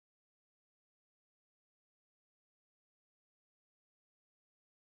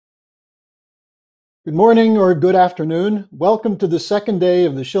Good morning or good afternoon. Welcome to the second day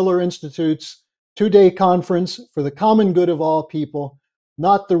of the Schiller Institute's two-day conference for the common good of all people,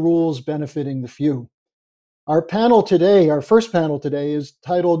 not the rules benefiting the few. Our panel today, our first panel today, is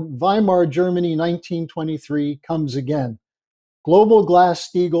titled Weimar Germany 1923 Comes Again, Global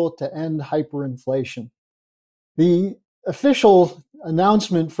Glass-Steagall to End Hyperinflation. The official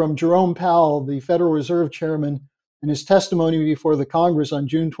announcement from Jerome Powell, the Federal Reserve Chairman, in his testimony before the Congress on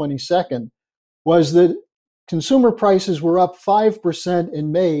June 22nd, was that consumer prices were up 5%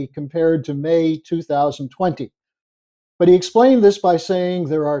 in May compared to May 2020. But he explained this by saying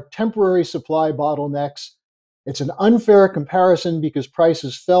there are temporary supply bottlenecks. It's an unfair comparison because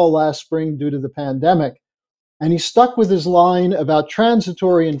prices fell last spring due to the pandemic. And he stuck with his line about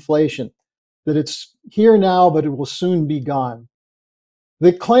transitory inflation, that it's here now, but it will soon be gone.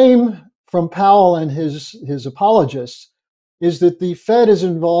 The claim from Powell and his apologists is that the Fed is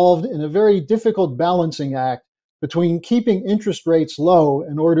involved in a very difficult balancing act between keeping interest rates low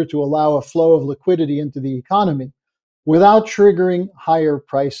in order to allow a flow of liquidity into the economy without triggering higher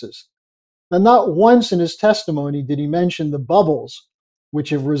prices. And not once in his testimony did he mention the bubbles which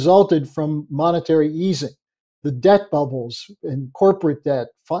have resulted from monetary easing, the debt bubbles in corporate debt,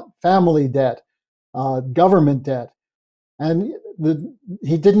 family debt, government debt. And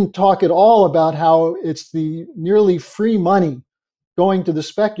he didn't talk at all about how it's the nearly free money going to the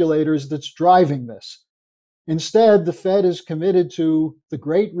speculators that's driving this. Instead, the Fed is committed to the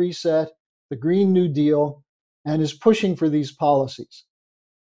Great Reset, the Green New Deal, and is pushing for these policies.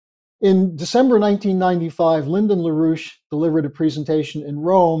 In December 1995, Lyndon LaRouche delivered a presentation in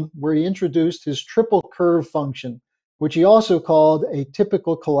Rome where he introduced his triple curve function, which he also called a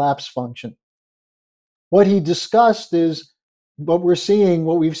typical collapse function. What he discussed is what we've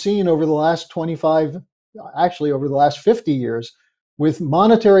seen over the last 25, actually over the last 50 years, with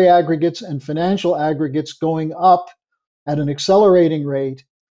monetary aggregates and financial aggregates going up at an accelerating rate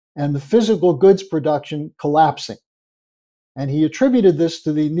and the physical goods production collapsing. And he attributed this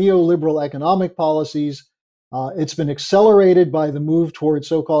to the neoliberal economic policies. It's been accelerated by the move towards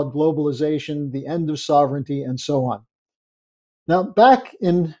so-called globalization, the end of sovereignty, and so on. Now, back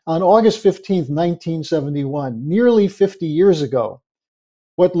on August 15th, 1971, nearly 50 years ago,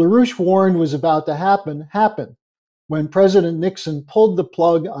 what LaRouche warned was about to happen happened when President Nixon pulled the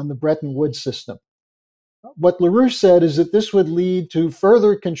plug on the Bretton Woods system. What LaRouche said is that this would lead to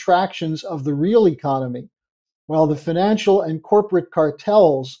further contractions of the real economy, while the financial and corporate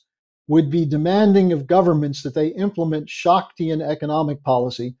cartels would be demanding of governments that they implement Schachtian economic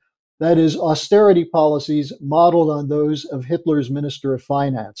policy, that is, austerity policies modeled on those of Hitler's Minister of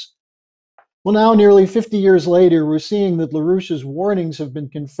Finance. Well, now, nearly 50 years later, we're seeing that LaRouche's warnings have been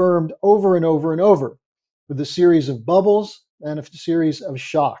confirmed over and over and over, with a series of bubbles and a series of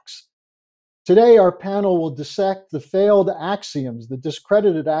shocks. Today, our panel will dissect the failed axioms, the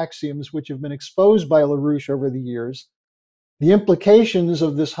discredited axioms which have been exposed by LaRouche over the years, the implications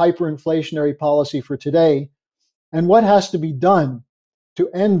of this hyperinflationary policy for today, and what has to be done to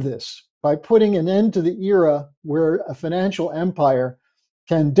end this by putting an end to the era where a financial empire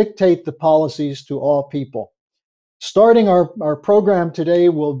can dictate the policies to all people. Starting our program today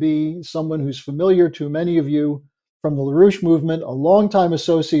will be someone who's familiar to many of you from the LaRouche movement, a longtime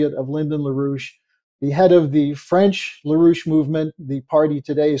associate of Lyndon LaRouche, the head of the French LaRouche movement, the party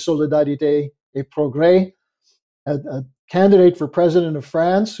today, Solidarite et Progres, a candidate for president of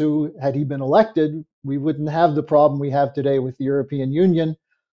France who, had he been elected, we wouldn't have the problem we have today with the European Union.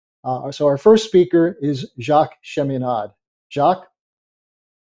 So our first speaker is Jacques Cheminade. Jacques?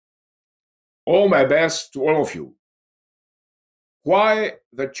 All my best to all of you. Why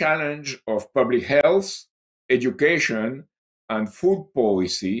the challenge of public health, education, and food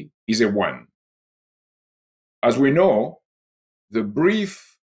policy is a one. As we know, the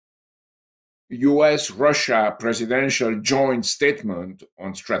brief US-Russia presidential joint statement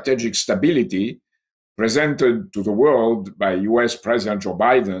on strategic stability presented to the world by US President Joe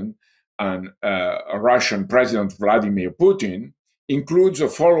Biden and Russian President Vladimir Putin includes the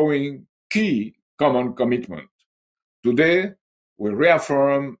following key common commitment. Today, we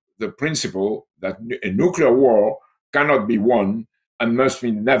reaffirm the principle that a nuclear war cannot be won and must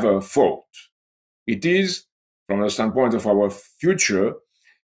be never fought. It is, from the standpoint of our future,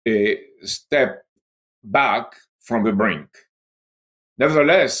 a step back from the brink.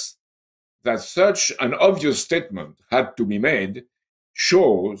 Nevertheless, that such an obvious statement had to be made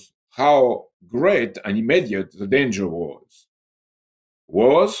shows how great and immediate the danger was.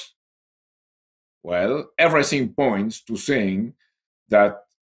 Well, everything points to saying that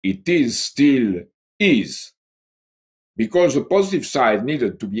it is still is. because the positive side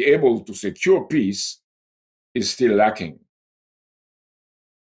needed to be able to secure peace is still lacking.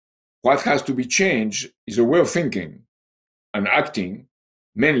 What has to be changed is a way of thinking and acting,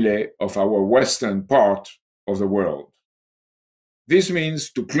 mainly of our Western part of the world. This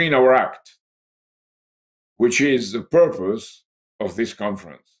means to clean our act, which is the purpose of this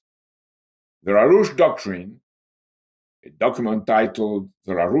conference. The LaRouche Doctrine, a document titled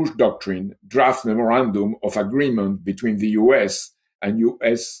The LaRouche Doctrine, Draft Memorandum of Agreement between the US and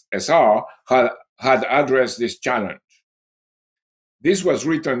USSR, had addressed this challenge. This was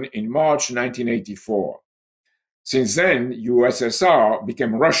written in March 1984. Since then, USSR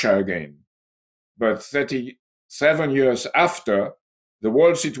became Russia again. But 37 years after, the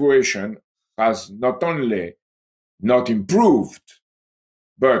world situation has not only not improved,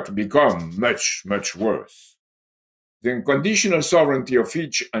 but become much, much worse. The unconditional sovereignty of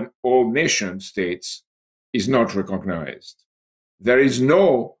each and all nation states is not recognized. There is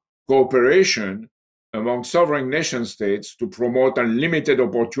no cooperation among sovereign nation states to promote unlimited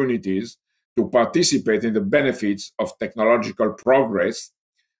opportunities to participate in the benefits of technological progress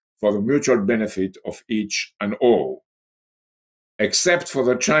for the mutual benefit of each and all. Except for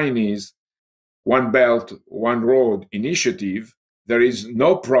the Chinese One Belt, One Road initiative, there is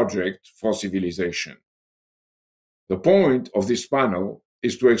no project for civilization. The point of this panel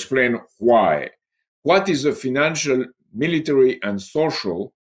is to explain why. What is the financial, military, and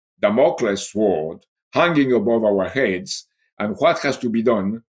social Damocles sword hanging above our heads, and what has to be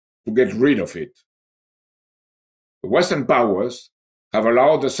done to get rid of it? The Western powers have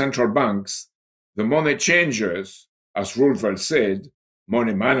allowed the central banks, the money changers, as Roosevelt said,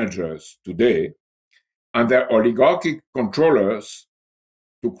 money managers today, and their oligarchic controllers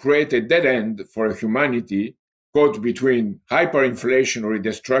to create a dead end for humanity caught between hyperinflationary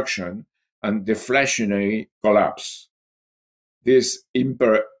destruction and deflationary collapse. This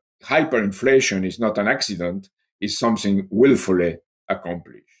hyperinflation is not an accident, it's something willfully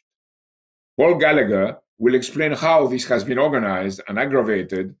accomplished. Paul Gallagher will explain how this has been organized and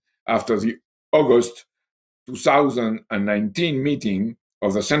aggravated after the August 2019 meeting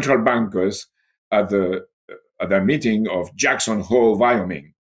of the central bankers at the meeting of Jackson Hole,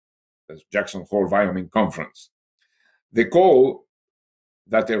 Wyoming, the Jackson Hole, Wyoming conference. They call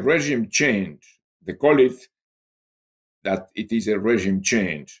that a regime change. They call it that it is a regime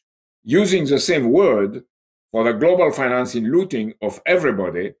change, using the same word for the global financing looting of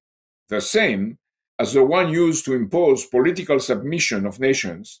everybody, the same as the one used to impose political submission of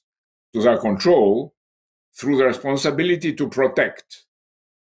nations to their control through the responsibility to protect.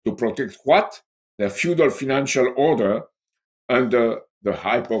 To protect what? Their feudal financial order under the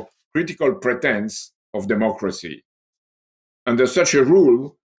hypocritical pretense of democracy. Under such a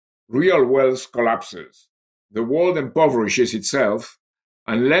rule, real wealth collapses. The world impoverishes itself,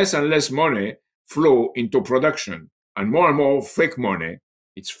 and less money flow into production, and more fake money,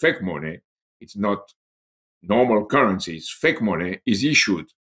 it's not normal currency, it's fake money, is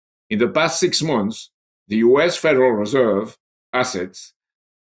issued. In the past 6 months, the US Federal Reserve assets,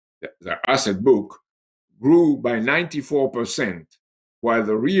 their asset book, grew by 94%, while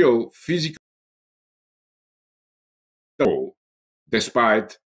the real physical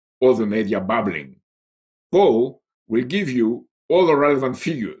despite all the media babbling. Paul will give you all the relevant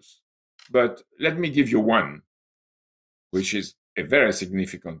figures, but let me give you one, which is a very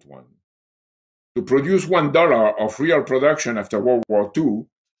significant one. To produce $1 of real production after World War II,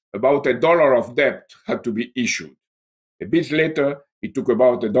 about $1 of debt had to be issued. A bit later, it took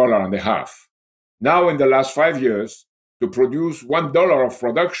about $1.50. Now, in the last 5 years, to produce $1 of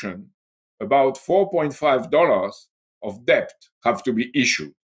production, about $4.5 of debt have to be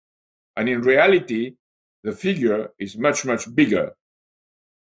issued. And in reality, the figure is much bigger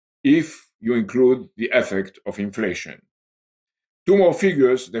if you include the effect of inflation. 2 more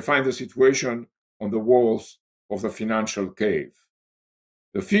figures define the situation on the walls of the financial cave.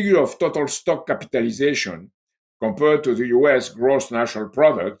 The figure of total stock capitalization compared to the US gross national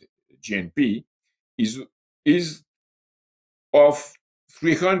product, GNP, is of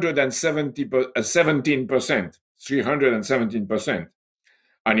 317%,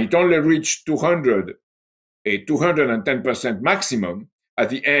 and it only reached 210% maximum at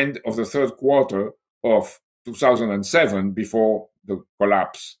the end of the third quarter of 2007, before the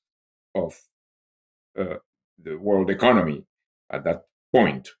collapse of the world economy at that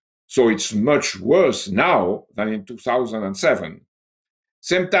point. So it's much worse now than in 2007.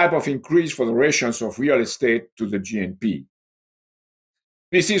 Same type of increase for the ratios of real estate to the GNP.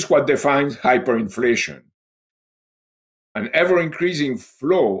 This is what defines hyperinflation. An ever-increasing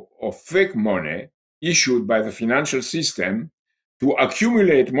flow of fake money issued by the financial system to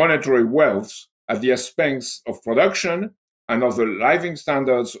accumulate monetary wealth at the expense of production and of the living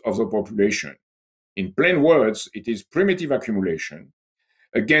standards of the population. In plain words, it is primitive accumulation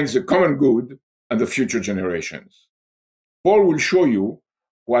against the common good and the future generations. Paul will show you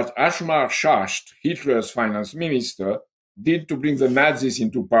what Schacht, Hitler's finance minister, did to bring the Nazis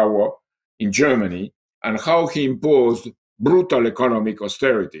into power in Germany and how he imposed brutal economic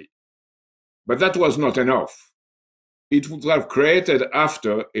austerity. But that was not enough. It would have created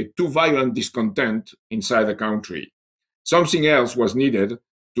after a too violent discontent inside the country. Something else was needed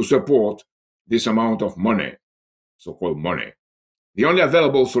to support this amount of money, so-called money. The only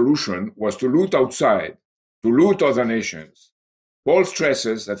available solution was to loot outside, to loot other nations. Paul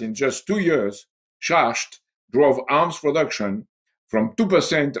stresses that in just 2 years, Schacht drove arms production from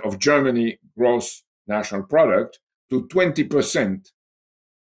 2% of Germany's gross national product to 20%.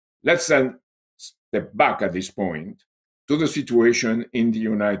 Let's then step back at this point to the situation in the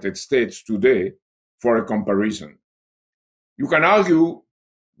United States today for a comparison. You can argue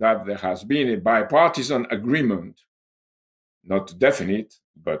that there has been a bipartisan agreement, not definite,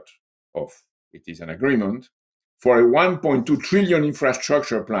 but it is an agreement, for a 1.2 trillion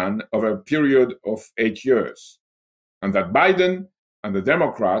infrastructure plan over a period of 8 years, and that Biden and the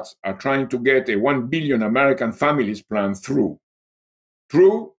Democrats are trying to get a 1 billion American families plan through.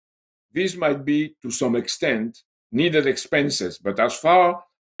 True, these might be, to some extent, needed expenses, but as far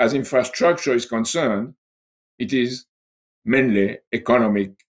as infrastructure is concerned, it is mainly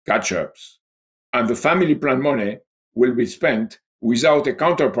economic catch-ups, and the family plan money will be spent without a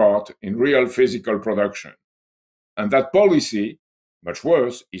counterpart in real physical production. And that policy, much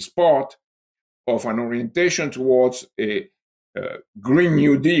worse, is part of an orientation towards a Green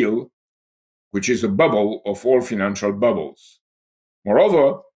New Deal, which is a bubble of all financial bubbles.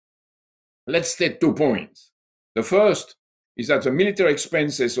 Moreover, let's state 2 points. The first is that the military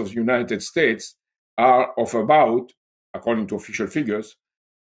expenses of the United States are of about, according to official figures,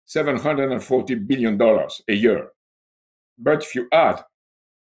 $740 billion a year. But if you add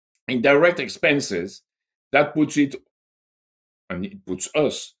indirect expenses, that puts it, and it puts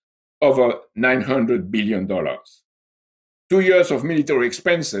us, over $900 billion. 2 years of military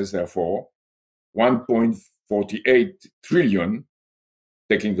expenses, therefore, 1.48 trillion,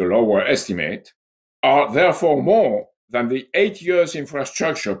 taking the lower estimate, are therefore more than the 8 years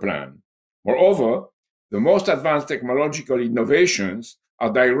infrastructure plan. Moreover, the most advanced technological innovations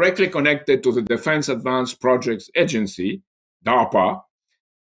are directly connected to the Defense Advanced Projects Agency, DARPA,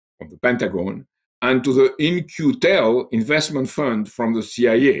 of the Pentagon, and to the In-Q-Tel investment fund from the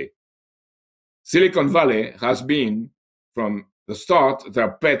CIA. Silicon Valley has been, from the start,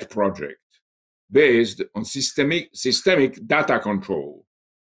 their pet project, based on systemic data control.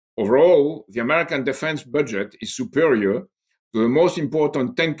 Overall, the American defense budget is superior to the most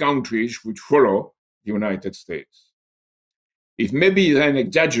important 10 countries which follow the United States. It may be then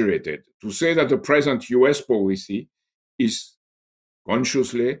exaggerated to say that the present US policy is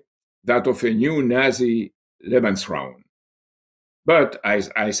consciously that of a new Nazi Lebensraum. But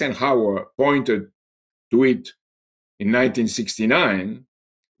as Eisenhower pointed to it in 1969,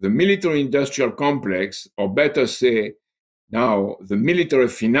 the military-industrial complex, or better say now the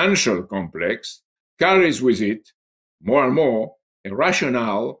military-financial complex, carries with it more and more a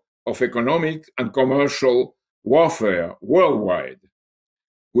rationale of economic and commercial warfare worldwide,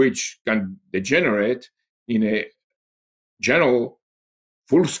 which can degenerate in a general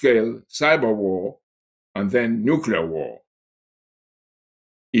full-scale cyber war and then nuclear war,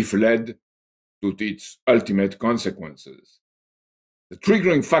 if led to its ultimate consequences. The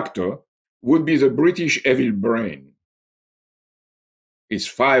triggering factor would be the British evil brain, its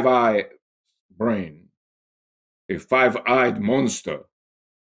five-eyed brain, a five-eyed monster,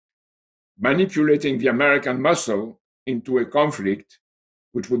 manipulating the American muscle into a conflict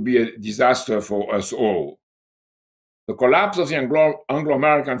which would be a disaster for us all. The collapse of the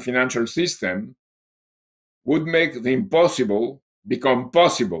Anglo-American financial system would make the impossible become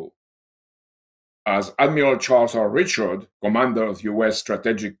possible, as Admiral Charles R. Richard, commander of the US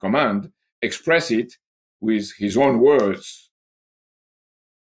Strategic Command, expressed it with his own words.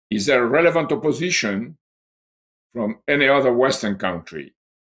 Is there relevant opposition from any other Western country?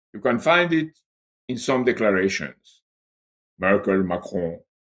 You can find it in some declarations, Merkel, Macron,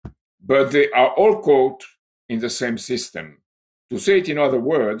 but they are all caught in the same system. To say it in other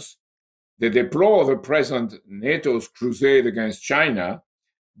words, they deplore the present NATO's crusade against China,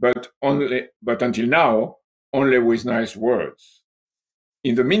 but until now, only with nice words.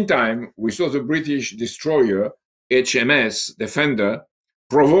 In the meantime, we saw the British destroyer HMS Defender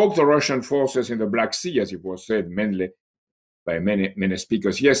provoke the Russian forces in the Black Sea, as it was said mainly by many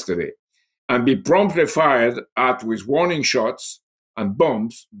speakers yesterday, and be promptly fired at with warning shots and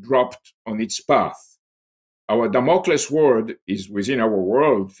bombs dropped on its path. Our Damocles sword is within our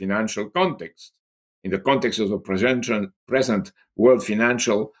world financial context, in the context of the present world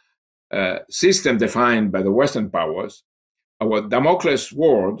financial system defined by the Western powers. Our Damocles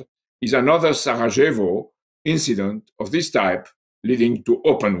sword is another Sarajevo incident of this type leading to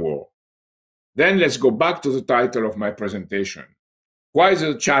open war. Then let's go back to the title of my presentation. Why is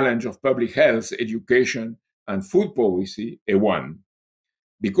the challenge of public health, education, and food policy a one?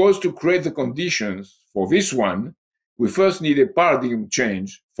 Because to create the conditions for this one, we first need a paradigm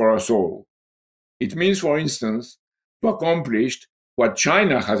change for us all. It means, for instance, to accomplish what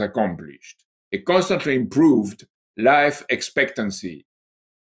China has accomplished, a constantly improved life expectancy.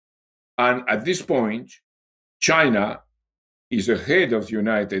 And at this point, China is ahead of the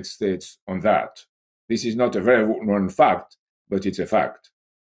United States on that. This is not a very known fact, but it's a fact.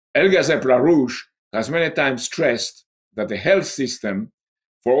 LaRouche has many times stressed that the health system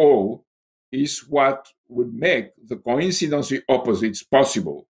for all is what would make the coincidency opposites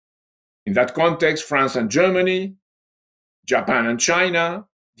possible. In that context, France and Germany, Japan and China,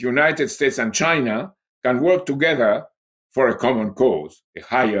 the United States and China can work together for a common cause, a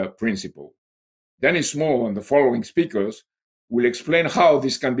higher principle. Dennis Moore and the following speakers will explain how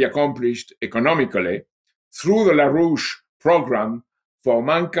this can be accomplished economically through the LaRouche program for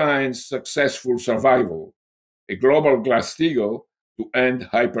mankind's successful survival, a global Glass-Steagall to end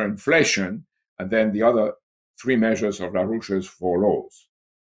hyperinflation, and then the other three measures of LaRouche's four laws.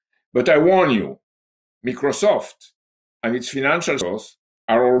 But I warn you, Microsoft and its financial source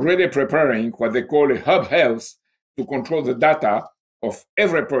are already preparing what they call a hub health to control the data of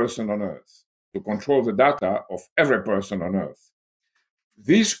every person on Earth. To control the data of every person on Earth.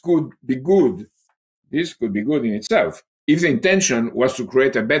 This could be good. This could be good in itself if the intention was to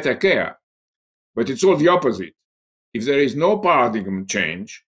create a better care. But it's all the opposite. If there is no paradigm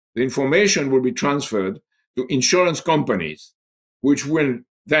change, the information will be transferred to insurance companies, which will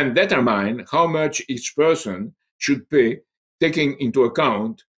then determine how much each person should pay, taking into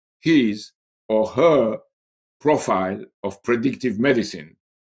account his or her profile of predictive medicine.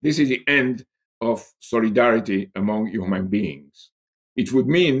 This is the end of solidarity among human beings. It would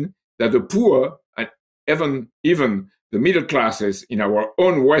mean that the poor and even the middle classes in our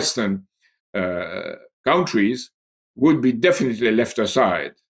own Western countries would be definitely left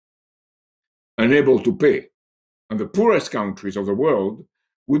aside, unable to pay. And the poorest countries of the world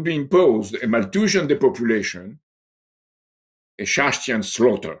would be imposed a Malthusian depopulation, a Shastian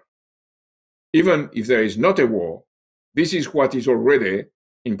slaughter. Even if there is not a war, this is what is already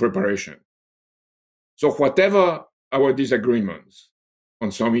in preparation. So whatever our disagreements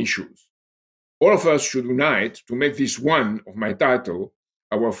on some issues, all of us should unite to make this one of my title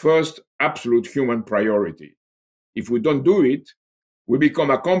our first absolute human priority. If we don't do it, we become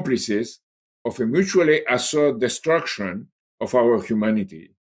accomplices of a mutually assured destruction of our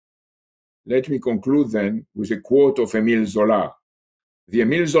humanity. Let me conclude then with a quote of Émile Zola, the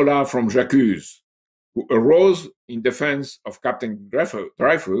Émile Zola from Jacques, who arose in defense of Captain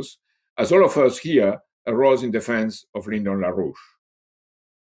Dreyfus, as all of us here arose in defense of Lyndon LaRouche.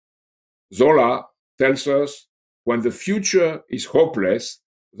 Zola tells us, when the future is hopeless,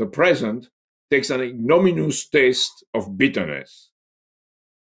 the present takes an ignominious taste of bitterness.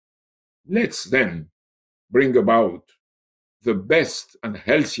 Let's then bring about the best and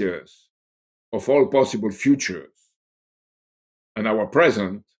healthiest of all possible futures, and our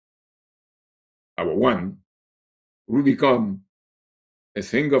present, our one, will become a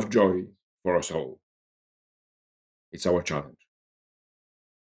thing of joy for us all. It's our challenge.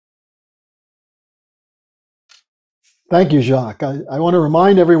 Thank you, Jacques. I want to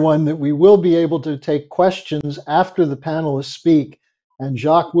remind everyone that we will be able to take questions after the panelists speak, and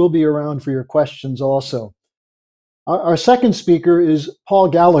Jacques will be around for your questions also. Our second speaker is Paul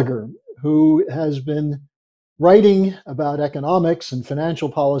Gallagher, who has been writing about economics and financial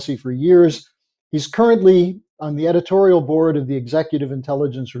policy for years. He's currently on the editorial board of the Executive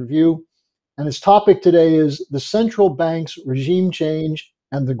Intelligence Review, and his topic today is the central bank's regime change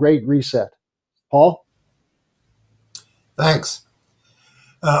and the Great Reset. Paul? Thanks.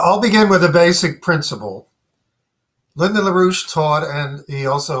 I'll begin with a basic principle. Lyndon LaRouche taught, and he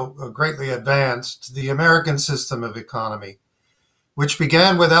also greatly advanced, the American system of economy, which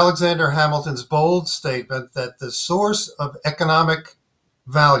began with Alexander Hamilton's bold statement that the source of economic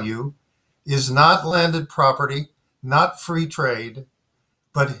value is not landed property, not free trade,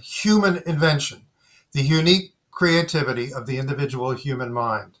 but human invention, the unique creativity of the individual human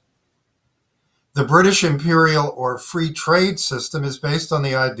mind. The British imperial or free trade system is based on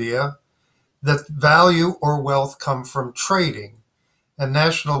the idea that value or wealth come from trading, and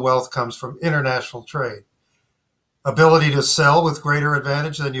national wealth comes from international trade. Ability to sell with greater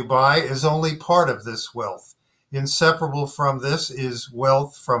advantage than you buy is only part of this wealth. Inseparable from this is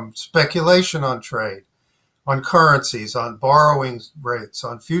wealth from speculation on trade, on currencies, on borrowing rates,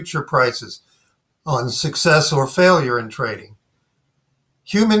 on future prices, on success or failure in trading.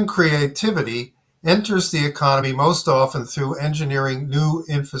 Human creativity enters the economy most often through engineering new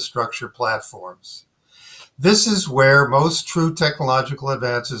infrastructure platforms. This is where most true technological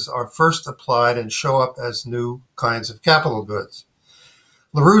advances are first applied and show up as new kinds of capital goods.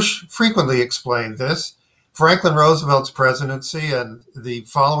 LaRouche frequently explained this. Franklin Roosevelt's presidency and the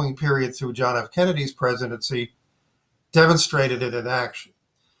following period through John F. Kennedy's presidency demonstrated it in action.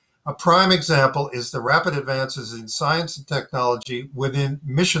 A prime example is the rapid advances in science and technology within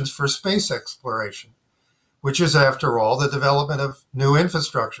missions for space exploration, which is, after all, the development of new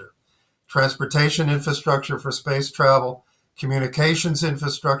infrastructure. Transportation infrastructure for space travel, communications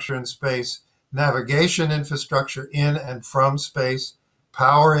infrastructure in space, navigation infrastructure in and from space,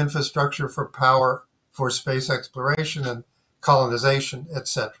 power infrastructure for space exploration and colonization,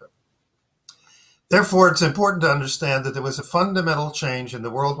 etc. Therefore, it's important to understand that there was a fundamental change in the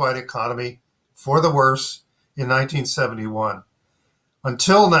worldwide economy for the worse in 1971.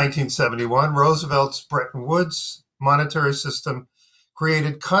 Until 1971, Roosevelt's Bretton Woods monetary system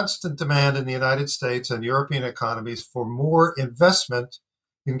created constant demand in the United States and European economies for more investment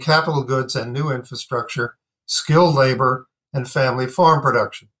in capital goods and new infrastructure, skilled labor, and family farm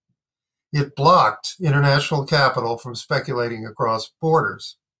production. It blocked international capital from speculating across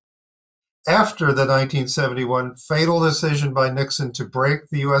borders. After the 1971 fatal decision by Nixon to break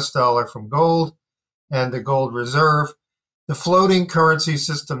the US dollar from gold and the gold reserve, the floating currency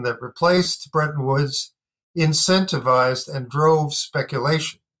system that replaced Bretton Woods incentivized and drove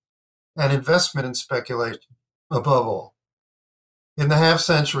speculation and investment in speculation above all. In the half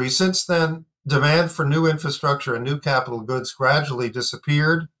century since then, demand for new infrastructure and new capital goods gradually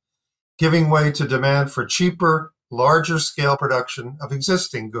disappeared, giving way to demand for cheaper, larger scale production of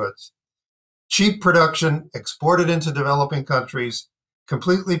existing goods. Cheap production exported into developing countries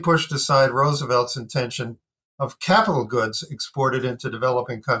completely pushed aside Roosevelt's intention of capital goods exported into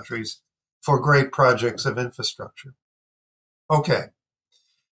developing countries for great projects of infrastructure. Okay.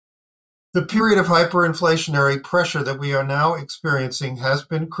 The period of hyperinflationary pressure that we are now experiencing has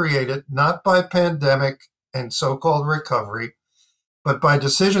been created not by pandemic and so-called recovery, but by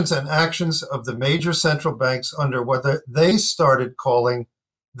decisions and actions of the major central banks under what they started calling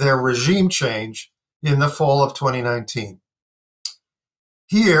their regime change in the fall of 2019.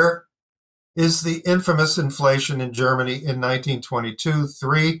 Here is the infamous inflation in Germany in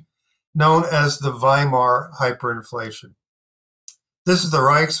 1922-3, known as the Weimar hyperinflation. This is the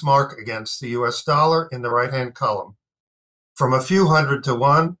Reichsmark against the US dollar in the right-hand column. From a few hundred to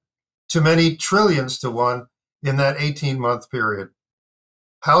one to many trillions to one in that 18-month period.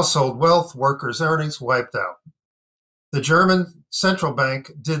 Household wealth, workers' earnings wiped out. The German central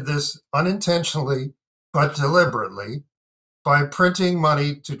bank did this unintentionally but deliberately by printing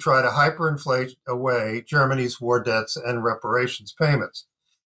money to try to hyperinflate away Germany's war debts and reparations payments.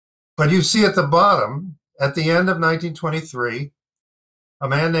 But you see at the bottom, at the end of 1923, a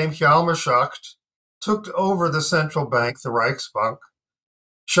man named Jacques took over the central bank, the Reichsbank.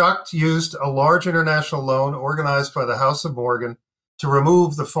 Jacques used a large international loan organized by the House of Morgan to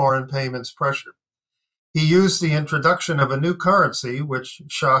remove the foreign payments pressure. He used the introduction of a new currency, which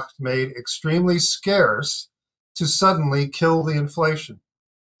Jacques made extremely scarce, to suddenly kill the inflation.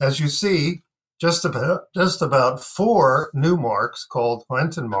 As you see, just about 4 new marks, called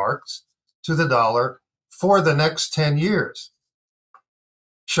Rentenmarks, to the dollar for the next 10 years.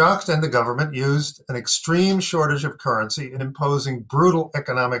 Jacques and the government used an extreme shortage of currency in imposing brutal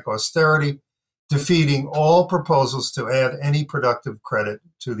economic austerity, defeating all proposals to add any productive credit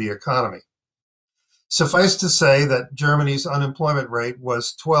to the economy. Suffice to say that Germany's unemployment rate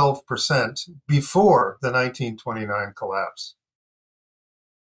was 12% before the 1929 collapse.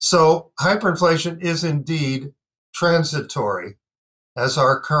 So hyperinflation is indeed transitory, as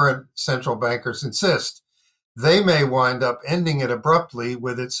our current central bankers insist. They may wind up ending it abruptly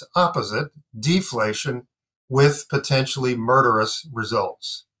with its opposite, deflation, with potentially murderous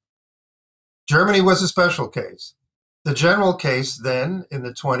results. Germany was a special case. The general case then, in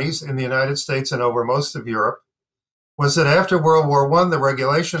the 20s, in the United States and over most of Europe, was that after World War I, the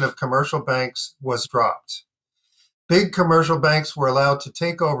regulation of commercial banks was dropped. big commercial banks were allowed to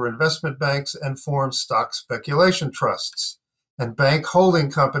take over investment banks and form stock speculation trusts. And bank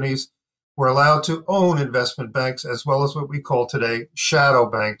holding companies were allowed to own investment banks, as well as what we call today shadow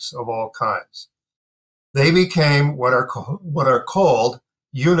banks of all kinds. They became what are called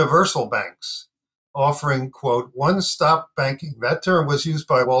universal banks, offering, quote, one-stop banking. That term was used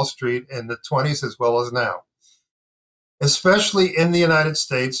by Wall Street in the 20s as well as now. Especially in the United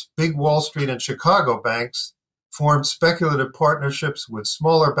States, big Wall Street and Chicago banks formed speculative partnerships with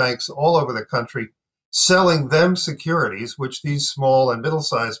smaller banks all over the country, selling them securities, which these small and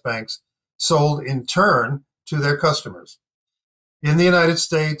middle-sized banks sold in turn to their customers. In the United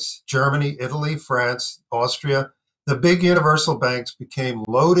States, Germany, Italy, France, Austria, the big universal banks became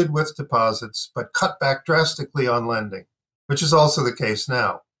loaded with deposits, but cut back drastically on lending, which is also the case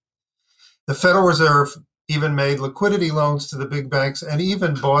now. The Federal Reserve even made liquidity loans to the big banks and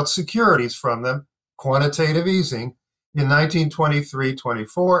even bought securities from them, quantitative easing, in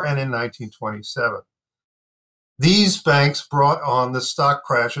 1923-24 and in 1927. These banks brought on the stock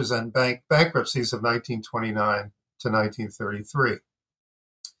crashes and bank bankruptcies of 1929 to 1933.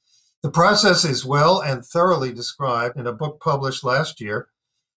 The process is well and thoroughly described in a book published last year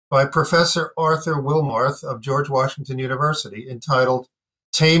by Professor Arthur Wilmarth of George Washington University entitled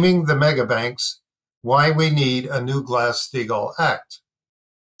Taming the Megabanks, Why We Need a New Glass-Steagall Act.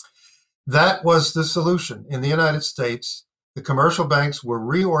 That was the solution. In the United States, the commercial banks were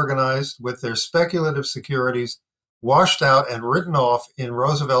reorganized with their speculative securities washed out and written off in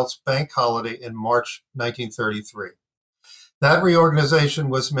Roosevelt's bank holiday in March 1933. That reorganization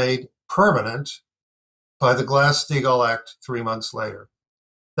was made permanent by the Glass-Steagall Act 3 months later.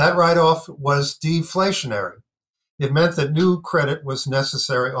 That write-off was deflationary. It meant that new credit was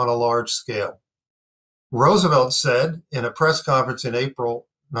necessary on a large scale. Roosevelt said in a press conference in April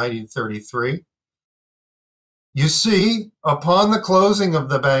 1933, "You see, upon the closing of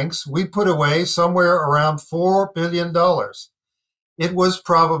the banks, we put away somewhere around $4 billion. It was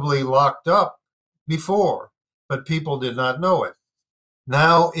probably locked up before, but people did not know it.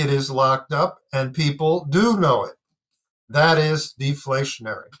 Now it is locked up and people do know it. That is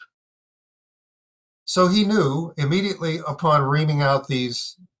deflationary." So he knew immediately upon reaming out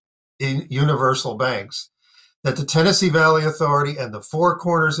these universal banks that the Tennessee Valley Authority and the Four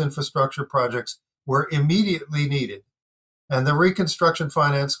Corners infrastructure projects were immediately needed, and the Reconstruction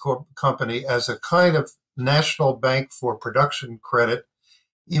Finance Company as a kind of national bank for production credit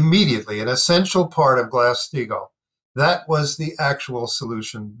immediately, an essential part of Glass-Steagall. That was the actual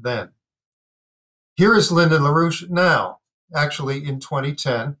solution then. Here is Lyndon LaRouche now, actually in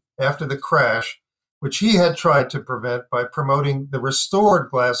 2010, after the crash, which he had tried to prevent by promoting the restored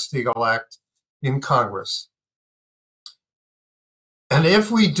Glass-Steagall Act in Congress. And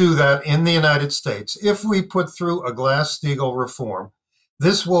if we do that in the United States, if we put through a Glass-Steagall reform,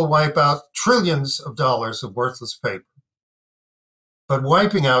 this will wipe out trillions of dollars of worthless paper. But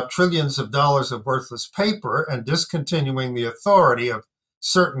wiping out trillions of dollars of worthless paper and discontinuing the authority of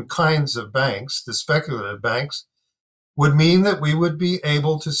certain kinds of banks, the speculative banks, would mean that we would be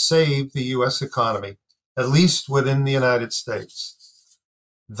able to save the U.S. economy, at least within the United States.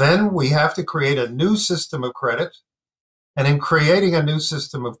 Then we have to create a new system of credit. And in creating a new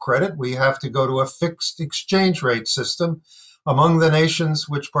system of credit, we have to go to a fixed exchange rate system among the nations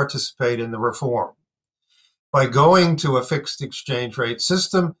which participate in the reform. By going to a fixed exchange rate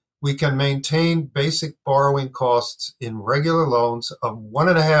system, we can maintain basic borrowing costs in regular loans of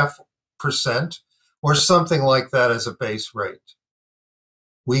 1.5% or something like that as a base rate.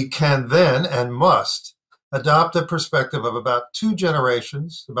 We can then and must adopt a perspective of about 2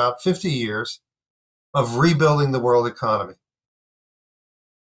 generations, about 50 years, of rebuilding the world economy.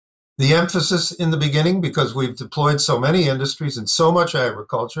 The emphasis in the beginning, because we've deployed so many industries and so much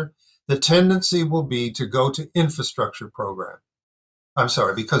agriculture, the tendency will be to go to infrastructure program. I'm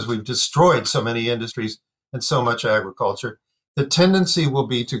sorry, because we've destroyed so many industries and so much agriculture, the tendency will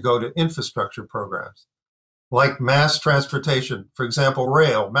be to go to infrastructure programs, like mass transportation, for example,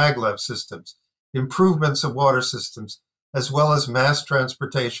 rail, maglev systems, improvements of water systems, as well as mass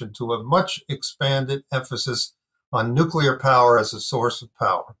transportation, to a much expanded emphasis on nuclear power as a source of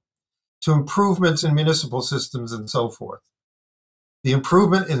power, to improvements in municipal systems and so forth. The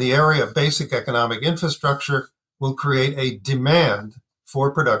improvement in the area of basic economic infrastructure will create a demand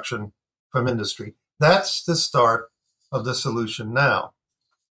for production from industry. That's the start of the solution now.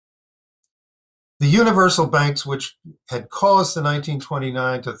 The universal banks, which had caused the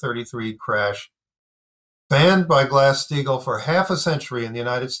 1929 to 33 crash, banned by Glass-Steagall for half a century in the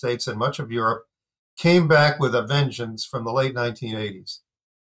United States and much of Europe, came back with a vengeance from the late 1980s.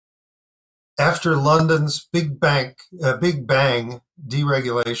 After London's Big Bang deregulation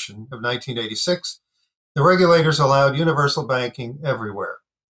of 1986, the regulators allowed universal banking everywhere.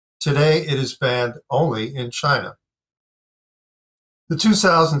 Today, it is banned only in China. The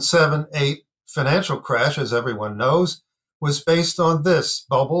 2007-8 financial crash, as everyone knows, was based on this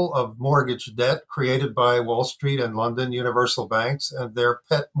bubble of mortgage debt created by Wall Street and London universal banks and their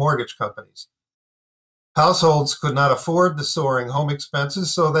pet mortgage companies. Households could not afford the soaring home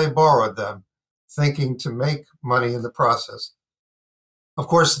expenses, so they borrowed them, thinking to make money in the process. Of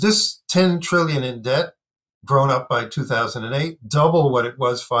course, this $10 trillion in debt, grown up by 2008, double what it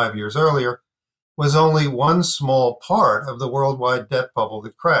was 5 years earlier, was only one small part of the worldwide debt bubble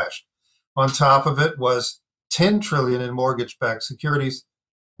that crashed. On top of it was $10 trillion in mortgage-backed securities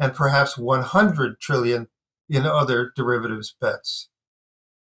and perhaps $100 trillion in other derivatives bets.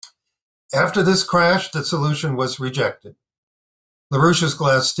 After this crash, the solution was rejected. LaRouche's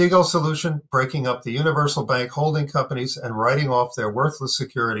Glass-Steagall solution, breaking up the universal bank holding companies and writing off their worthless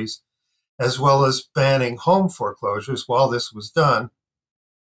securities, as well as banning home foreclosures while this was done,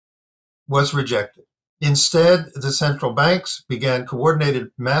 was rejected. Instead, the central banks began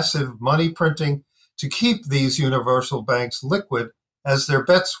coordinated massive money printing to keep these universal banks liquid as their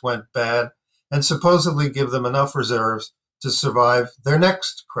bets went bad and supposedly give them enough reserves to survive their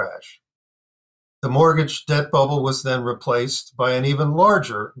next crash. The mortgage debt bubble was then replaced by an even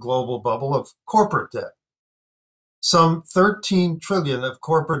larger global bubble of corporate debt. Some $13 trillion of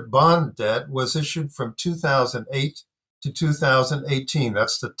corporate bond debt was issued from 2008 to 2018.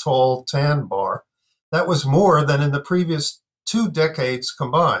 That's the tall tan bar. That was more than in the previous 2 decades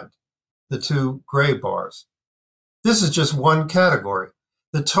combined, the 2 gray bars. This is just one category.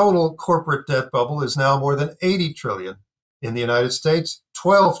 The total corporate debt bubble is now more than $80 trillion. In the United States,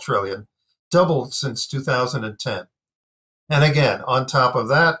 $12 trillion, doubled since 2010. And again, on top of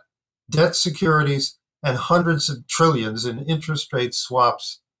that, debt securities and hundreds of trillions in interest rate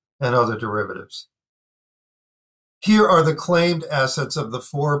swaps and other derivatives. Here are the claimed assets of the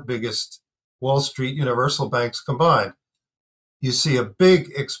 4 biggest Wall Street universal banks combined. You see a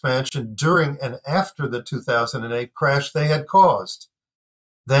big expansion during and after the 2008 crash they had caused,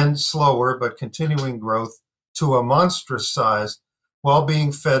 then slower but continuing growth to a monstrous size while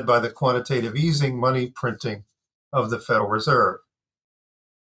being fed by the quantitative easing money printing of the Federal Reserve.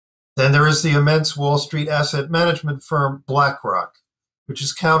 Then there is the immense Wall Street asset management firm BlackRock, which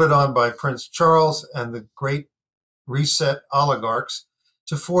is counted on by Prince Charles and the Great Reset oligarchs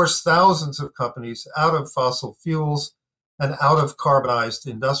to force thousands of companies out of fossil fuels and out of carbonized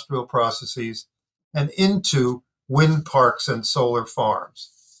industrial processes and into wind parks and solar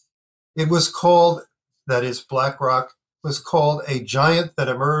farms. It was called, that is, BlackRock was called a giant that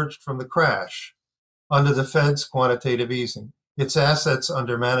emerged from the crash under the Fed's quantitative easing. Its assets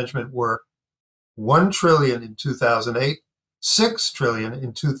under management were $1 trillion in 2008, $6 trillion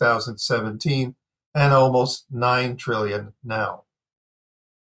in 2017, and almost $9 trillion now.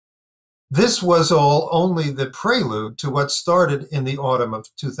 This was all only the prelude to what started in the autumn of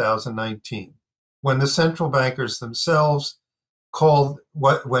 2019, when the central bankers themselves called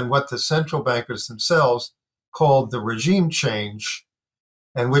what the central bankers themselves called the regime change,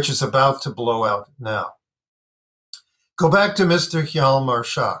 and which is about to blow out now. Go back to Mr. Hjalmar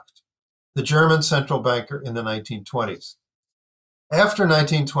Schacht, the German central banker in the 1920s. After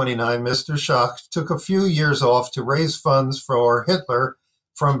 1929, Mr. Schacht took a few years off to raise funds for Hitler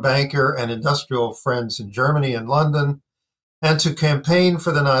from banker and industrial friends in Germany and London, and to campaign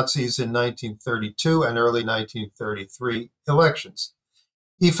for the Nazis in 1932 and early 1933 elections.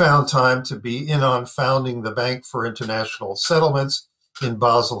 He found time to be in on founding the Bank for International Settlements in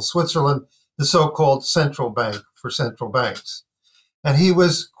Basel, Switzerland, the so-called central bank for central banks. And he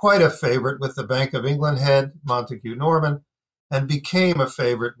was quite a favorite with the Bank of England head, Montague Norman, and became a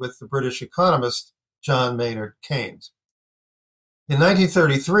favorite with the British economist, John Maynard Keynes. In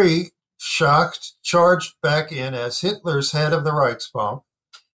 1933, Schacht charged back in as Hitler's head of the Reichsbank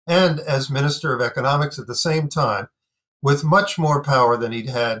and as Minister of Economics at the same time, with much more power than he'd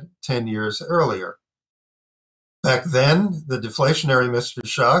had 10 years earlier. Back then, the deflationary Mr.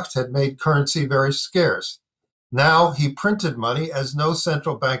 Schacht had made currency very scarce. Now he printed money as no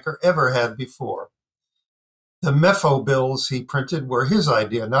central banker ever had before. The Mefo bills he printed were his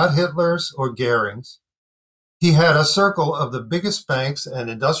idea, not Hitler's or Goering's. He had a circle of the biggest banks and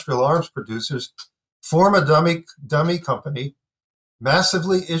industrial arms producers form a dummy company,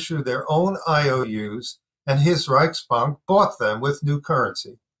 massively issue their own IOUs, and his Reichsbank bought them with new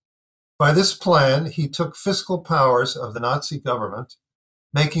currency. By this plan, he took fiscal powers of the Nazi government,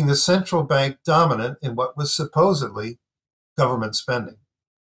 making the central bank dominant in what was supposedly government spending.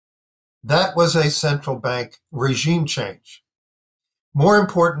 That was a central bank regime change. More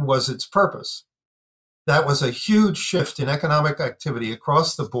important was its purpose. That was a huge shift in economic activity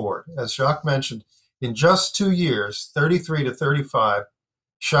across the board. As Jacques mentioned, in just 2 years, 33 to 35,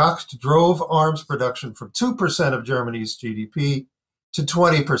 Jacques drove arms production from 2% of Germany's GDP to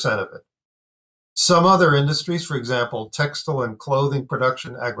 20% of it. Some other industries, for example, textile and clothing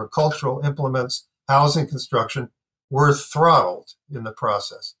production, agricultural implements, housing construction, were throttled in the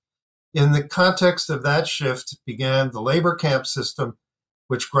process. In the context of that shift began the labor camp system,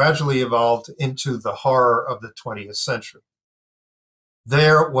 which gradually evolved into the horror of the 20th century.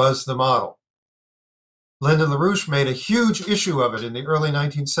 There was the model. Lyndon LaRouche made a huge issue of it in the early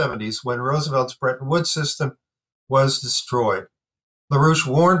 1970s when Roosevelt's Bretton Woods system was destroyed. LaRouche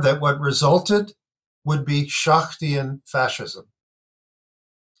warned that what resulted would be Schachtian fascism.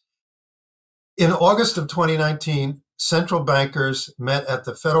 In August of 2019, central bankers met at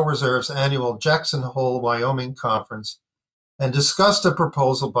the Federal Reserve's annual Jackson Hole, Wyoming conference and discussed a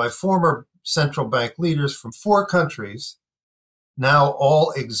proposal by former central bank leaders from 4 countries, now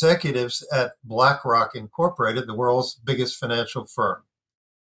all executives at BlackRock Incorporated, the world's biggest financial firm.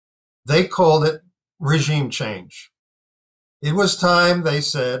 They called it regime change. It was time, they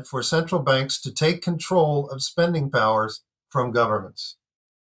said, for central banks to take control of spending powers from governments.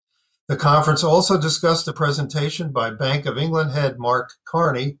 The conference also discussed a presentation by Bank of England head Mark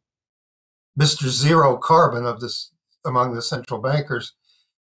Carney, Mr. Zero Carbon among the central bankers,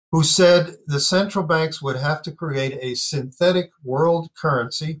 who said the central banks would have to create a synthetic world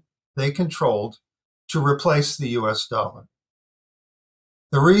currency they controlled to replace the US dollar.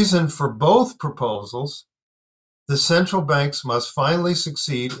 The reason for both proposals: the central banks must finally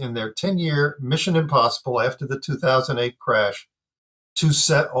succeed in their 10-year mission impossible after the 2008 crash to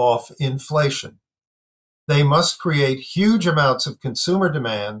set off inflation. They must create huge amounts of consumer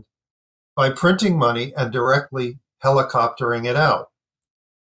demand by printing money and directly helicoptering it out.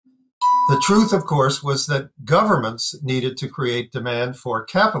 The truth, of course, was that governments needed to create demand for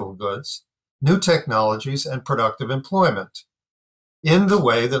capital goods, new technologies, and productive employment in the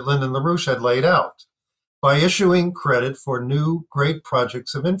way that Lyndon LaRouche had laid out, by issuing credit for new great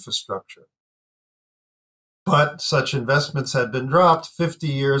projects of infrastructure. But such investments had been dropped 50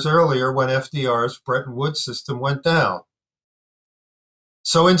 years earlier when FDR's Bretton Woods system went down.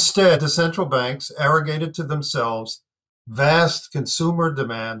 So instead, the central banks arrogated to themselves vast consumer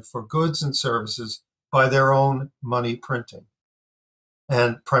demand for goods and services by their own money printing.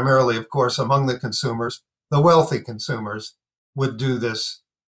 And primarily, of course, among the consumers, the wealthy consumers would do this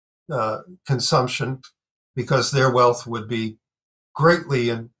consumption because their wealth would be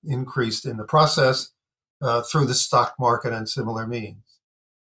greatly increased in the process through the stock market and similar means.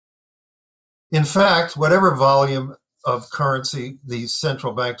 In fact, whatever volume of currency these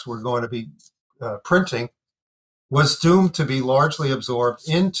central banks were going to be printing was doomed to be largely absorbed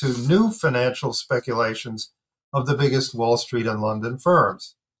into new financial speculations of the biggest Wall Street and London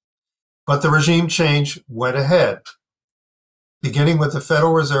firms. But the regime change went ahead, beginning with the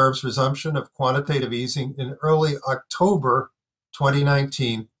Federal Reserve's resumption of quantitative easing in early October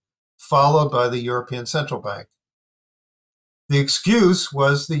 2019, followed by the European Central Bank. The excuse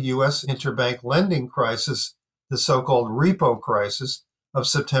was the U.S. interbank lending crisis, the so-called repo crisis of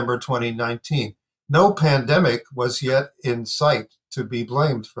September 2019. No pandemic was yet in sight to be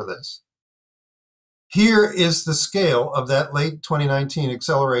blamed for this. Here is the scale of that late 2019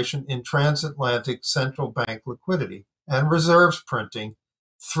 acceleration in transatlantic central bank liquidity and reserves printing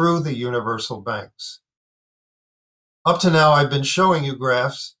through the universal banks. Up to now, I've been showing you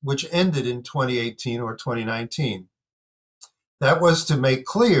graphs which ended in 2018 or 2019. That was to make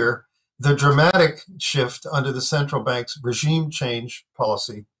clear the dramatic shift under the central bank's regime change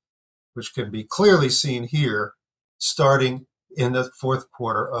policy, which can be clearly seen here, starting in the fourth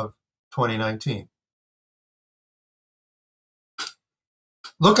quarter of 2019.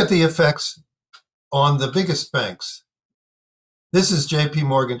 Look at the effects on the biggest banks. This is JP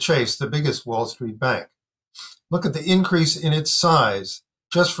Morgan Chase, the biggest Wall Street bank. Look at the increase in its size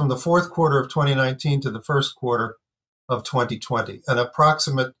just from the fourth quarter of 2019 to the first quarter of 2020, an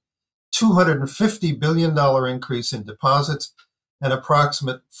approximate $250 billion increase in deposits, an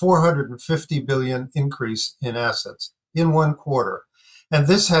approximate $450 billion increase in assets in one quarter. And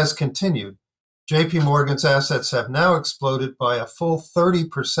this has continued. JP Morgan's assets have now exploded by a full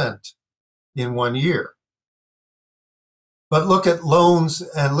 30% in 1 year. But look at loans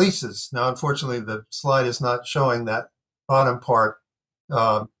and leases. Now, unfortunately, the slide is not showing that bottom part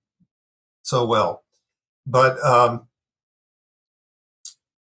so well. But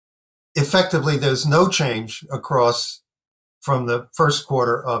effectively, there's no change across from the first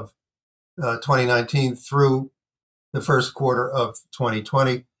quarter of 2019 through the first quarter of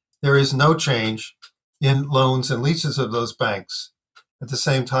 2020, there is no change in loans and leases of those banks at the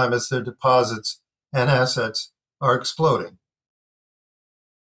same time as their deposits and assets are exploding.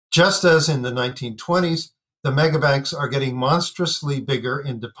 Just as in the 1920s, the megabanks are getting monstrously bigger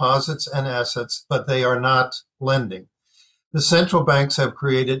in deposits and assets, but they are not lending. The central banks have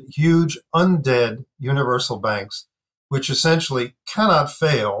created huge undead universal banks, which essentially cannot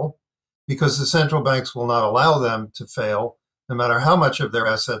fail because the central banks will not allow them to fail, no matter how much of their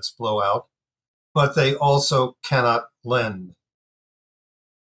assets blow out, but they also cannot lend.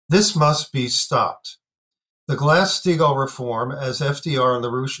 This must be stopped. The Glass-Steagall reform, as FDR and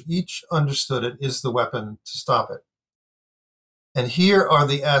LaRouche each understood it, is the weapon to stop it. And here are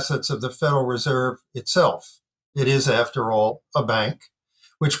the assets of the Federal Reserve itself. It is, after all, a bank,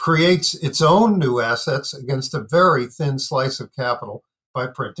 which creates its own new assets against a very thin slice of capital by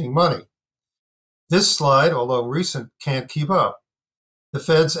printing money. This slide, although recent, can't keep up. The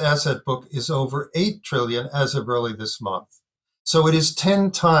Fed's asset book is over $8 trillion as of early this month. So it is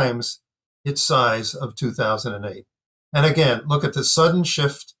 10 times its size of 2008. And again, look at the sudden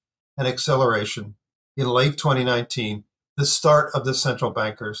shift and acceleration in late 2019, the start of the central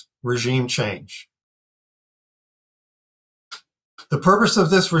bankers' regime change. The purpose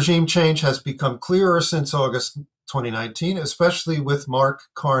of this regime change has become clearer since August 2019, especially with Mark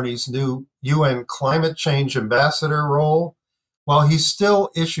Carney's new UN climate change ambassador role, while he still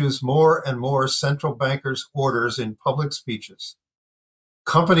issues more and more central bankers' orders in public speeches.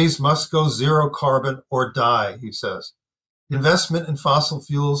 Companies must go zero carbon or die, he says. Investment in fossil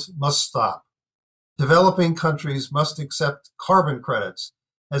fuels must stop. Developing countries must accept carbon credits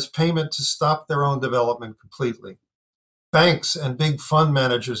as payment to stop their own development completely. Banks and big fund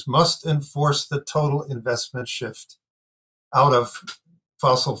managers must enforce the total investment shift out of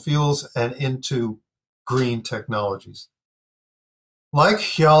fossil fuels and into green technologies. Like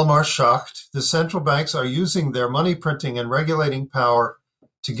Hjalmar Schacht, the central banks are using their money printing and regulating power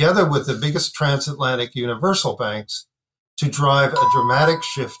together with the biggest transatlantic universal banks to drive a dramatic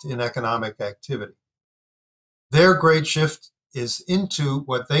shift in economic activity. Their great shift is into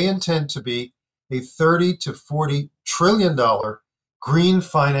what they intend to be a $30 to $40 trillion green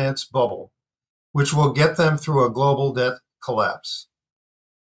finance bubble, which will get them through a global debt collapse,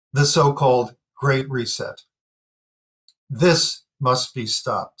 the so-called Great Reset. This must be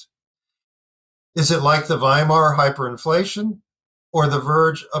stopped. Is it like the Weimar hyperinflation or the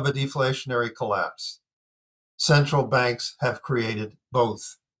verge of a deflationary collapse? Central banks have created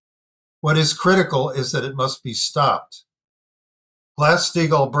both. What is critical is that it must be stopped.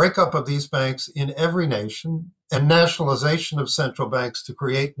 Glass-Steagall breakup of these banks in every nation and nationalization of central banks to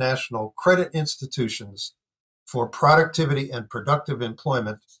create national credit institutions for productivity and productive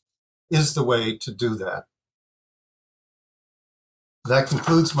employment is the way to do that. That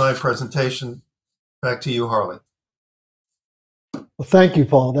concludes my presentation. Back to you, Harley. Well, thank you,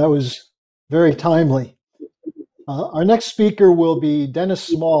 Paul. That was very timely. Our next speaker will be Dennis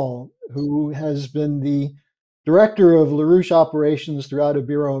Small, who has been the director of LaRouche operations throughout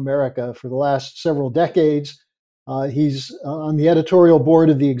Ibero-America for the last several decades. He's on the editorial board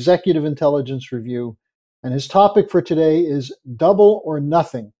of the Executive Intelligence Review, and his topic for today is Double or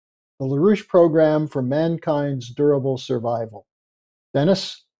Nothing, the LaRouche Program for Mankind's Durable Survival.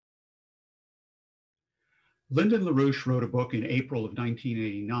 Dennis? Lyndon LaRouche wrote a book in April of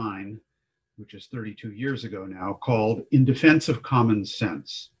 1989, which is 32 years ago now, called In Defense of Common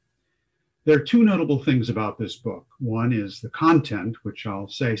Sense. There are two notable things about this book. One is the content, which I'll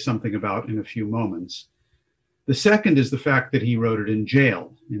say something about in a few moments. The second is the fact that he wrote it in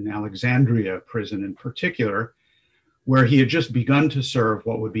jail, in Alexandria prison in particular, where he had just begun to serve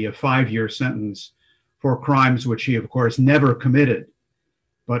what would be a 5-year sentence for crimes which he, of course, never committed,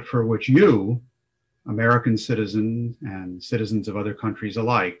 but for which you, American citizens and citizens of other countries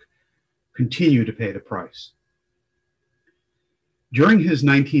alike, continue to pay the price. During his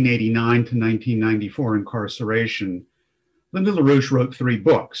 1989 to 1994 incarceration, Lyndon LaRouche wrote 3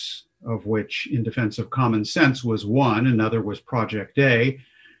 books, of which In Defense of Common Sense was one, another was Project A,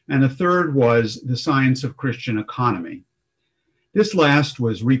 and a third was The Science of Christian Economy. This last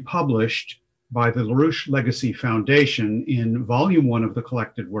was republished by the LaRouche Legacy Foundation in Volume 1 of the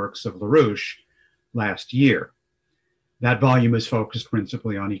Collected Works of LaRouche last year. That volume is focused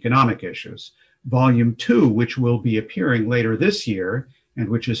principally on economic issues. Volume 2, which will be appearing later this year, and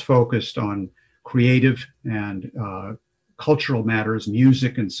which is focused on creative and cultural matters,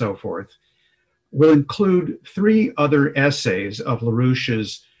 music, and so forth, will include 3 other essays of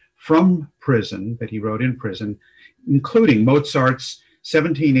LaRouche's from prison, that he wrote in prison, including Mozart's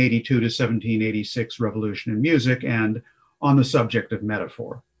 1782 to 1786 Revolution in Music, and On the Subject of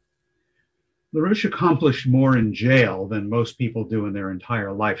Metaphor. LaRouche accomplished more in jail than most people do in their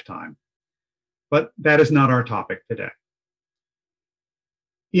entire lifetime. But that is not our topic today.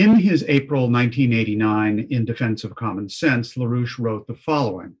 In his April 1989 In Defense of Common Sense, LaRouche wrote the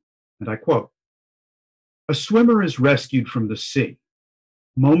following, and I quote, "A swimmer is rescued from the sea,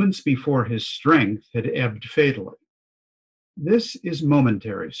 moments before his strength had ebbed fatally. This is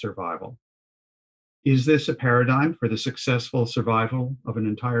momentary survival. Is this a paradigm for the successful survival of an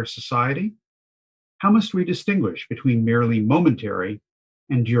entire society? How must we distinguish between merely momentary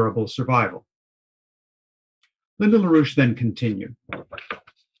and durable survival?" Linda LaRouche then continued,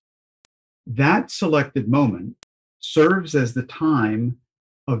 "That selected moment serves as the time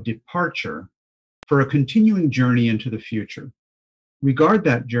of departure for a continuing journey into the future. Regard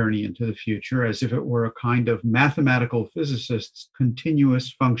that journey into the future as if it were a kind of mathematical physicist's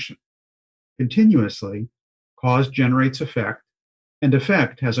continuous function. Continuously, cause generates effect, and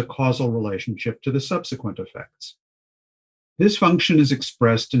effect has a causal relationship to the subsequent effects. This function is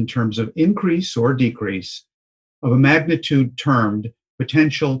expressed in terms of increase or decrease of a magnitude termed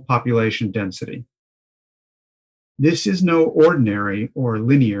potential population density. This is no ordinary or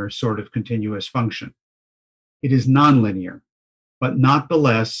linear sort of continuous function. It is nonlinear, but not the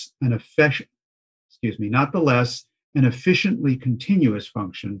less an efficiently continuous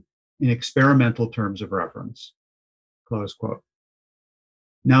function in experimental terms of reference." Close quote.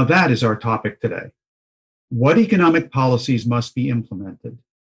 Now that is our topic today. What economic policies must be implemented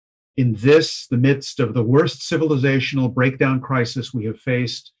in this, the midst of the worst civilizational breakdown crisis we have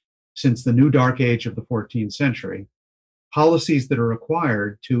faced since the new dark age of the 14th century, policies that are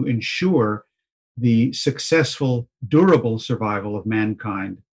required to ensure the successful, durable survival of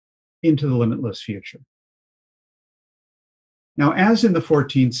mankind into the limitless future. Now, as in the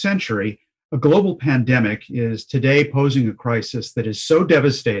 14th century, a global pandemic is today posing a crisis that is so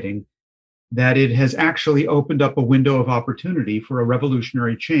devastating that it has actually opened up a window of opportunity for a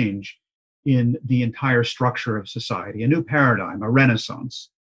revolutionary change in the entire structure of society, a new paradigm, a renaissance.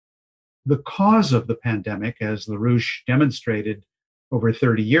 The cause of the pandemic, as LaRouche demonstrated over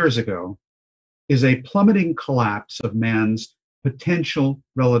 30 years ago, is a plummeting collapse of man's potential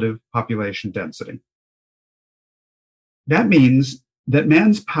relative population density. That means that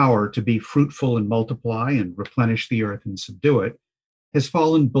man's power to be fruitful and multiply and replenish the earth and subdue it has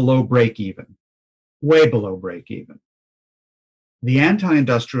fallen below break even, way below break even. The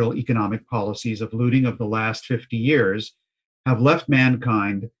anti-industrial economic policies of looting of the last 50 years have left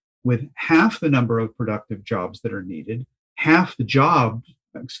mankind with half the number of productive jobs that are needed, half the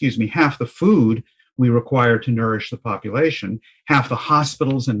food we require to nourish the population, half the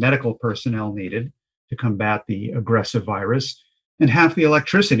hospitals and medical personnel needed to combat the aggressive virus, and half the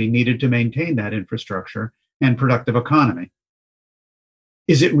electricity needed to maintain that infrastructure and productive economy.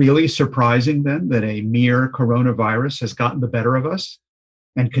 Is it really surprising then that a mere coronavirus has gotten the better of us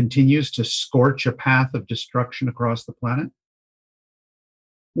and continues to scorch a path of destruction across the planet?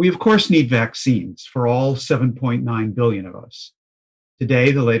 We, of course, need vaccines for all 7.9 billion of us.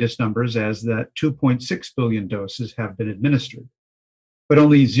 Today, the latest numbers is that 2.6 billion doses have been administered, but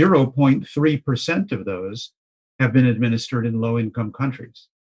only 0.3% of those have been administered in low-income countries.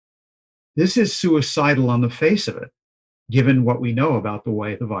 This is suicidal on the face of it, given what we know about the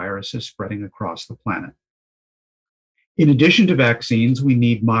way the virus is spreading across the planet. In addition to vaccines, we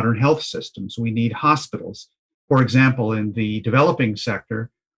need modern health systems. We need hospitals. For example, in the developing sector,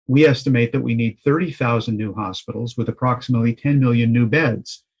 we estimate that we need 30,000 new hospitals with approximately 10 million new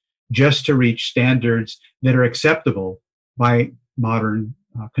beds just to reach standards that are acceptable by modern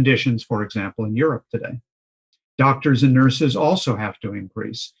conditions, for example, in Europe today. Doctors and nurses also have to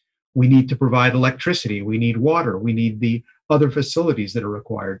increase. We need to provide electricity, we need water, we need the other facilities that are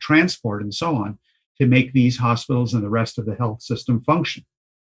required, transport, and so on, to make these hospitals and the rest of the health system function.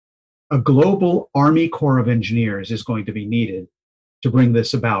 A global Army Corps of Engineers is going to be needed to bring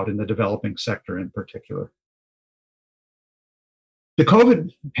this about in the developing sector in particular. The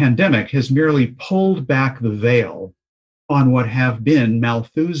COVID pandemic has merely pulled back the veil on what have been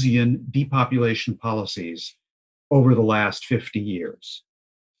Malthusian depopulation policies over the last 50 years.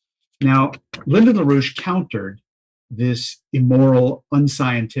 Now, Linda LaRouche countered this immoral,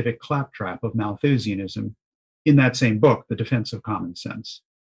 unscientific claptrap of Malthusianism in that same book, The Defense of Common Sense.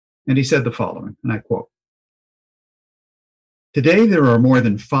 And he said the following, and I quote, "Today there are more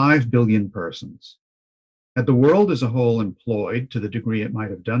than 5 billion persons. Had the world as a whole employed, to the degree it might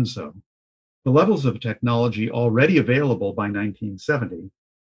have done so, the levels of technology already available by 1970,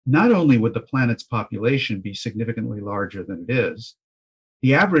 not only would the planet's population be significantly larger than it is,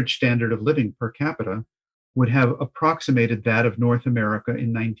 the average standard of living per capita would have approximated that of North America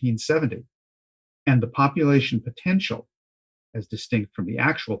in 1970. And the population potential, as distinct from the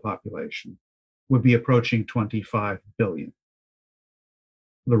actual population, would be approaching 25 billion.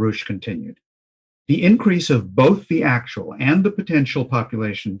 LaRouche continued, the increase of both the actual and the potential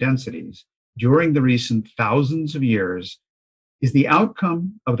population densities during the recent thousands of years is the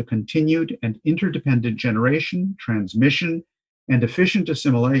outcome of the continued and interdependent generation, transmission, and efficient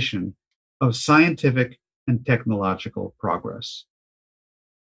assimilation of scientific and technological progress.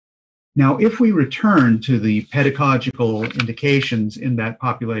 Now, if we return to the pedagogical indications in that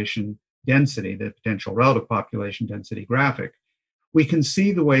population density, the potential relative population density graphic, we can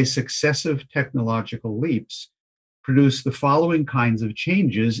see the way successive technological leaps produce the following kinds of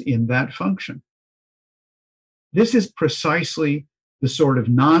changes in that function. This is precisely the sort of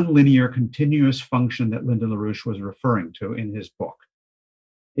nonlinear continuous function that Lyndon LaRouche was referring to in his book.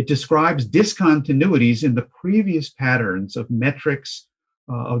 It describes discontinuities in the previous patterns of metrics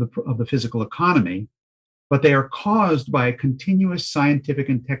of the physical economy, but they are caused by a continuous scientific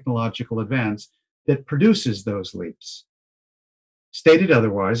and technological advance that produces those leaps. Stated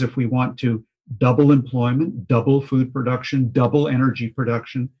otherwise, if we want to double employment, double food production, double energy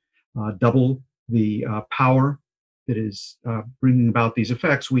production, double the power that is bringing about these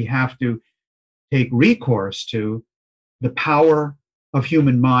effects, we have to take recourse to the power of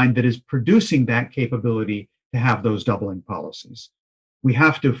human mind that is producing that capability to have those doubling policies. We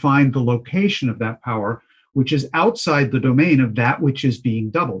have to find the location of that power, which is outside the domain of that which is being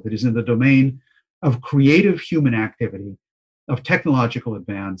doubled. It is in the domain of creative human activity, of technological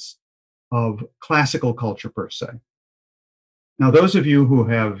advance, of classical culture per se. Now, those of you who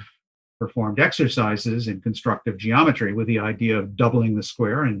have performed exercises in constructive geometry with the idea of doubling the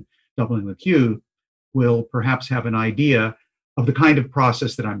square and doubling the cube will perhaps have an idea of the kind of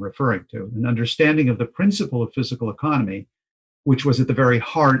process that I'm referring to, an understanding of the principle of physical economy, which was at the very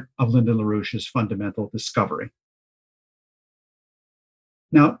heart of Lyndon LaRouche's fundamental discovery.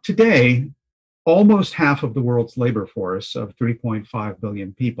 Now, today, almost half of the world's labor force of 3.5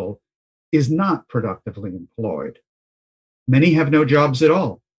 billion people is not productively employed. Many have no jobs at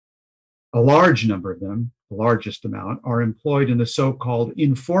all. A large number of them, the largest amount, are employed in the so-called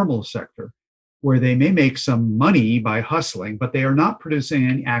informal sector, where they may make some money by hustling, but they are not producing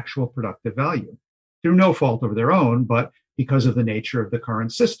any actual productive value through no fault of their own, but because of the nature of the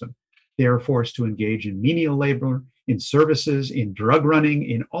current system. They are forced to engage in menial labor, in services, in drug running,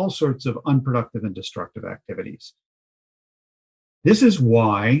 in all sorts of unproductive and destructive activities. This is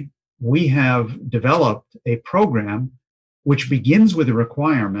why we have developed a program which begins with a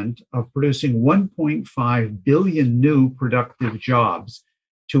requirement of producing 1.5 billion new productive jobs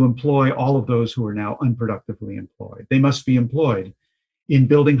to employ all of those who are now unproductively employed. They must be employed in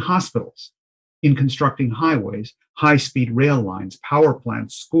building hospitals, in constructing highways, high-speed rail lines, power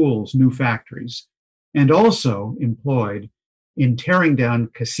plants, schools, new factories, and also employed in tearing down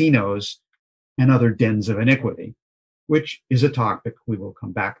casinos and other dens of iniquity, which is a topic we will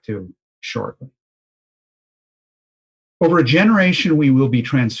come back to shortly. Over a generation, we will be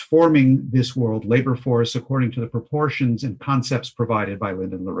transforming this world labor force according to the proportions and concepts provided by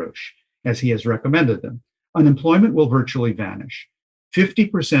Lyndon LaRouche, as he has recommended them. Unemployment will virtually vanish.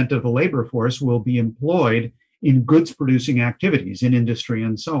 50% of the labor force will be employed in goods-producing activities, in industry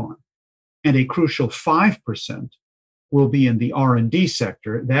and so on. And a crucial 5% will be in the R&D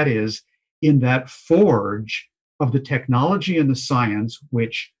sector, that is, in that forge of the technology and the science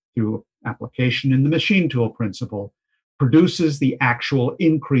which, through application in the machine tool principle, produces the actual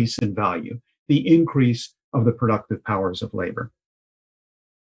increase in value, the increase of the productive powers of labor.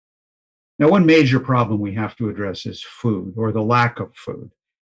 Now, one major problem we have to address is food, or the lack of food.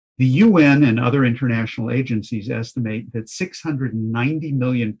 The UN and other international agencies estimate that 690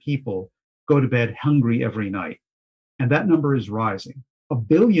 million people go to bed hungry every night, and that number is rising. 1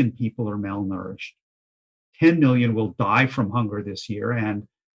 billion people are malnourished. 10 million will die from hunger this year, and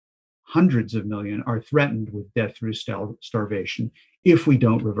hundreds of million are threatened with death through starvation if we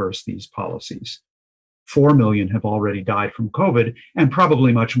don't reverse these policies. 4 million have already died from COVID, and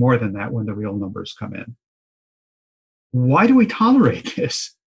probably much more than that when the real numbers come in. Why do we tolerate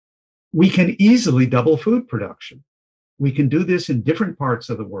this? We can easily double food production. We can do this in different parts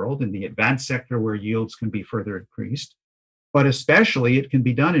of the world, in the advanced sector where yields can be further increased, but especially it can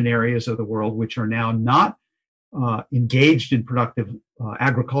be done in areas of the world which are now not engaged in productive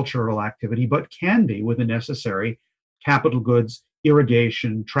agricultural activity, but can be with the necessary capital goods,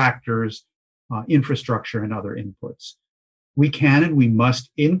 irrigation, tractors, infrastructure, and other inputs. We can and we must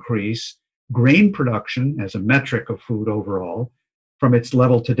increase grain production as a metric of food overall From its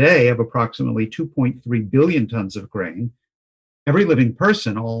level today of approximately 2.3 billion tons of grain, every living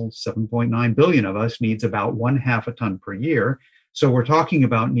person, all 7.9 billion of us, needs about 1/2 a ton per year. So we're talking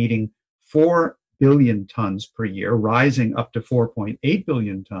about needing 4 billion tons per year, rising up to 4.8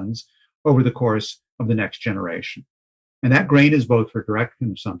 billion tons over the course of the next generation. And that grain is both for direct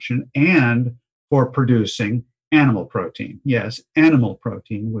consumption and for producing animal protein. Yes, animal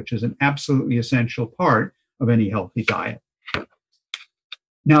protein, which is an absolutely essential part of any healthy diet.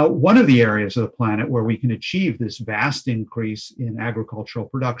 Now, one of the areas of the planet where we can achieve this vast increase in agricultural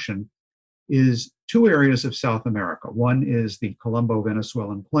production is two areas of South America. One is the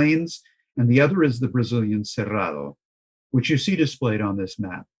Colombo-Venezuelan plains, and the other is the Brazilian Cerrado, which you see displayed on this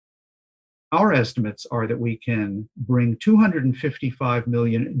map. Our estimates are that we can bring 255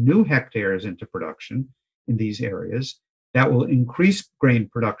 million new hectares into production in these areas. That will increase grain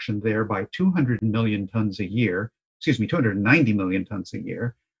production there by 200 million tons a year, 290 million tons a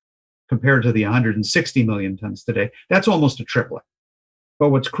year, compared to the 160 million tons today. That's almost a tripling. But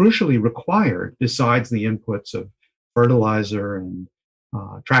what's crucially required, besides the inputs of fertilizer and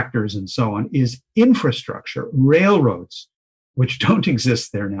tractors and so on, is infrastructure, railroads, which don't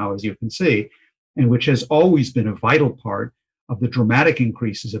exist there now, as you can see, and which has always been a vital part of the dramatic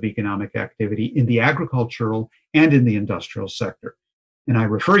increases of economic activity in the agricultural and in the industrial sector. And I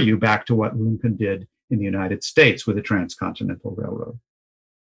refer you back to what Lincoln did in the United States with the Transcontinental Railroad.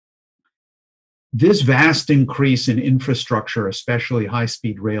 This vast increase in infrastructure, especially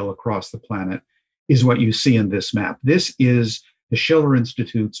high-speed rail across the planet, is what you see in this map. This is the Schiller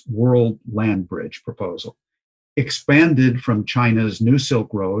Institute's World Land Bridge proposal, expanded from China's New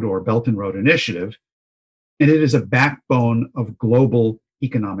Silk Road or Belt and Road Initiative, and it is a backbone of global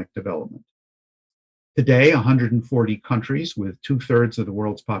economic development. Today, 140 countries with 2/3 of the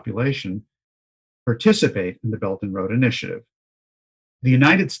world's population participate in the Belt and Road Initiative. The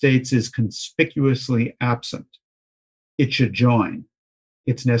United States is conspicuously absent. It should join.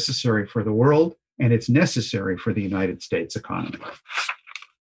 It's necessary for the world, and it's necessary for the United States economy.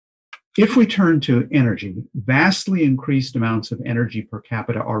 If we turn to energy, vastly increased amounts of energy per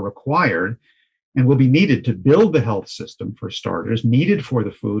capita are required and will be needed to build the health system, for starters, needed for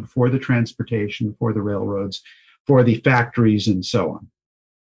the food, for the transportation, for the railroads, for the factories, and so on.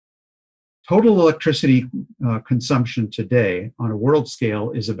 Total electricity consumption today on a world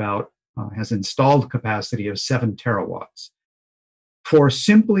scale is has installed capacity of 7 terawatts. For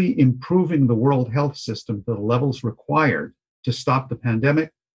simply improving the world health system to the levels required to stop the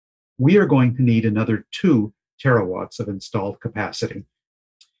pandemic, we are going to need another 2 terawatts of installed capacity.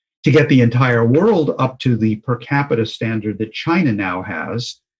 To get the entire world up to the per capita standard that China now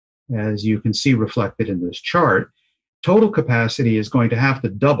has, as you can see reflected in this chart, total capacity is going to have to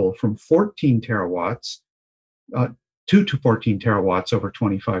double from 14 terawatts, 2 to 14 terawatts over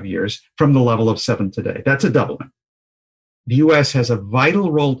 25 years from the level of 7 today. That's a doubling. The US has a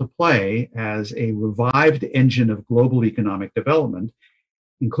vital role to play as a revived engine of global economic development,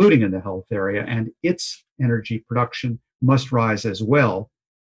 including in the health area, and its energy production must rise as well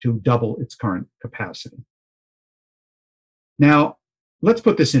to double its current capacity. Now, let's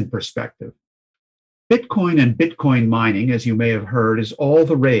put this in perspective. Bitcoin and Bitcoin mining, as you may have heard, is all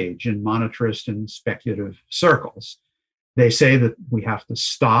the rage in monetarist and speculative circles. They say that we have to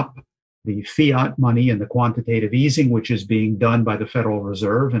stop the fiat money and the quantitative easing, which is being done by the Federal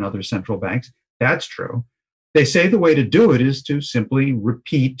Reserve and other central banks. That's true. They say the way to do it is to simply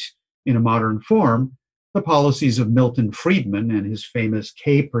repeat in a modern form the policies of Milton Friedman and his famous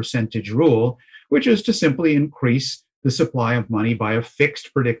K percentage rule, which is to simply increase the supply of money by a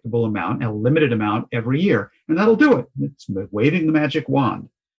fixed predictable amount, a limited amount every year. And that'll do it. It's waving the magic wand.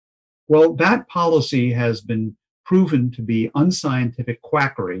 Well, that policy has been proven to be unscientific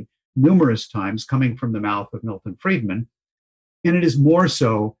quackery numerous times coming from the mouth of Milton Friedman. And it is more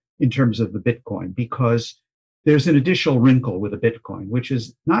so in terms of the Bitcoin, because there's an additional wrinkle with a Bitcoin, which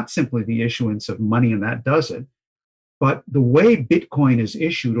is not simply the issuance of money and that does it, but the way Bitcoin is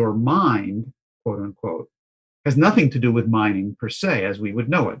issued or mined, quote unquote, has nothing to do with mining per se, as we would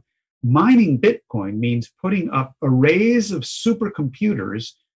know it. Mining Bitcoin means putting up arrays of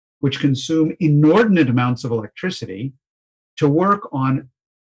supercomputers which consume inordinate amounts of electricity to work on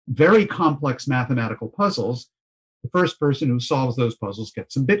very complex mathematical puzzles. The first person who solves those puzzles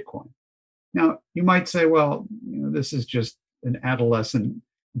gets some Bitcoin. Now, you might say, well, this is just an adolescent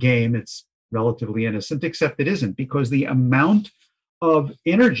game. It's relatively innocent, except it isn't, because the amount of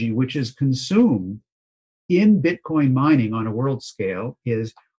energy which is consumed in Bitcoin mining on a world scale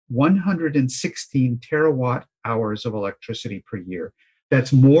is 116 terawatt hours of electricity per year.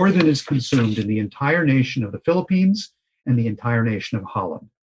 That's more than is consumed in the entire nation of the Philippines and the entire nation of Holland.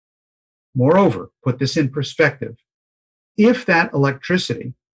 Moreover, put this in perspective, if that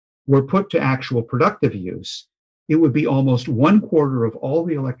electricity were put to actual productive use, it would be almost 1/4 of all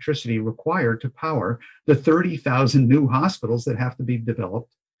the electricity required to power the 30,000 new hospitals that have to be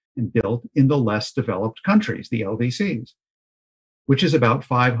developed and built in the less developed countries, the LDCs, which is about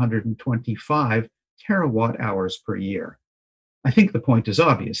 525 terawatt hours per year. I think the point is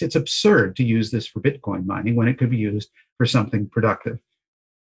obvious. It's absurd to use this for Bitcoin mining when it could be used for something productive.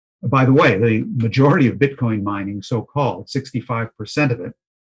 By the way, the majority of Bitcoin mining, so-called, 65% of it,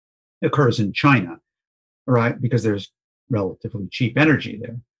 occurs in China, right? Because there's relatively cheap energy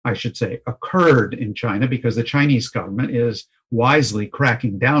there. I should say occurred in China because the Chinese government is wisely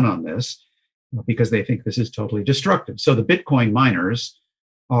cracking down on this because they think this is totally destructive. So the Bitcoin miners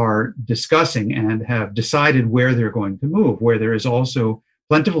are discussing and have decided where they're going to move, where there is also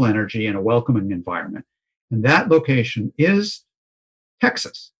plentiful energy and a welcoming environment. And that location is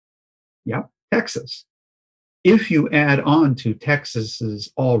Texas. Yep, Texas. If you add on to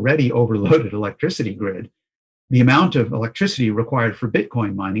Texas's already overloaded electricity grid, the amount of electricity required for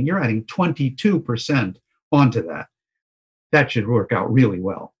Bitcoin mining, you're adding 22% onto that. That should work out really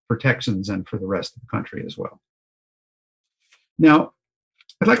well for Texans and for the rest of the country as well. Now,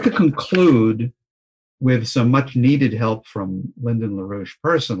 I'd like to conclude with some much needed help from Lyndon LaRouche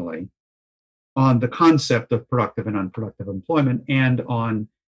personally on the concept of productive and unproductive employment and on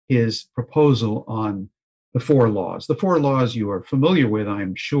his proposal on the 4 laws. The 4 laws you are familiar with,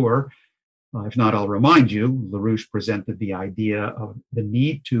 I'm sure. If not, I'll remind you, LaRouche presented the idea of the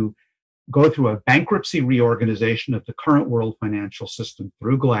need to go through a bankruptcy reorganization of the current world financial system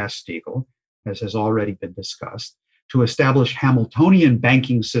through Glass-Steagall, as has already been discussed, to establish Hamiltonian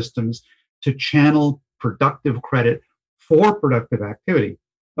banking systems to channel productive credit for productive activity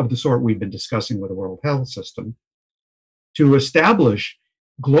of the sort we've been discussing with the World Health System, to establish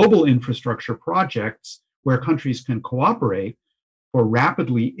global infrastructure projects where countries can cooperate for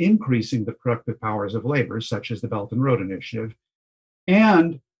rapidly increasing the productive powers of labor, such as the Belt and Road Initiative.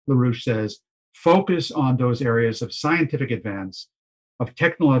 And, LaRouche says, focus on those areas of scientific advance, of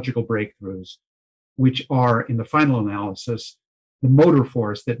technological breakthroughs, which are, in the final analysis, the motor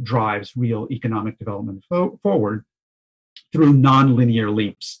force that drives real economic development forward through nonlinear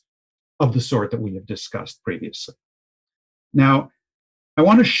leaps of the sort that we have discussed previously. Now, I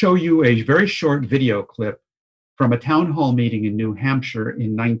want to show you a very short video clip from a town hall meeting in New Hampshire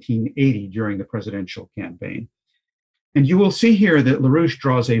in 1980 during the presidential campaign. And you will see here that LaRouche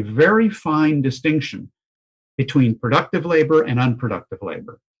draws a very fine distinction between productive labor and unproductive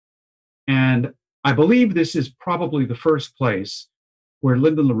labor. And I believe this is probably the first place where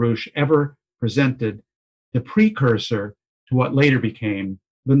Lyndon LaRouche ever presented the precursor to what later became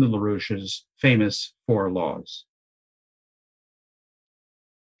Lyndon LaRouche's famous 4 laws.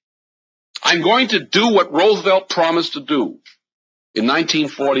 I'm going to do what Roosevelt promised to do in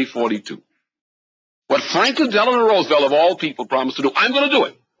 1940-42. What Franklin Delano Roosevelt, of all people, promised to do, I'm going to do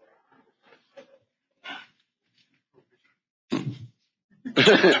it.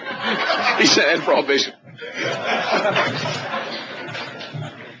 He said, and prohibition.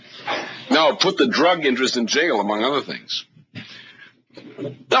 No, put the drug interest in jail, among other things.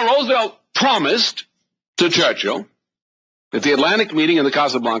 Now, Roosevelt promised to Churchill at the Atlantic meeting and the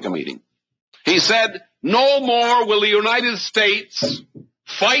Casablanca meeting, he said, no more will the United States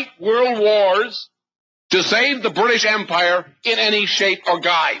fight world wars to save the British Empire in any shape or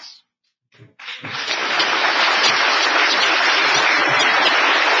guise.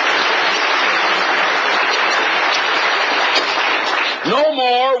 No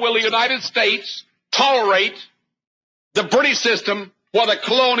more will the United States tolerate the British system, whether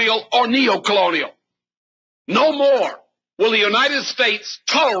colonial or neo-colonial. No more will the United States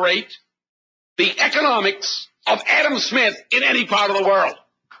tolerate the economics of Adam Smith in any part of the world.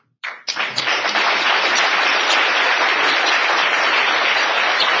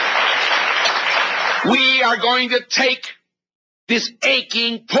 We are going to take this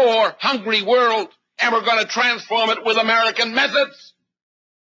aching, poor, hungry world and we're going to transform it with American methods.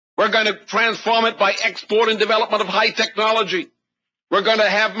 We're going to transform it by export and development of high technology. We're going to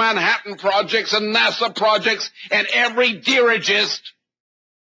have Manhattan projects and NASA projects and every dirigist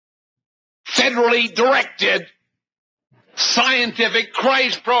federally directed scientific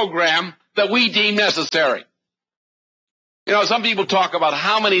Christ program that we deem necessary. You know, some people talk about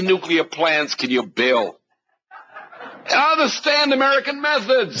how many nuclear plants can you build. And I understand American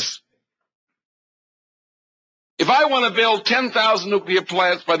methods. If I want to build 10,000 nuclear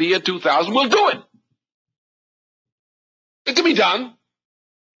plants by the year 2000, we'll do it. It can be done.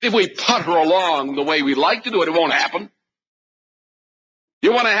 If we putter along the way we like to do it, it won't happen.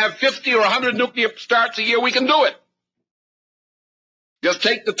 You want to have 50 or 100 nuclear starts a year, we can do it. Just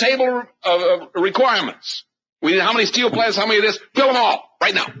take the table of requirements. We need how many steel plants, how many of this, fill them all,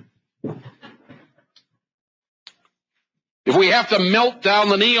 right now. If we have to melt down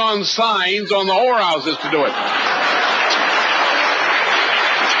the neon signs on the whorehouses to do it.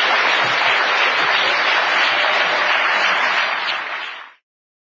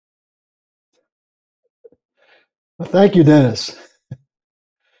 Well, thank you, Dennis.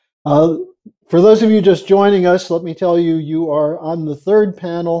 For those of you just joining us, let me tell you, you are on the third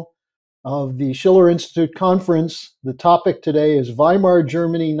panel of the Schiller Institute conference. The topic today is Weimar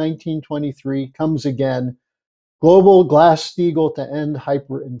Germany 1923 Comes Again, Global Glass-Steagall to End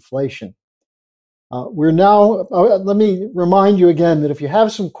Hyperinflation. Let me remind you again that if you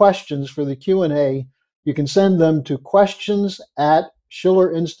have some questions for the Q&A, you can send them to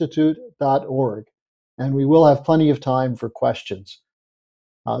questions@schillerinstitute.org, and we will have plenty of time for questions.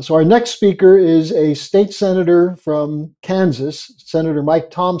 So our next speaker is a state senator from Kansas, Senator Mike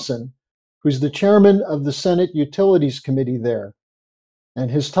Thompson, who's the chairman of the Senate Utilities Committee there.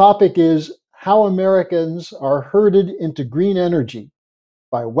 And his topic is how Americans are herded into green energy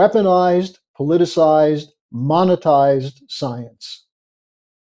by weaponized, politicized, monetized science.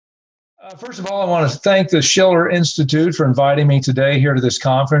 First of all, I want to thank the Schiller Institute for inviting me today here to this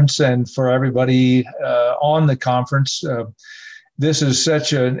conference, and for everybody on the conference. This is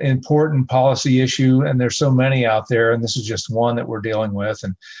such an important policy issue, and there's so many out there, and this is just one that we're dealing with.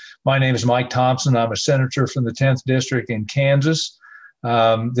 And my name is Mike Thompson. I'm a senator from the 10th District in Kansas.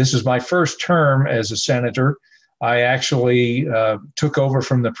 This is my first term as a senator. I actually took over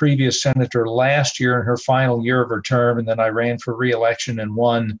from the previous senator last year in her final year of her term, and then I ran for re-election and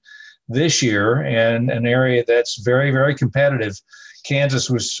won this year in an area that's very, very competitive. Kansas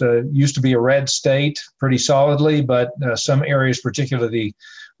was used to be a red state pretty solidly, but some areas, particularly the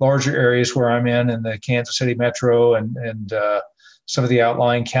larger areas where I'm in the Kansas City metro and some of the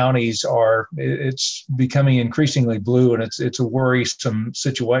outlying counties it's becoming increasingly blue, and it's a worrisome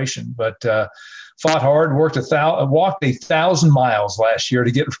situation. But fought hard, walked 1,000 miles last year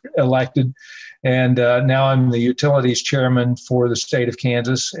to get elected. And now I'm the utilities chairman for the state of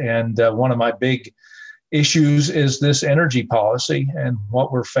Kansas. And one of my big issues is this energy policy and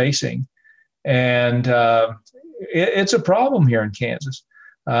what we're facing. And it's a problem here in Kansas.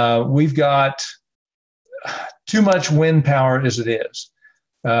 We've got too much wind power as it is.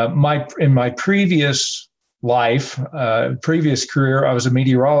 In my previous life, previous career, I was a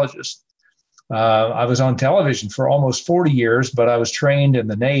meteorologist. I was on television for almost 40 years, but I was trained in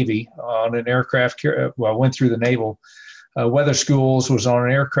the Navy on an aircraft carrier. Well, I went through the naval weather schools, was on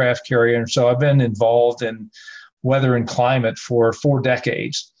an aircraft carrier. And so I've been involved in weather and climate for 4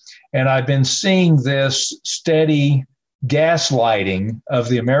 decades. And I've been seeing this steady gaslighting of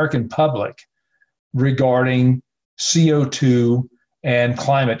the American public regarding CO2 and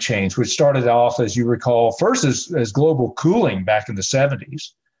climate change, which started off, as you recall, first as global cooling back in the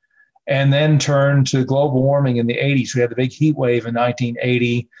 70s, and then turned to global warming in the 80s. We had the big heat wave in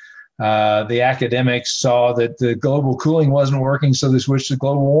 1980. The academics saw that the global cooling wasn't working, so they switched to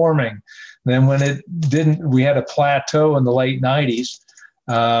global warming. Then when it didn't, we had a plateau in the late 90s.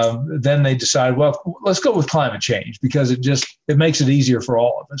 Then they decided, well, let's go with climate change because it makes it easier for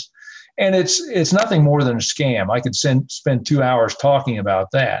all of us. And it's nothing more than a scam. I could spend 2 hours talking about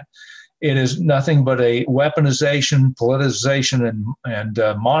that. It is nothing but a weaponization, politicization, and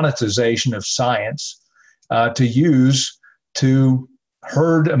monetization of science to use to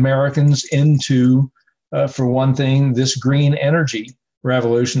herd Americans into, for one thing, this green energy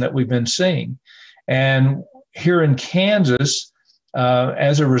revolution that we've been seeing. And here in Kansas,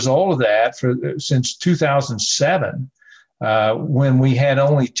 as a result of that, since 2007, when we had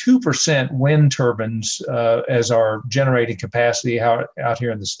only 2% wind turbines as our generating capacity out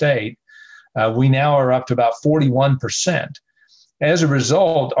here in the state, we now are up to about 41%. As a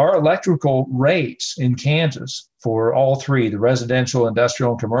result, our electrical rates in Kansas for all three, the residential,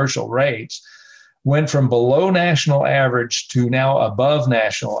 industrial, and commercial rates, went from below national average to now above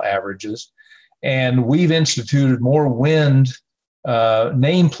national averages. And we've instituted more wind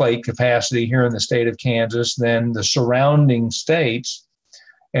nameplate capacity here in the state of Kansas than the surrounding states.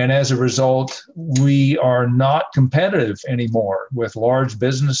 And as a result, we are not competitive anymore with large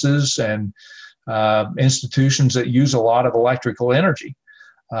businesses and institutions that use a lot of electrical energy.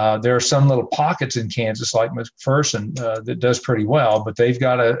 There are some little pockets in Kansas, like McPherson, that does pretty well, but they've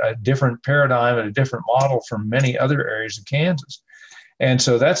got a different paradigm and a different model from many other areas of Kansas. And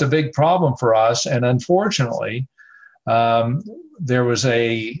so that's a big problem for us. And unfortunately, there was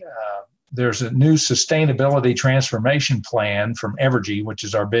a there's a new sustainability transformation plan from Evergy, which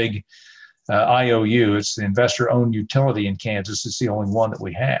is our big IOU. It's the investor-owned utility in Kansas. It's the only one that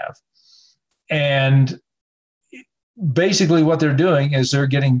we have. And basically what they're doing is they're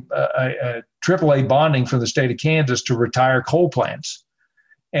getting a AAA bonding from the state of Kansas to retire coal plants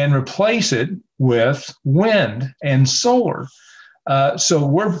and replace it with wind and solar. So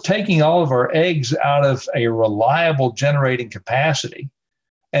we're taking all of our eggs out of a reliable generating capacity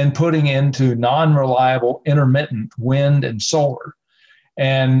and putting into non-reliable intermittent wind and solar.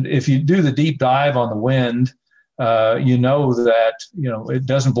 And if you do the deep dive on the wind, you know that it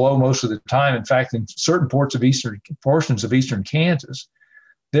doesn't blow most of the time. In fact, in certain portions of eastern Kansas,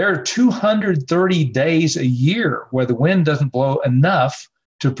 there are 230 days a year where the wind doesn't blow enough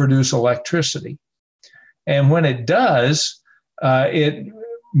to produce electricity. And when it does, it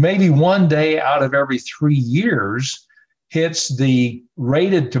maybe one day out of every 3 years hits the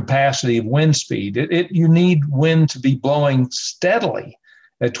rated capacity of wind speed. You need wind to be blowing steadily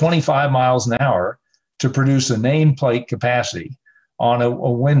at 25 miles an hour to produce a nameplate capacity on a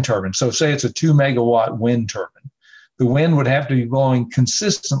wind turbine. So say it's a 2 megawatt wind turbine. The wind would have to be blowing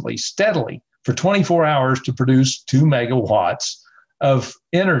consistently, steadily for 24 hours to produce 2 megawatts of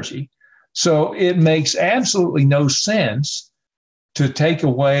energy. So it makes absolutely no sense to take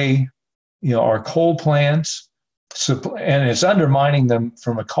away, our coal plants, and it's undermining them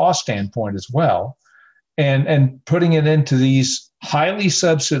from a cost standpoint as well, and putting it into these highly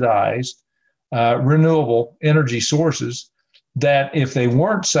subsidized renewable energy sources that, if they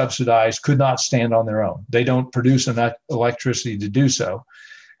weren't subsidized, could not stand on their own. They don't produce enough electricity to do so.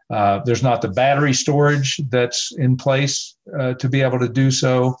 There's not the battery storage that's in place to be able to do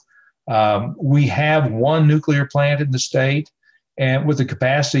so. We have one nuclear plant in the state, and with the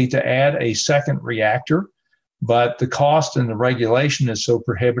capacity to add a second reactor, but the cost and the regulation is so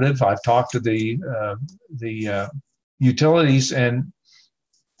prohibitive. I've talked to the utilities, and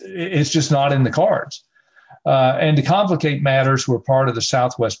it's just not in the cards. And to complicate matters, we're part of the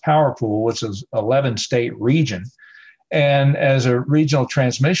Southwest Power Pool, which is an 11-state region. And as a regional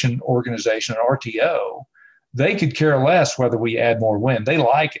transmission organization, an RTO, they could care less whether we add more wind. They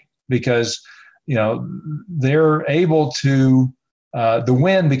like it because, they're able to, the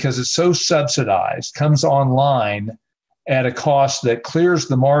wind, because it's so subsidized, comes online at a cost that clears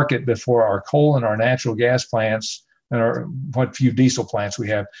the market before our coal and our natural gas plants or what few diesel plants we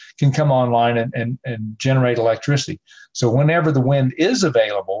have can come online and generate electricity. So whenever the wind is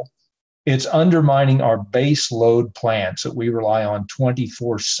available, it's undermining our base load plants that we rely on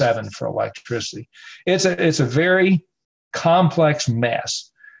 24/7 for electricity. It's a very complex mess.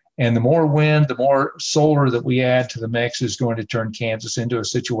 And the more wind, the more solar that we add to the mix is going to turn Kansas into a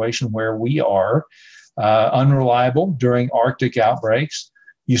situation where we are unreliable during Arctic outbreaks.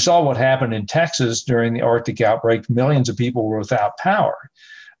 You saw what happened in Texas during the Arctic outbreak. Millions of people were without power.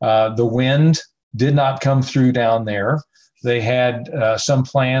 The wind did not come through down there. They had some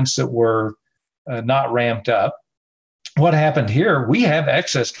plants that were not ramped up. What happened here? We have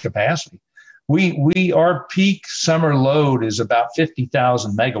excess capacity. Our peak summer load is about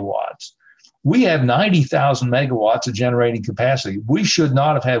 50,000 megawatts. We have 90,000 megawatts of generating capacity. We should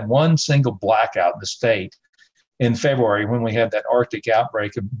not have had one single blackout in the state in February when we had that Arctic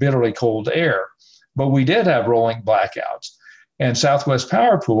outbreak of bitterly cold air. But we did have rolling blackouts. And Southwest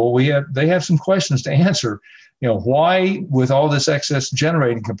Power Pool, they have some questions to answer. Why, with all this excess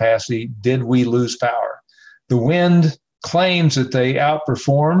generating capacity, did we lose power? The wind claims that they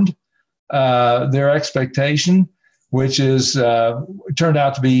outperformed their expectation, which is turned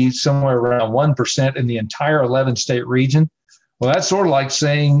out to be somewhere around 1% in the entire 11-state region. Well, that's sort of like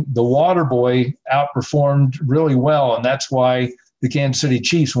saying the water boy outperformed really well, and that's why the Kansas City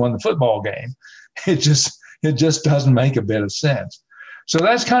Chiefs won the football game. It just doesn't make a bit of sense. So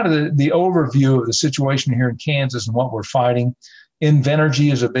that's kind of the overview of the situation here in Kansas and what we're fighting.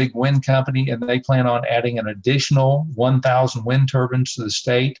 Invenergy is a big wind company, and they plan on adding an additional 1,000 wind turbines to the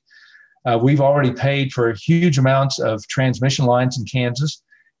state. We've already paid for huge amounts of transmission lines in Kansas,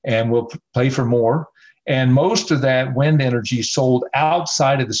 and we'll pay for more. And most of that wind energy is sold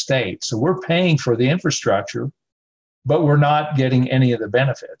outside of the state. So we're paying for the infrastructure, but we're not getting any of the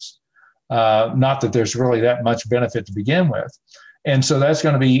benefits. Not that there's really that much benefit to begin with. And so that's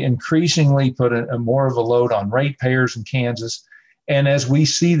going to be increasingly put a more of a load on ratepayers in Kansas. And as we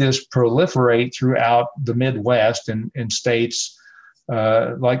see this proliferate throughout the Midwest and in states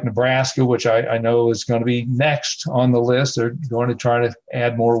like Nebraska, which I know is going to be next on the list. They're going to try to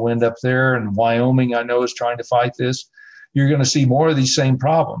add more wind up there. And Wyoming, I know, is trying to fight this. You're going to see more of these same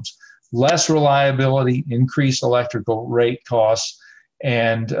problems. Less reliability, increased electrical rate costs,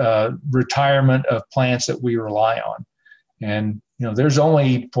 and retirement of plants that we rely on. And there's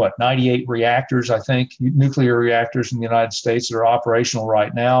only 98 reactors, I think, nuclear reactors in the United States that are operational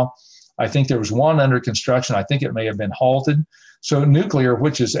right now. I think there was one under construction. I think it may have been halted. So nuclear,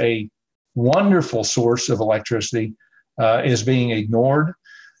 which is a wonderful source of electricity, is being ignored.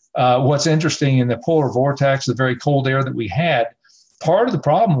 What's interesting, in the polar vortex, the very cold air that we had, part of the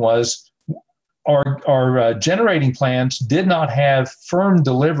problem was our generating plants did not have firm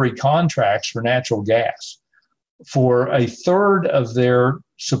delivery contracts for natural gas for a third of their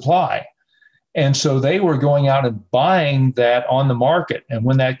supply. And so they were going out and buying that on the market. And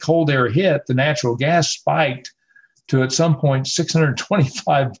when that cold air hit, the natural gas spiked to, at some point,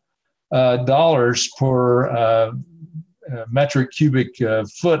 $625 per metric cubic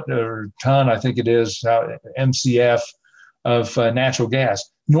foot or ton, I think it is, MCF of natural gas.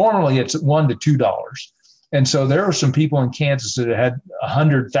 Normally, it's $1 to $2. And so there were some people in Kansas that had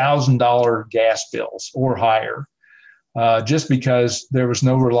 $100,000 gas bills or higher, just because there was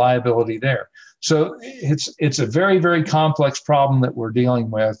no reliability there. So it's a very, very complex problem that we're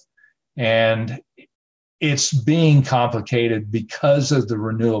dealing with, and it's being complicated because of the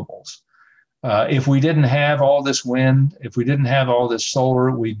renewables. If we didn't have all this wind, if we didn't have all this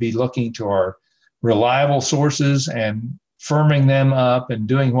solar, we'd be looking to our reliable sources and firming them up and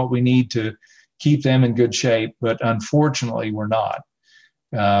doing what we need to keep them in good shape. But unfortunately, we're not.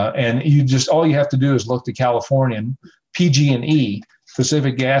 And all you have to do is look to California and PG&E,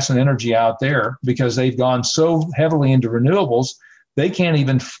 Pacific Gas and Energy out there, because they've gone so heavily into renewables, they can't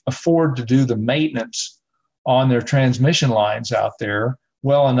even afford to do the maintenance on their transmission lines out there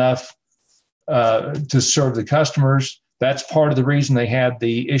well enough to serve the customers. That's part of the reason they had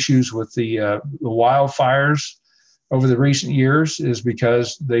the issues with the wildfires over the recent years, is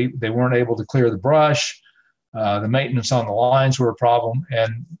because they weren't able to clear the brush. The maintenance on the lines were a problem,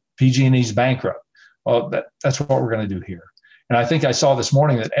 and PG&E's bankrupt. Well, that's what we're going to do here. And I think I saw this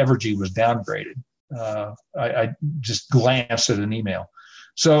morning that Evergy was downgraded. I just glanced at an email.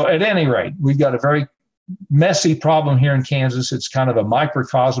 So at any rate, we've got a very messy problem here in Kansas. It's kind of a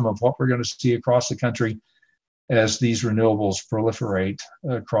microcosm of what we're going to see across the country as these renewables proliferate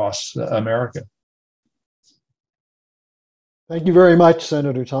across America. Thank you very much,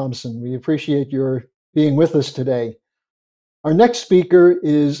 Senator Thompson. We appreciate your being with us today. Our next speaker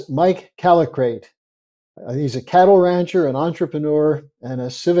is Mike Callicrate. He's a cattle rancher, an entrepreneur, and a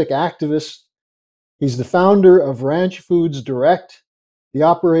civic activist. He's the founder of Ranch Foods Direct, the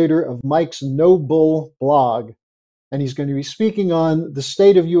operator of Mike's No Bull blog, and he's going to be speaking on the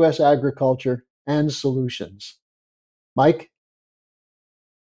state of U.S. agriculture and solutions. Mike?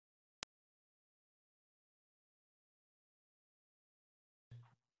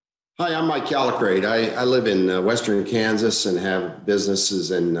 Hi, I'm Mike Callicrate. I live in western Kansas and have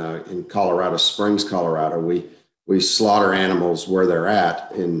businesses in Colorado Springs, Colorado. We slaughter animals where they're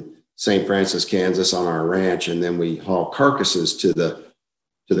at in St. Francis, Kansas, on our ranch, and then we haul carcasses to the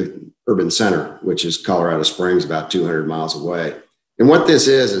urban center, which is Colorado Springs, about 200 miles away. And what this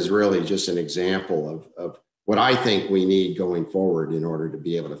is really just an example of what I think we need going forward in order to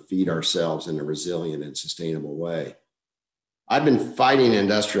be able to feed ourselves in a resilient and sustainable way. I've been fighting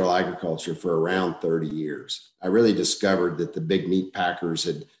industrial agriculture for around 30 years. I really discovered that the big meat packers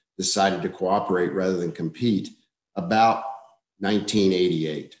had decided to cooperate rather than compete about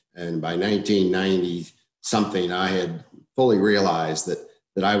 1988. And by 1990 something, I had fully realized that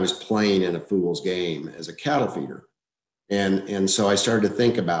I was playing in a fool's game as a cattle feeder. And so I started to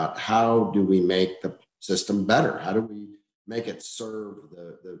think about, how do we make the system better? How do we make it serve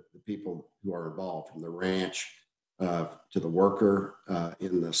the people who are involved, from the ranch to the worker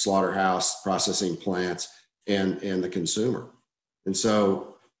in the slaughterhouse, processing plants, and the consumer. And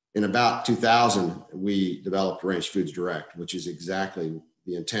so in about 2000, we developed Ranch Foods Direct, which is exactly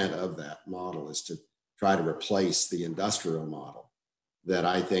the intent of that model, is to try to replace the industrial model that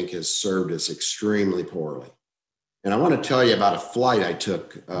I think has served us extremely poorly. And I want to tell you about a flight I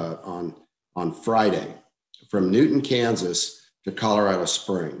took on Friday from Newton, Kansas to Colorado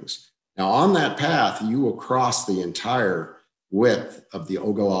Springs. Now, on that path, you will cross the entire width of the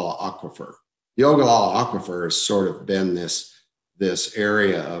Ogallala Aquifer. The Ogallala Aquifer has sort of been this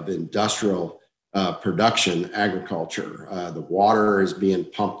area of industrial production agriculture. The water is being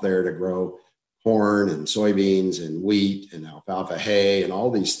pumped there to grow corn and soybeans and wheat and alfalfa hay and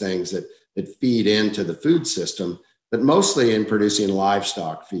all these things that feed into the food system, but mostly in producing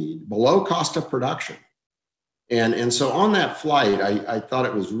livestock feed below cost of production. And so on that flight, I thought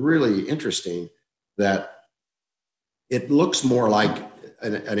it was really interesting that it looks more like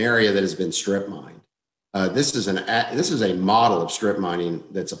an area that has been strip mined. This is a model of strip mining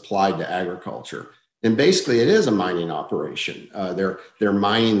that's applied to agriculture. And basically it is a mining operation. They're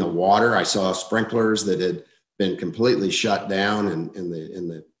mining the water. I saw sprinklers that had been completely shut down and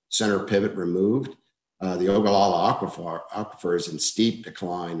the center pivot removed. The Ogallala aquifer is in steep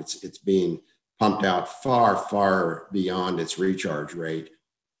decline. It's being pumped out far, far beyond its recharge rate.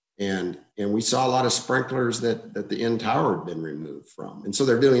 And we saw a lot of sprinklers that the end tower had been removed from. And so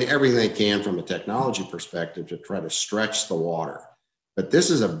they're doing everything they can from a technology perspective to try to stretch the water. But this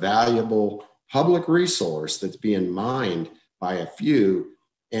is a valuable public resource that's being mined by a few,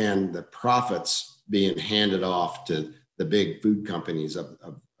 and the profits being handed off to the big food companies of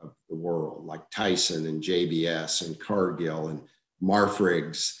the world, like Tyson and JBS and Cargill and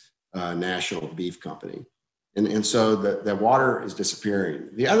Marfrig's National Beef Company. And so the water is disappearing.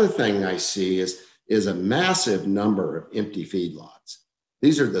 The other thing I see is a massive number of empty feedlots.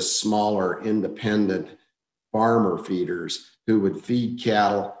 These are the smaller independent farmer feeders who would feed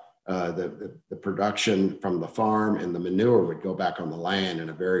cattle. The production from the farm and the manure would go back on the land in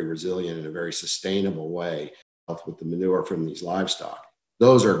a very resilient and a very sustainable way with the manure from these livestock.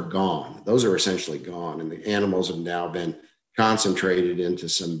 Those are gone. Those are essentially gone. And the animals have now been concentrated into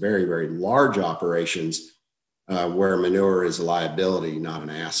some very, very large operations where manure is a liability, not an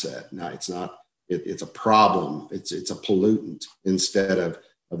asset. Now, it's a problem. It's a pollutant instead of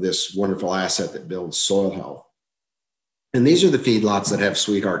this wonderful asset that builds soil health. And these are the feedlots that have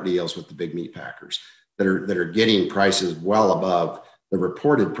sweetheart deals with the big meat packers that are getting prices well above the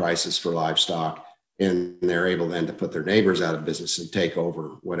reported prices for livestock. And they're able then to put their neighbors out of business and take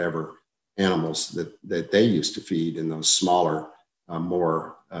over whatever animals that they used to feed in those smaller,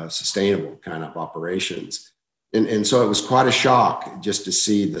 more sustainable kind of operations. And so it was quite a shock just to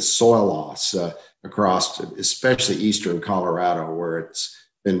see the soil loss across, especially eastern Colorado, where it's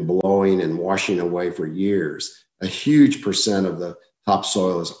been blowing and washing away for years. A huge percent of the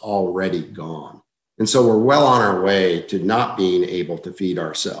topsoil is already gone. And so we're well on our way to not being able to feed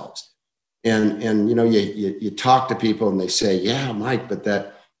ourselves. And you know, you talk to people and they say, yeah, Mike, but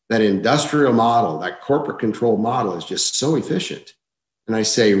that industrial model, that corporate control model is just so efficient. And I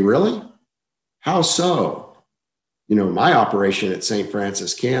say, really? How so? You know, my operation at St.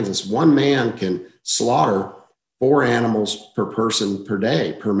 Francis, Kansas, one man can slaughter 4 animals per person per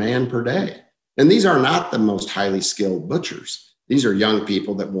day, per man per day. And these are not the most highly skilled butchers. These are young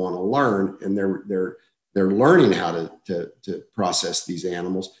people that want to learn, and they're learning how to process these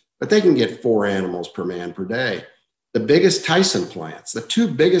animals, but they can get 4 animals per man per day. The biggest Tyson plants, the 2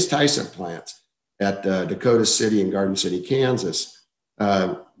 biggest Tyson plants at Dakota City and Garden City, Kansas,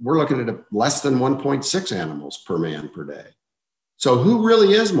 we're looking at less than 1.6 animals per man per day. So who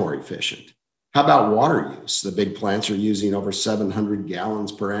really is more efficient? How about water use? The big plants are using over 700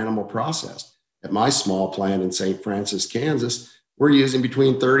 gallons per animal processed. At my small plant in St. Francis, Kansas, we're using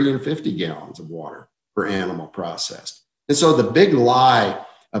between 30 and 50 gallons of water per animal processed. And so the big lie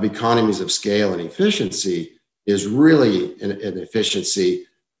of economies of scale and efficiency is really an efficiency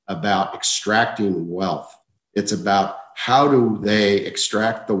about extracting wealth. It's about how do they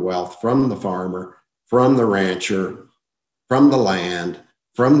extract the wealth from the farmer, from the rancher, from the land,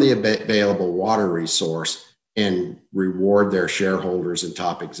 from the available water resource, and reward their shareholders and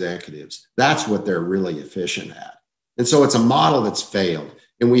top executives. That's what they're really efficient at. And so it's a model that's failed.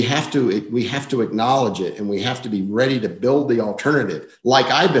 And we have to acknowledge it, and we have to be ready to build the alternative, like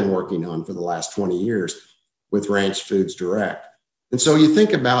I've been working on for the last 20 years with Ranch Foods Direct. And so you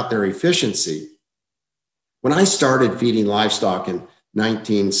think about their efficiency. When I started feeding livestock in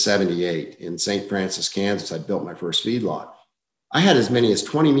 1978 in St. Francis, Kansas, I built my first feedlot. I had as many as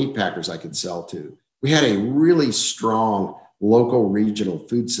 20 meat packers I could sell to. We had a really strong local regional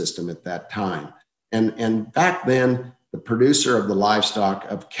food system at that time. And back then, the producer of the livestock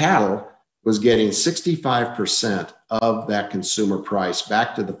of cattle was getting 65% of that consumer price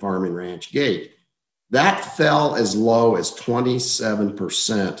back to the farm and ranch gate. That fell as low as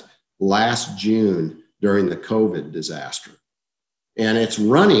 27% last June during the COVID disaster. And it's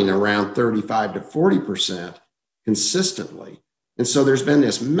running around 35 to 40% consistently. And so there's been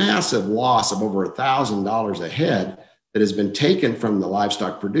this massive loss of over $1,000 a head that has been taken from the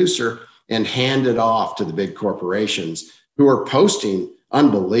livestock producer and handed off to the big corporations who are posting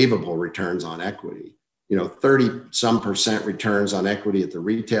unbelievable returns on equity. You know, 30-some% returns on equity at the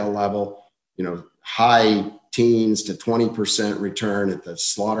retail level, you know, high teens to 20% return at the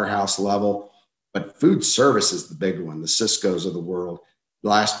slaughterhouse level. But food service is the big one, the Cisco's of the world. The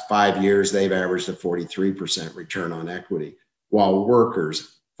last 5 years, they've averaged a 43% return on equity, while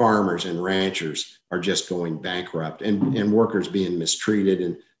workers, farmers, and ranchers are just going bankrupt, and workers being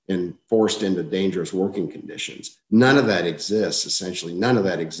mistreated and forced into dangerous working conditions. None of that exists, essentially. None of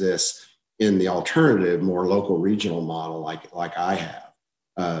that exists in the alternative, more local regional model like I have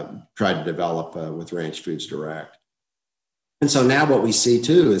tried to develop with Ranch Foods Direct. And so now what we see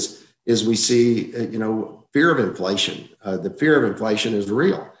too is we see, fear of inflation. The fear of inflation is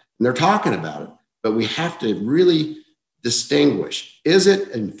real, and they're talking about it, but we have to really distinguish, is it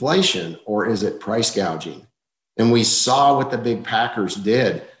inflation or is it price gouging? And we saw what the big packers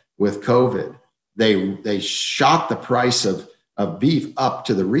did with COVID. They shot the price of beef up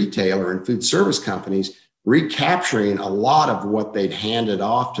to the retailer and food service companies, recapturing a lot of what they'd handed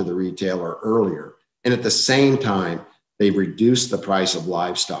off to the retailer earlier. And at the same time, they reduced the price of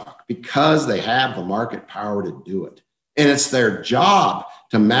livestock because they have the market power to do it. And it's their job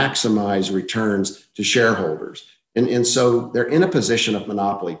to maximize returns to shareholders. And so they're in a position of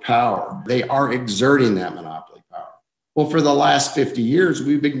monopoly power. They are exerting that monopoly power. Well, for the last 50 years,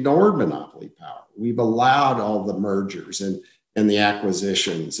 we've ignored monopoly power. We've allowed all the mergers and the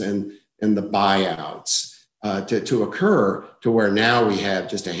acquisitions and the buyouts to occur, to where now we have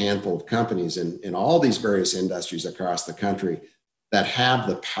just a handful of companies in all these various industries across the country that have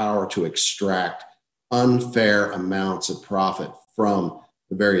the power to extract unfair amounts of profit from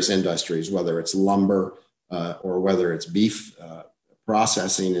the various industries, whether it's lumber or whether it's beef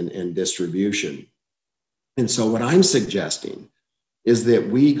processing and distribution. And so what I'm suggesting is that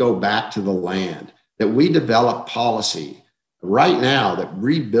we go back to the land, that we develop policy right now that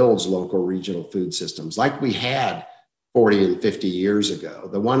rebuilds local regional food systems like we had 40 and 50 years ago,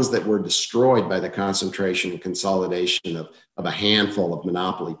 the ones that were destroyed by the concentration and consolidation of a handful of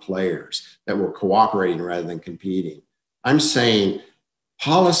monopoly players that were cooperating rather than competing. I'm saying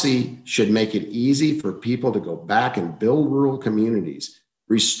policy should make it easy for people to go back and build rural communities,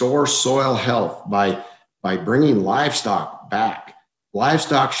 restore soil health by bringing livestock back.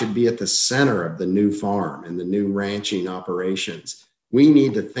 Livestock should be at the center of the new farm and the new ranching operations. We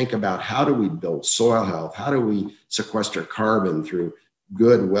need to think about, how do we build soil health? How do we sequester carbon through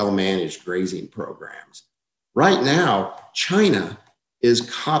good, well-managed grazing programs? Right now, China is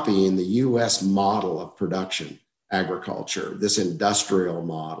copying the US model of production agriculture, this industrial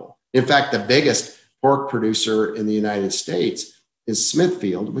model. In fact, the biggest pork producer in the United States is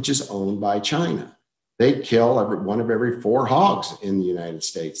Smithfield, which is owned by China. They kill one of every 4 hogs in the United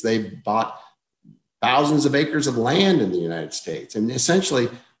States. They bought thousands of acres of land in the United States. And essentially,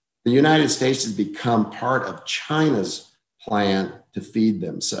 the United States has become part of China's plan to feed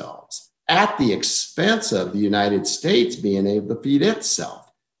themselves at the expense of the United States being able to feed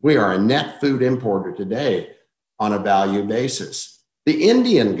itself. We are a net food importer today on a value basis. The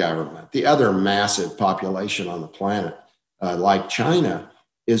Indian government, the other massive population on the planet, like China,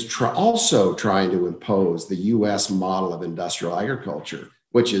 is also trying to impose the US model of industrial agriculture,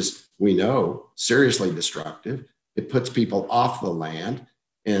 which is, we know, seriously destructive. It puts people off the land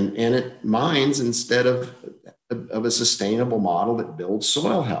and it mines instead of a sustainable model that builds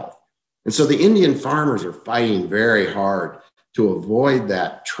soil health. And so the Indian farmers are fighting very hard to avoid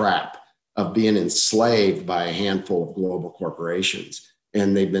that trap of being enslaved by a handful of global corporations.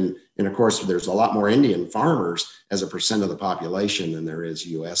 And of course, there's a lot more Indian farmers as a percent of the population than there is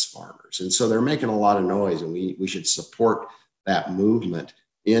US farmers. And so they're making a lot of noise, and we should support that movement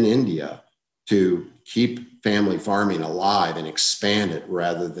in India to keep family farming alive and expand it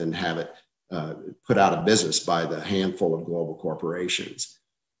rather than have it put out of business by the handful of global corporations.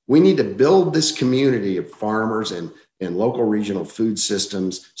 We need to build this community of farmers and local regional food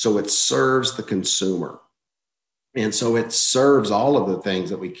systems so it serves the consumer. And so it serves all of the things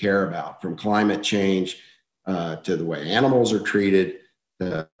that we care about, from climate change to the way animals are treated,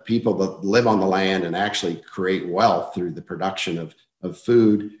 to people that live on the land and actually create wealth through the production of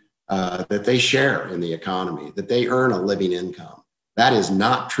food that they share in the economy, that they earn a living income. That is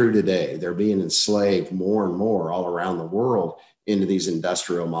not true today. They're being enslaved more and more all around the world into these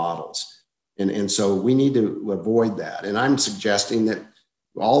industrial models. And so we need to avoid that. And I'm suggesting that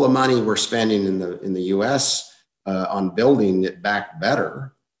all the money we're spending in the US on building it back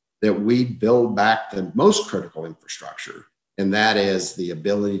better, that we build back the most critical infrastructure. And that is the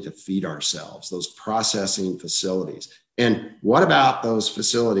ability to feed ourselves, those processing facilities. And what about those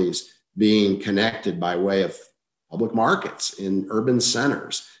facilities being connected by way of public markets in urban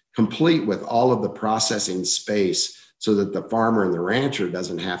centers, complete with all of the processing space so that the farmer and the rancher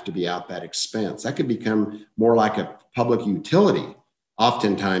doesn't have to be out that expense? That could become more like a public utility.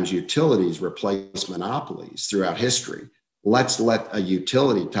 Oftentimes, utilities replace monopolies throughout history. Let's let a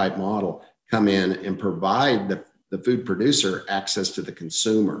utility type model come in and provide the food producer access to the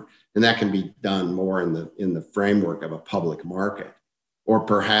consumer. And that can be done more in the framework of a public market. or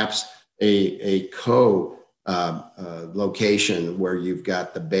perhaps a location where you've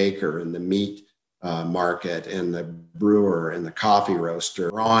got the baker and the meat market and the brewer and the coffee roaster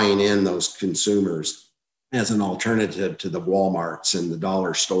drawing in those consumers as an alternative to the Walmarts and the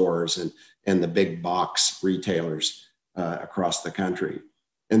dollar stores and the big box retailers across the country.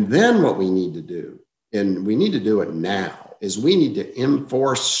 And then what we need to do, and we need to do it now, is we need to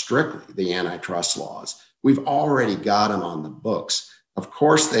enforce strictly the antitrust laws. We've already got them on the books. Of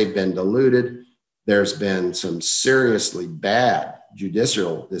course, they've been diluted. There's been some seriously bad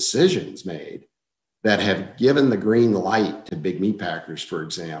judicial decisions made that have given the green light to big meat packers, for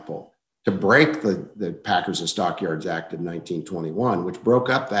example, to break the Packers and Stockyards Act of 1921, which broke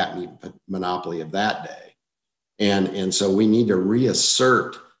up that meat monopoly of that day. And so we need to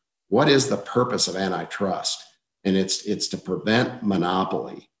reassert what is the purpose of antitrust. And it's to prevent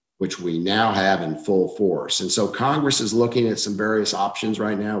monopoly, which we now have in full force. And so Congress is looking at some various options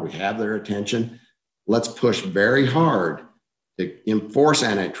right now. We have their attention. Let's push very hard to enforce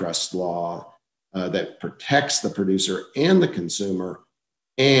antitrust law that protects the producer and the consumer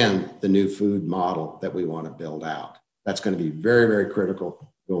and the new food model that we want to build out. That's going to be very, very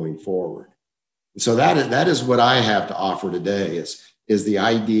critical going forward. And so that is what I have to offer today is the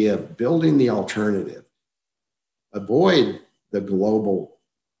idea of building the alternative. Avoid the global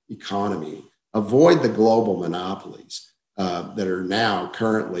economy, avoid the global monopolies that are now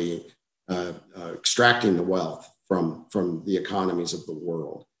currently extracting the wealth from the economies of the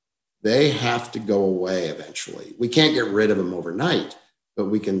world. They have to go away eventually. We can't get rid of them overnight, but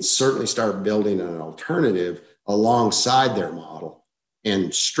we can certainly start building an alternative alongside their model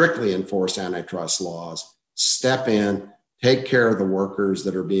and strictly enforce antitrust laws, step in, take care of the workers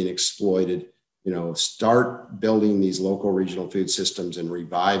that are being exploited, start building these local regional food systems and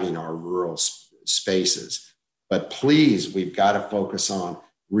reviving our rural spaces. But please, we've got to focus on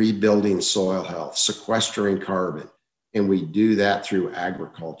rebuilding soil health, sequestering carbon. And we do that through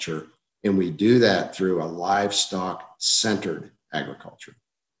agriculture. And we do that through a livestock-centered agriculture.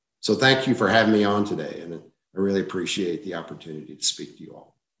 So thank you for having me on today. And I really appreciate the opportunity to speak to you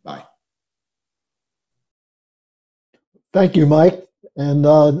all. Bye. Thank you, Mike. And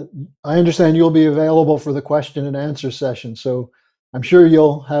I understand you'll be available for the question and answer session. So I'm sure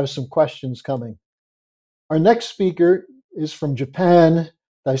you'll have some questions coming. Our next speaker is from Japan,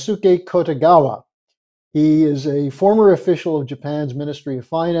 Daisuke Kotegawa. He is a former official of Japan's Ministry of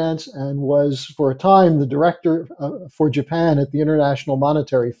Finance and was, for a time, the director for Japan at the International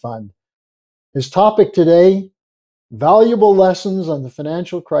Monetary Fund. His topic today, valuable lessons on the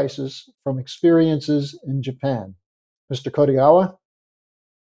financial crisis from experiences in Japan. Mr. Kotegawa?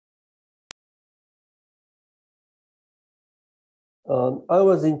 I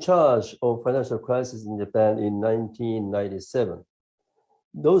was in charge of financial crisis in Japan in 1997.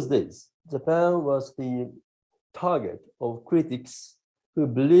 Those days, Japan was the target of critics who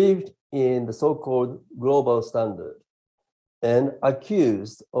believed in the so-called global standard and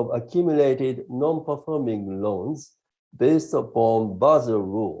accused of accumulated non-performing loans based upon Basel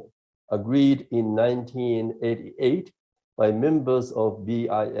Rule, agreed in 1988 by members of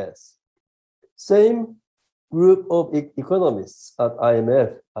BIS. Same group of economists at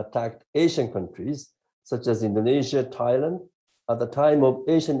IMF attacked Asian countries such as Indonesia, Thailand, at the time of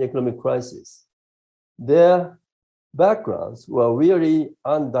Asian economic crisis. Their backgrounds were really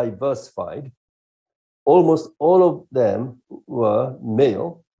undiversified. Almost all of them were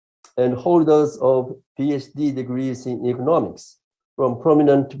male and holders of PhD degrees in economics from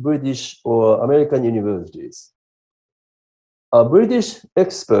prominent British or American universities. A British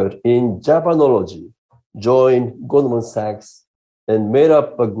expert in Japanology joined Goldman Sachs and made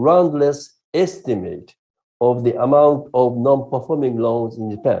up a groundless estimate of the amount of non-performing loans in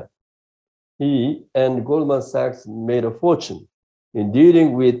Japan. He and Goldman Sachs made a fortune in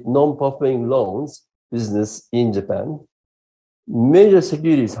dealing with non-performing loans business in Japan. Major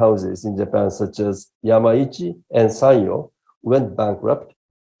securities houses in Japan, such as Yamaichi and Sanyo, went bankrupt,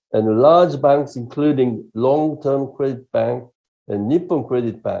 and large banks, including Long-Term Credit Bank and Nippon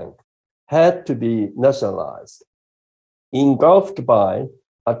Credit Bank, had to be nationalized. Engulfed by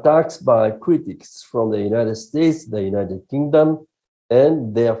attacks by critics from the United States, the United Kingdom,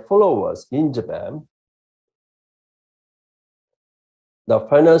 and their followers in Japan, the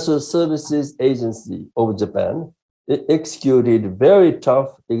Financial Services Agency of Japan executed very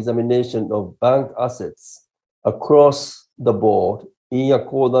tough examination of bank assets across the board in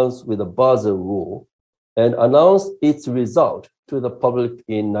accordance with the Basel Rule and announced its result to the public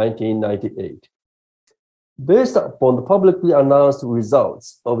in 1998. Based upon the publicly announced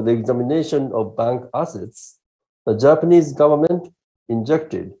results of the examination of bank assets, the Japanese government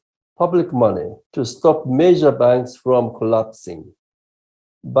injected public money to stop major banks from collapsing.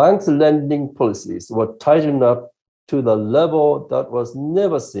 Banks' lending policies were tightened up to the level that was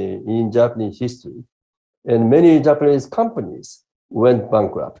never seen in Japanese history, and many Japanese companies went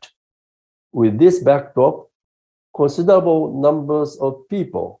bankrupt. With this backdrop, considerable numbers of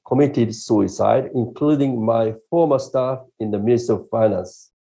people committed suicide, including my former staff in the Ministry of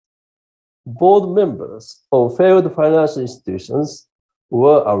Finance. Board members of failed financial institutions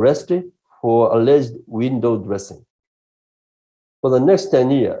were arrested for alleged window dressing. For the next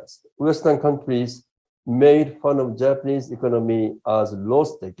 10 years, Western countries made fun of Japanese economy as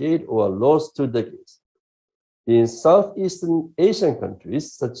lost decade or lost 2 decades. In Southeastern Asian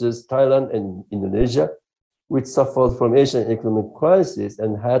countries, such as Thailand and Indonesia, which suffered from Asian economic crisis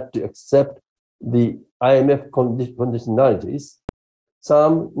and had to accept the IMF conditionalities,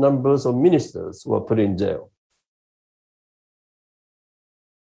 some numbers of ministers were put in jail.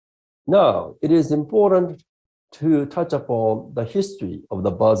 Now, it is important to touch upon the history of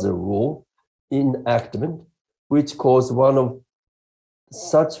the Basel Rule enactment, which caused one of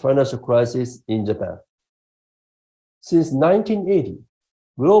such financial crises in Japan. Since 1980,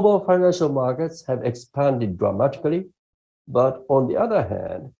 global financial markets have expanded dramatically, but on the other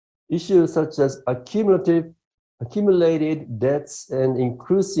hand, issues such as accumulated debts and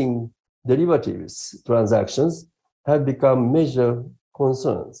increasing derivatives transactions have become major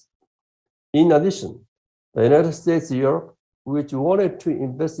concerns. In addition, the United States and Europe, which wanted to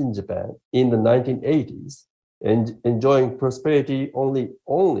invest in Japan in the 1980s and enjoying prosperity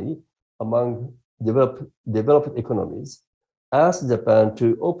only among developed economies, asked Japan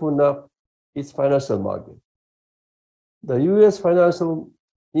to open up its financial market. The US financial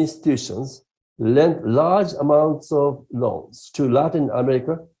institutions lent large amounts of loans to Latin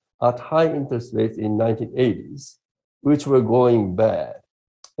America at high interest rates in 1980s, which were going bad.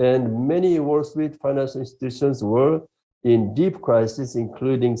 And many Wall Street financial institutions were in deep crisis,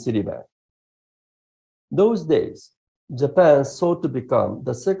 including Citibank. Those days, Japan sought to become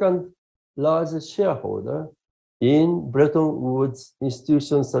the second largest shareholder in Bretton Woods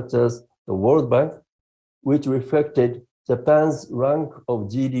institutions such as the World Bank, which reflected Japan's rank of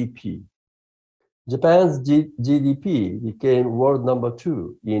GDP. Japan's GDP became world number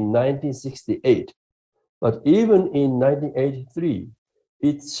 2 in 1968, but even in 1983,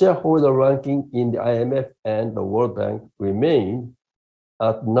 its shareholder ranking in the IMF and the World Bank remained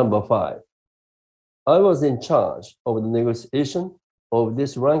at number 5. I was in charge of the negotiation of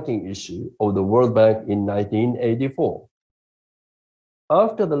this ranking issue of the World Bank in 1984.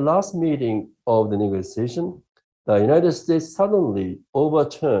 After the last meeting of the negotiation, the United States suddenly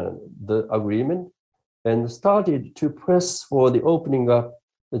overturned the agreement and started to press for the opening up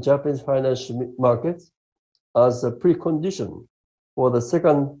the Japanese financial markets as a precondition for the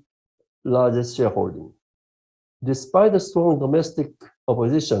second largest shareholding. Despite the strong domestic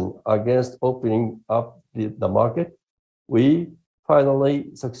opposition against opening up the market, we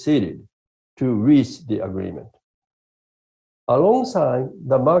finally succeeded to reach the agreement. Alongside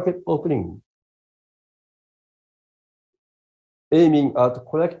the market opening, aiming at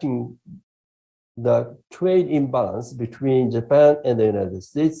correcting the trade imbalance between Japan and the United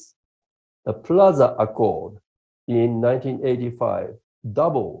States, the Plaza Accord in 1985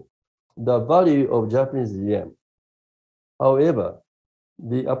 doubled the value of Japanese yen. However,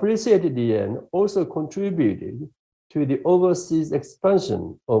 the appreciated yen also contributed to the overseas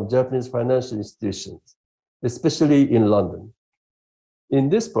expansion of Japanese financial institutions, especially in London. In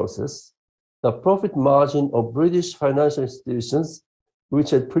this process, the profit margin of British financial institutions, which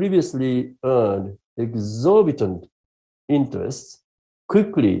had previously earned exorbitant interests,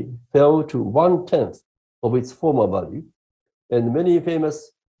 quickly fell to 1/10 of its former value, and many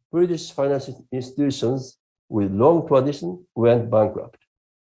famous British financial institutions with long tradition went bankrupt.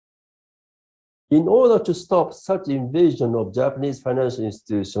 In order to stop such invasion of Japanese financial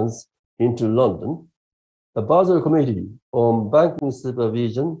institutions into London, the Basel Committee on Banking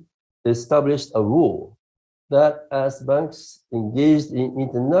Supervision established a rule that as banks engaged in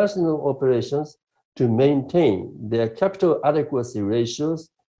international operations to maintain their capital adequacy ratios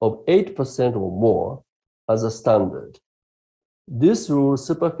of 8% or more as a standard. This rule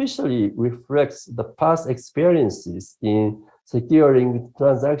superficially reflects the past experiences in securing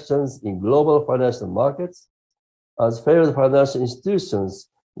transactions in global financial markets, as failed financial institutions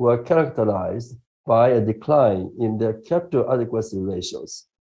were characterized by a decline in their capital adequacy ratios.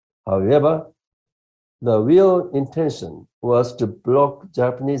 However, the real intention was to block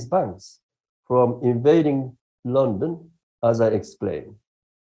Japanese banks from invading London, as I explained.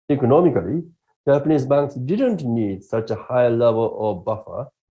 Economically, Japanese banks didn't need such a high level of buffer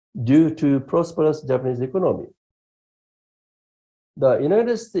due to prosperous Japanese economy. The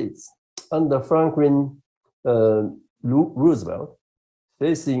United States, under Franklin Roosevelt,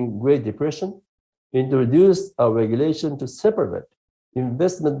 facing Great Depression, introduced a regulation to separate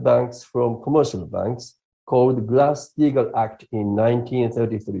investment banks from commercial banks called Glass-Steagall Act in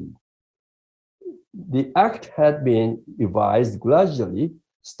 1933. The act had been revised gradually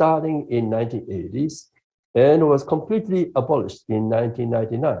starting in 1980s and was completely abolished in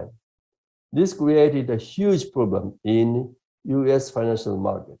 1999. This created a huge problem in US financial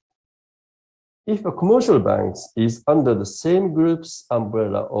market. If a commercial bank is under the same group's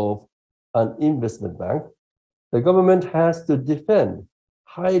umbrella of an investment bank, the government has to defend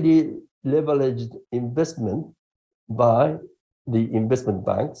highly leveraged investment by the investment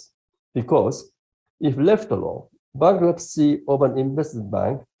banks because if left alone, bankruptcy of an investment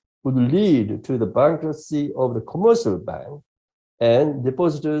bank would lead to the bankruptcy of the commercial bank and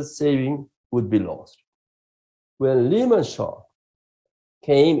depositors' savings would be lost. When Lehman Shock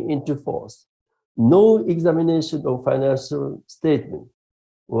came into force, no examination of financial statement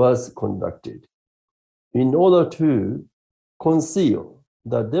was conducted in order to conceal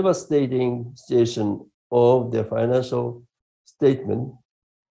the devastating situation of their financial statement.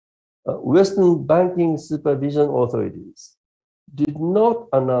 Western banking supervision authorities did not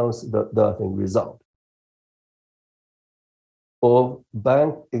announce the result of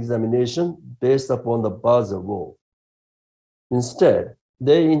bank examination based upon the Basel rule. Instead,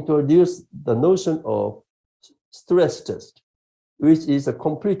 they introduced the notion of stress test, which is a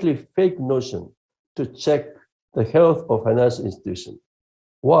completely fake notion to check the health of financial institution.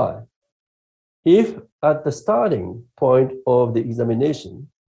 Why? If at the starting point of the examination,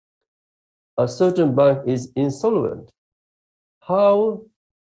 a certain bank is insolvent, how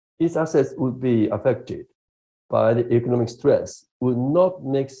its assets would be affected by the economic stress would not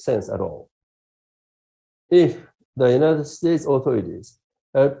make sense at all. If the United States authorities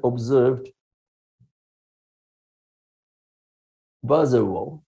had observed Basel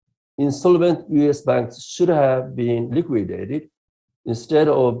rule, insolvent US banks should have been liquidated instead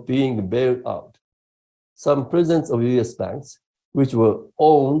of being bailed out. Some presidents of US banks, which were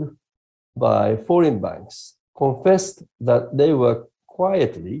owned by foreign banks, confessed that they were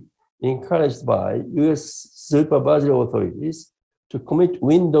quietly encouraged by US supervisory authorities to commit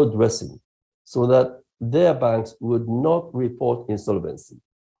window dressing so that their banks would not report insolvency.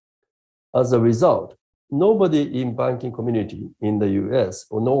 As a result, nobody in banking community in the US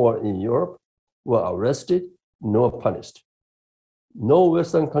or nor in Europe were arrested nor punished. No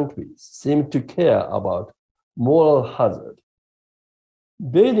Western countries seem to care about moral hazard.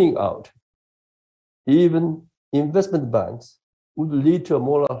 Bailing out even investment banks would lead to a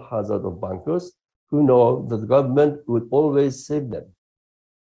moral hazard of bankers who know that the government would always save them.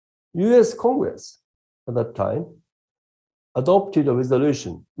 US Congress at that time adopted a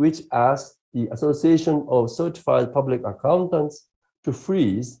resolution which asked the Association of Certified Public Accountants to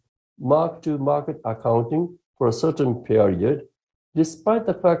freeze mark-to-market accounting for a certain period, despite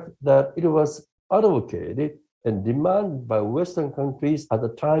the fact that it was advocated and demanded by Western countries at the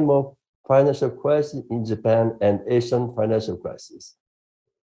time of financial crisis in Japan and Asian financial crisis.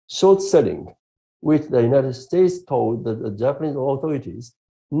 Short selling, which the United States told the Japanese authorities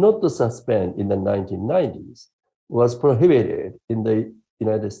not to suspend in the 1990s, was prohibited in the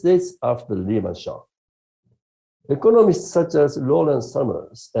United States after the Lehman Shock. Economists such as Lawrence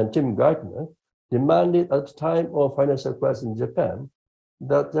Summers and Tim Geithner demanded at the time of financial crisis in Japan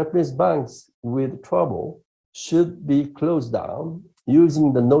that Japanese banks with trouble should be closed down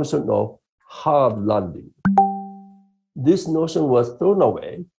using the notion of hard landing. This notion was thrown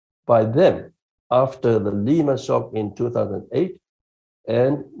away by them after the Lehman Shock in 2008,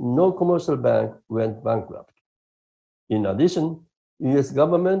 and no commercial bank went bankrupt. In addition, US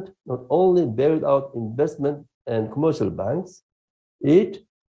government not only bailed out investment and commercial banks, it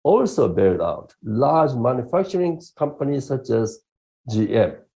also bailed out large manufacturing companies such as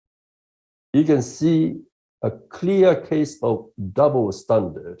GM. You can see a clear case of double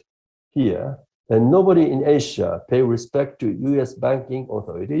standard here, and nobody in Asia paid respect to US banking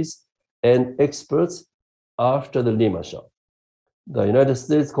authorities and experts after the Lehman Shock. The United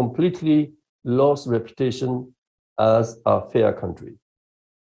States completely lost reputation as a fair country.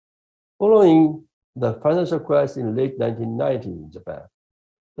 Following the financial crisis in late 1990 in Japan,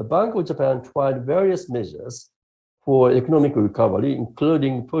 the Bank of Japan tried various measures for economic recovery,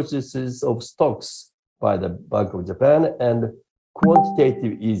 including purchases of stocks by the Bank of Japan and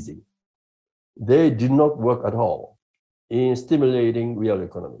quantitative easing. They did not work at all in stimulating real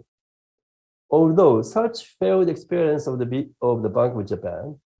economy. Although such failed experience of the Bank of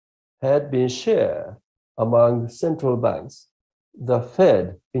Japan had been shared among central banks, the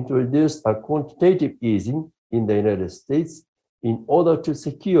Fed introduced a quantitative easing in the United States in order to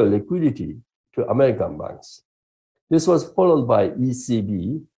secure liquidity to American banks. This was followed by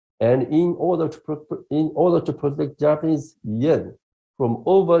ECB, and in order to protect Japanese yen from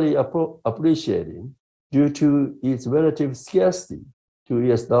overly appreciating due to its relative scarcity to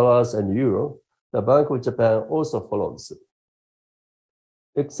US dollars and euro, the Bank of Japan also followed suit.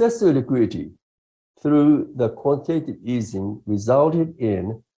 Excessive liquidity through the quantitative easing resulted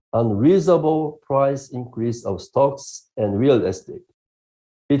in unreasonable price increase of stocks and real estate.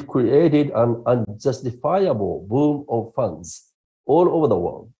 It created an unjustifiable boom of funds all over the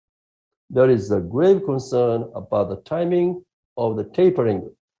world. There is a grave concern about the timing of the tapering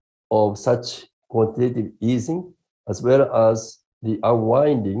of such quantitative easing, as well as the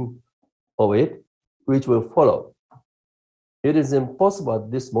unwinding of it, which will follow. It is impossible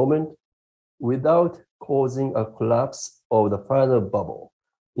at this moment without causing a collapse of the final bubble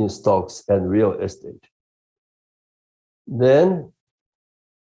in stocks and real estate. Then,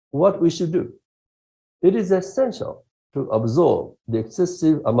 what we should do? It is essential to absorb the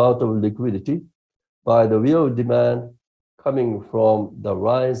excessive amount of liquidity by the real demand coming from the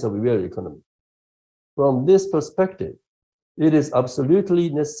rise of real economy. From this perspective, it is absolutely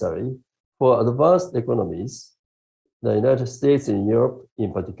necessary for advanced economies, the United States and Europe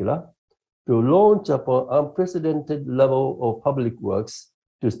in particular, to launch upon unprecedented level of public works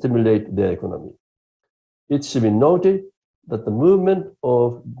to stimulate their economy. It should be noted that the movement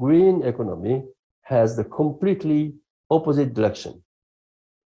of green economy has the completely opposite direction.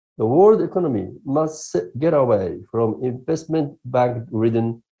 The world economy must get away from investment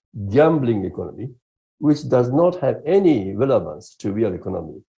bank-ridden gambling economy, which does not have any relevance to real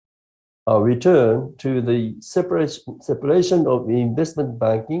economy. A return to the separation of investment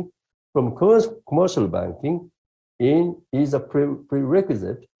banking from commercial banking is a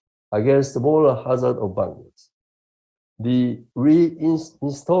prerequisite against the moral hazard of banknotes. The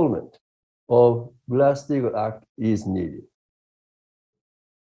reinstallment of Glass-Steagall Act is needed.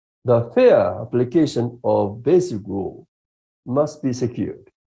 The fair application of basic rule must be secured.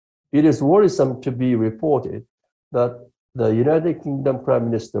 It is worrisome to be reported that the United Kingdom Prime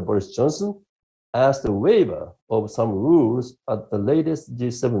Minister Boris Johnson asked a waiver of some rules at the latest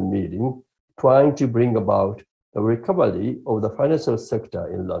G7 meeting, trying to bring about a recovery of the financial sector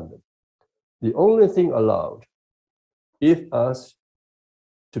in London. The only thing allowed, if asked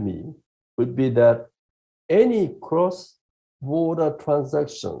to me, would be that any cross-border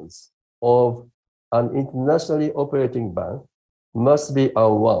transactions of an internationally operating bank must be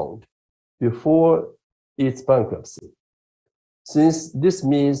unwound before its bankruptcy. Since this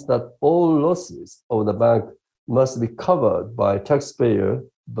means that all losses of the bank must be covered by taxpayer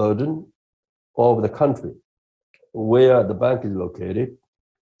burden of the country where the bank is located,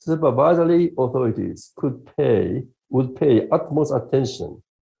 supervisory authorities would pay utmost attention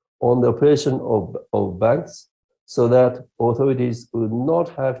on the operation of banks so that authorities would not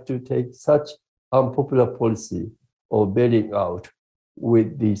have to take such unpopular policy of bailing out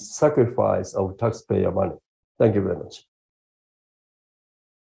with the sacrifice of taxpayer money. Thank you very much.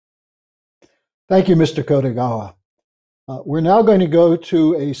 Thank you, Mr. Kotegawa. We're now going to go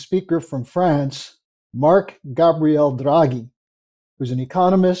to a speaker from France, Marc Gabriel Draghi, who's an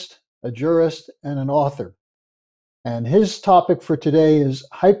economist, a jurist, and an author. And his topic for today is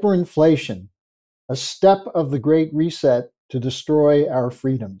hyperinflation, a step of the Great Reset to destroy our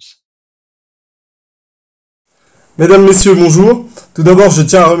freedoms. Mesdames, Messieurs, bonjour. Tout d'abord, je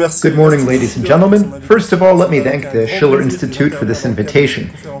tiens à remercier. Good morning, ladies and gentlemen. First of all, let me thank the Schiller Institute for this invitation.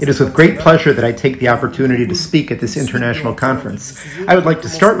 It is with great pleasure that I take the opportunity to speak at this international conference. I would like to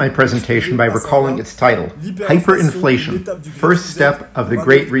start my presentation by recalling its title, Hyperinflation, First Step of the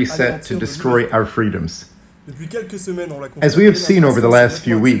Great Reset to Destroy Our Freedoms. As we have seen over the last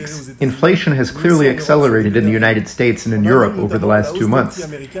few weeks, inflation has clearly accelerated in the United States and in Europe over the last 2 months.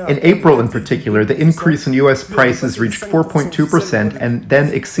 In April in particular, the increase in U.S. prices reached 4.2% and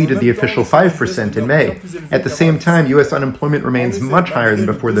then exceeded the official 5% in May. At the same time, U.S. unemployment remains much higher than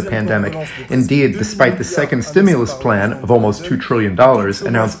before the pandemic. Indeed, despite the second stimulus plan of almost $2 trillion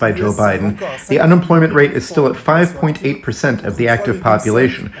announced by Joe Biden, the unemployment rate is still at 5.8% of the active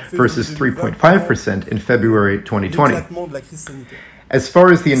population versus 3.5% in February 2020. As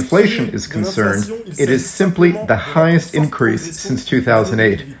far as the inflation is concerned, it is simply the highest increase since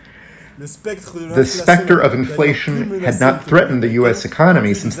 2008. The specter of inflation had not threatened the U.S.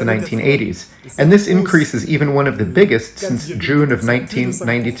 economy since the 1980s, and this increase is even one of the biggest since June of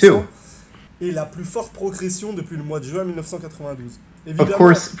 1992. et la plus forte progression depuis le mois de juin 1992. Of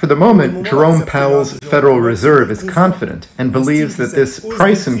course, for the moment, Jerome Powell's Federal Reserve is confident and believes that this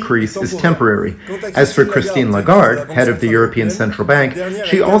price increase is temporary. As for Christine Lagarde, head of the European Central Bank,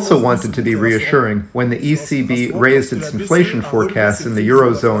 she also wanted to be reassuring when the ECB raised its inflation forecast in the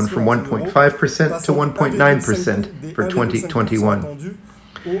Eurozone from 1.5% to 1.9% for 2021.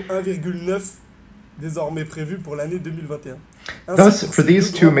 Désormais prévu pour l'année 2021. Thus, for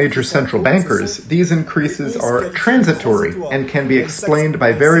these two major central bankers, these increases are transitory and can be explained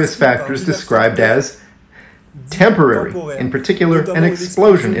by various factors described as temporary, in particular, an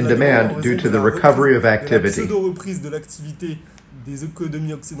explosion in demand due to the recovery of activity. Pseudo-reprise de l'activité des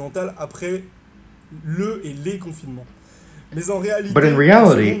économies occidentales après le et les confinements. But in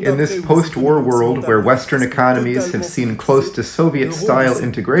reality, in this post-war world where Western economies have seen close to Soviet-style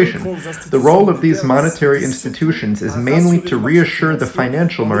integration, the role of these monetary institutions is mainly to reassure the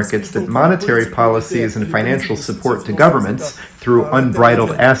financial markets that monetary policies and financial support to governments, through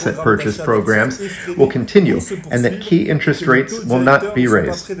unbridled asset purchase programs, will continue, and that key interest rates will not be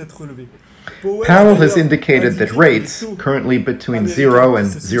raised. Powell has indicated that rates, currently between 0 and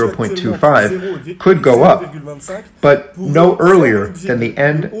 0.25, could go up, but no earlier than the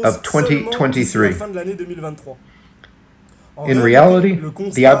end of 2023. In reality,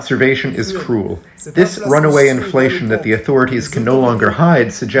 the observation is cruel. This runaway inflation that the authorities can no longer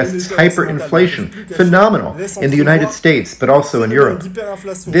hide suggests hyperinflation, phenomenal, in the United States, but also in Europe.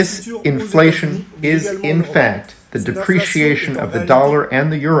 This inflation is, in fact, the depreciation of the dollar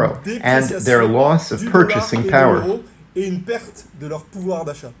and the euro, and their loss of purchasing power. This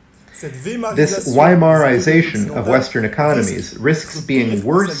Weimarization of Western economies risks being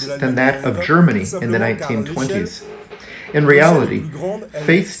worse than that of Germany in the 1920s. In reality,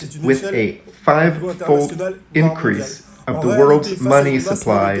 faced with a five-fold increase of the world's money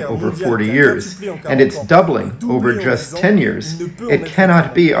supply over 40 years, and its doubling over just 10 years, it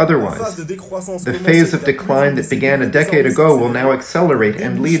cannot be otherwise. The phase of decline that began a decade ago will now accelerate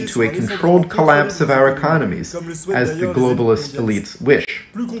and lead to a controlled collapse of our economies, as the globalist elites wish.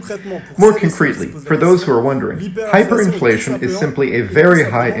 More concretely, for those who are wondering, hyperinflation is simply a very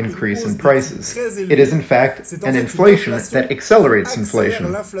high increase in prices. It is, in fact, an inflation that accelerates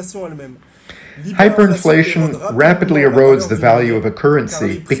inflation. Hyperinflation rapidly erodes the value of a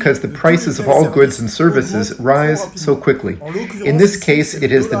currency because the prices of all goods and services rise so quickly. In this case,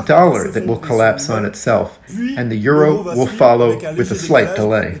 it is the dollar that will collapse on itself, and the euro will follow with a slight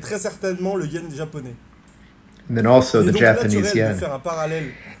delay. And then also the Japanese yen.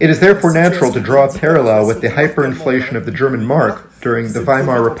 It is therefore natural to draw a parallel with the hyperinflation of the German mark during the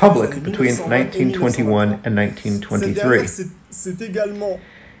Weimar Republic between 1921 and 1923.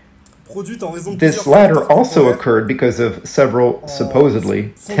 This latter also occurred because of several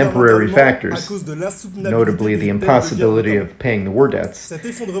supposedly temporary factors, notably the impossibility of paying the war debts.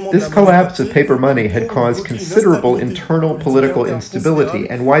 This collapse of paper money had caused considerable internal political instability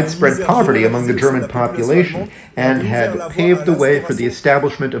and widespread poverty among the German population, and had paved the way for the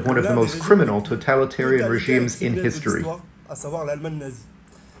establishment of one of the most criminal totalitarian regimes in history, the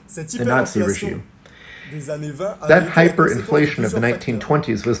Nazi regime. That hyperinflation of the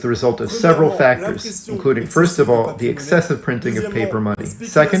 1920s was the result of several factors, including, first of all, the excessive printing of paper money,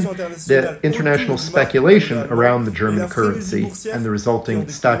 second, the international speculation around the German currency and the resulting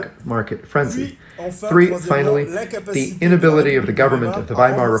stock market frenzy, three, finally, the inability of the government of the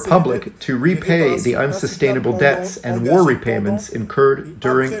Weimar Republic to repay the unsustainable debts and war repayments incurred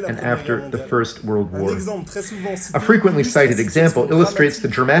during and after the First World War. A frequently cited example illustrates the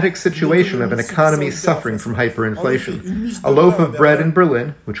dramatic situation of an economy suffering from hyperinflation. A loaf of bread in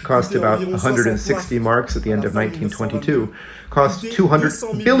Berlin, which cost about 160 marks at the end of 1922, cost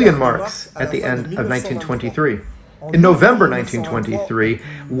 200 billion marks at the end of 1923. In November 1923,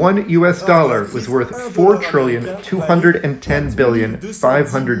 $1 US was worth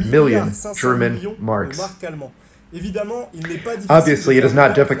 4,210,500,000,000 German marks. Obviously, it is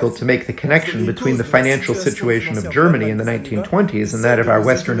not difficult to make the connection between the financial situation of Germany in the 1920s and that of our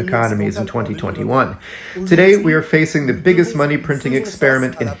Western economies in 2021. Today, we are facing the biggest money printing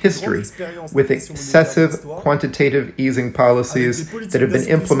experiment in history, with excessive quantitative easing policies that have been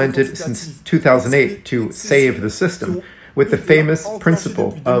implemented since 2008 to save the system, with the famous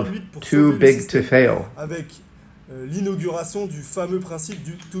principle of too big to fail.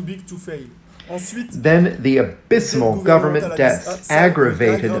 Then the abysmal government debts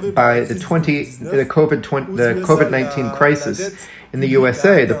aggravated by the COVID-19 crisis In the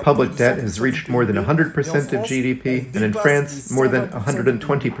USA, the public debt has reached more than 100% of GDP, and in France, more than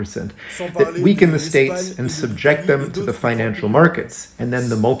 120%, that weaken the states and subject them to the financial markets, and then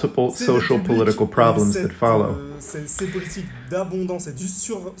the multiple social political problems that follow. Ces politiques d'abondance et de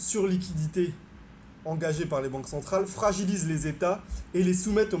surliquidité engagées par les banques centrales fragilisent les États et les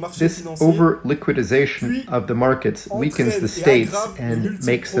soumettent au marché financier. This over-liquidization of the markets weakens the states and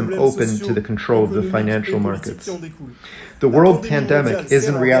makes them open to the control of the financial markets. The world pandemic is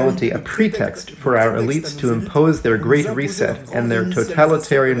in reality a pretext for our elites to impose their Great Reset and their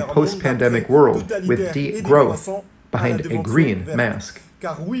totalitarian post-pandemic world with deep growth behind a green mask.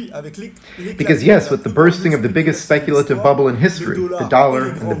 Because yes, with the bursting of the biggest speculative bubble in history, the dollar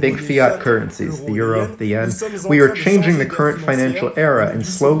and the big fiat currencies, the euro, the yen, we are changing the current financial era and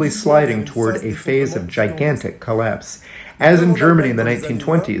slowly sliding toward a phase of gigantic collapse. As in Germany in the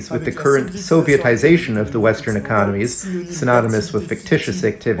 1920s, with the current Sovietization of the Western economies, synonymous with fictitious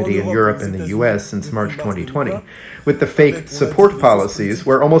activity in Europe and the US since March 2020, with the fake support policies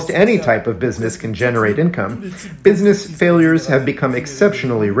where almost any type of business can generate income, business failures have become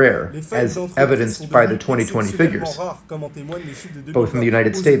exceptionally rare, as evidenced by the 2020 figures, both in the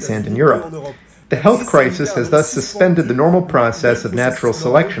United States and in Europe. The health crisis has thus suspended the normal process of natural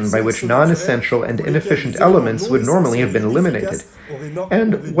selection by which non-essential and inefficient elements would normally have been eliminated.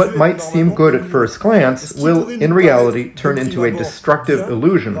 And what might seem good at first glance will, in reality, turn into a destructive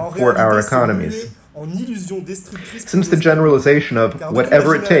illusion for our economies. Since the generalization of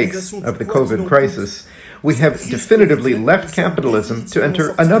whatever it takes of the COVID crisis, we have definitively left capitalism to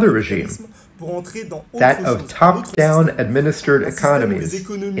enter another regime, that of top-down administered economies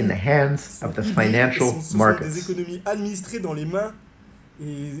in the hands of the financial markets.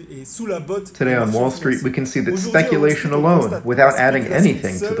 Today on Wall Street, we can see that speculation alone, without adding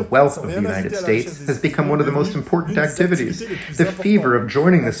anything to the wealth of the United States, has become one of the most important activities. The fever of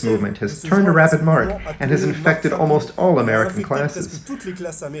joining this movement has turned a rapid mark and has infected almost all American classes.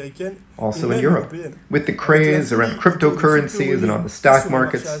 Also in Europe, with the craze around cryptocurrencies and on the stock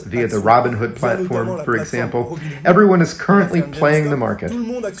markets via the Robinhood platform, for example, everyone is currently playing the market.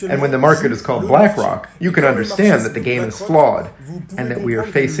 And when the market is called BlackRock, you can understand that the game is flawed and that we are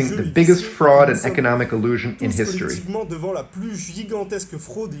facing the biggest fraud and economic illusion in history.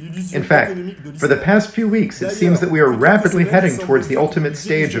 In fact, for the past few weeks, it seems that we are rapidly heading towards the ultimate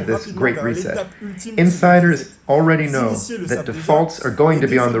stage of this Great Reset. Insiders already know that defaults are going to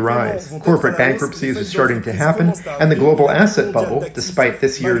be on the rise, corporate bankruptcies are starting to happen, and the global asset bubble, despite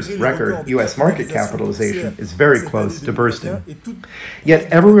this year's record U.S. market capitalization, is very close to bursting.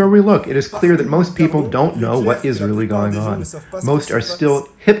 Yet everywhere we look, it is clear that most people don't know what is really going on. Most are still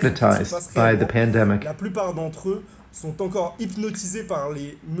hypnotized by the pandemic.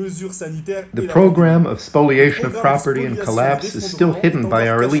 The program of spoliation of property and collapse is still hidden by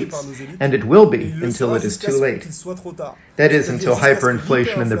our elites, and it will be until it is too late. That is, until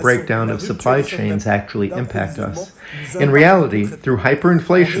hyperinflation and the breakdown of supply chains actually impact us. In reality, through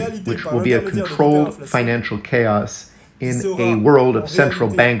hyperinflation, which will be a controlled financial chaos, in a world of central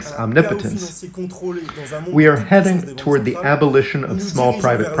banks' omnipotence, we are heading toward the abolition of small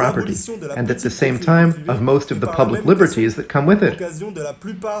private property, and at the same time of most of the public liberties that come with it.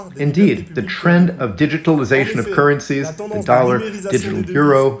 Indeed, the trend of digitalization of currencies, the dollar, digital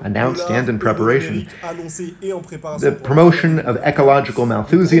euro, announced and in preparation, the promotion of ecological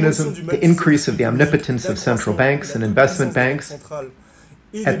Malthusianism, the increase of the omnipotence of central banks and investment banks,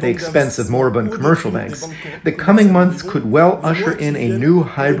 at the expense of moribund commercial banks, the coming months could well usher in a new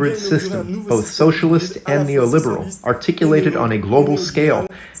hybrid system, both socialist and neoliberal, articulated on a global scale,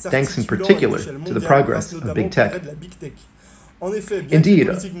 thanks in particular to the progress of big tech. Indeed,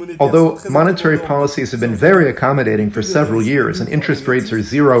 although monetary policies have been very accommodating for several years and interest rates are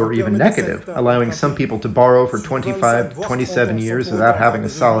zero or even negative, allowing some people to borrow for 25 to 27 years without having a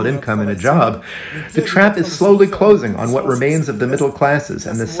solid income and a job, the trap is slowly closing on what remains of the middle classes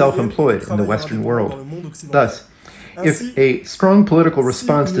and the self-employed in the Western world. Thus, if a strong political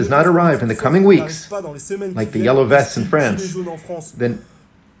response does not arrive in the coming weeks, like the Yellow Vests in France, then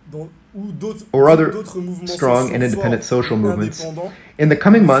or other strong and independent social movements, in the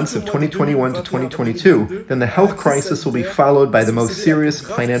coming months of 2021 to 2022, then the health crisis will be followed by the most serious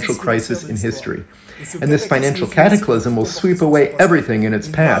financial crisis in history. And this financial cataclysm will sweep away everything in its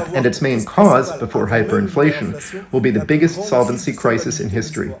path, and its main cause, before hyperinflation, will be the biggest solvency crisis in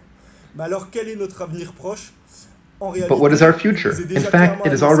history. But what is our future? In fact,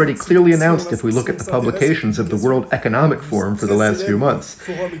 it is already clearly announced if we look at the publications of the World Economic Forum for the last few months.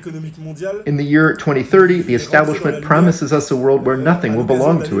 In the year 2030, the establishment promises us a world where nothing will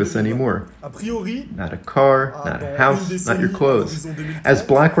belong to us anymore. Not a car, not a house, not your clothes. As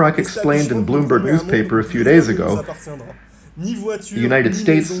BlackRock explained in Bloomberg newspaper a few days ago, the United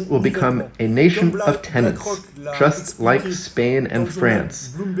States will become a nation of tenants, just like Spain and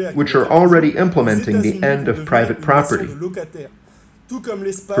France, which are already implementing the end of private property.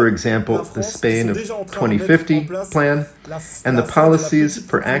 For example, the Spain of 2050 plan and the policies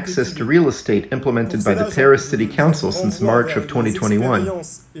for access to real estate implemented by the Paris City Council since March of 2021.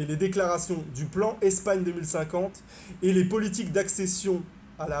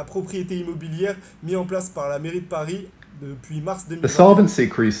 The solvency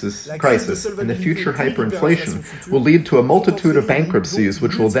crisis and the future hyperinflation will lead to a multitude of bankruptcies,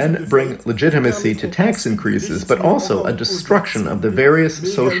 which will then bring legitimacy to tax increases, but also a destruction of the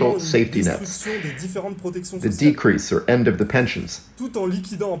various social safety nets, the decrease or end of the pensions,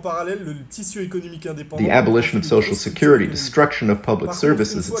 the abolition of Social Security, destruction of public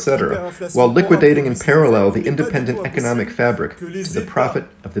services, etc., while liquidating in parallel the independent economic fabric to the profit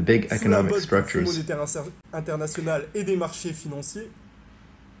of the big economic structures. Des marchés financiers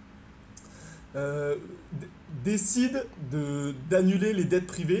décident d'annuler les dettes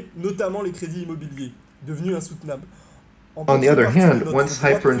privées, notamment les crédits immobiliers, devenus insoutenables. On the other hand, once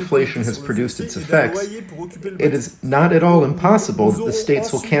hyperinflation has produced its effects, it is not at all impossible that the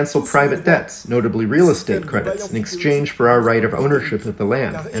states will cancel private debts, notably real estate credits, in exchange for our right of ownership of the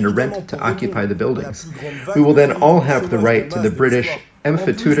land and a rent to occupy the buildings. We will then all have the right to the British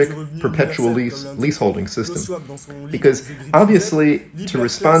emphyteutic perpetual leaseholding system. Because obviously, to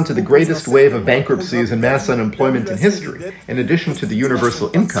respond to the greatest wave of bankruptcies and mass unemployment in history, in addition to the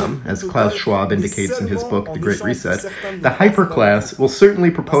universal income, as Klaus Schwab indicates in his book, The Great Reset, the hyperclass will certainly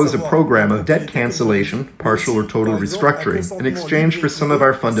propose a program of debt cancellation, partial or total restructuring, in exchange for some of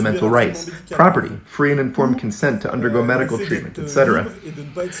our fundamental rights, property, free and informed consent to undergo medical treatment, etc.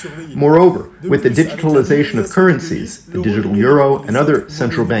 Moreover, with the digitalization of currencies, the digital euro and other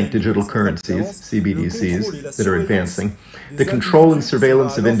central bank digital currencies, CBDCs, that are advancing, the control and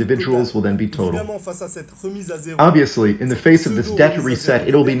surveillance of individuals will then be total. Obviously, in the face of this debt reset,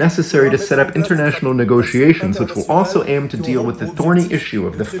 it will be necessary to set up international negotiations which will also aim to deal with the thorny issue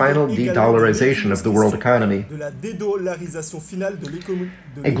of the final de-dollarization of the world economy.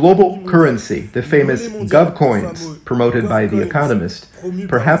 A global currency, the famous GovCoins, promoted by The Economist,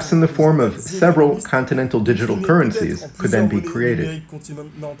 perhaps in the form of several continental digital currencies, could then be created.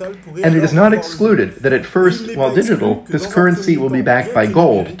 And it is not excluded that at first, while digital, this currency will be backed by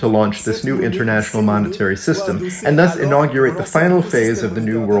gold to launch this new international monetary system, and thus inaugurate the final phase of the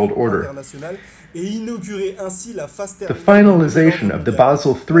New World Order. The finalization of the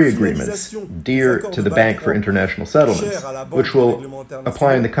Basel III agreements, dear to the Bank for International Settlements, which will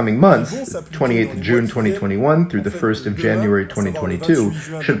apply in the coming months, 28th June 2021 through the 1st of January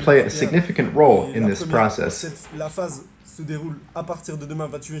 2022, should play a significant role in this process. Se déroule à partir de demain,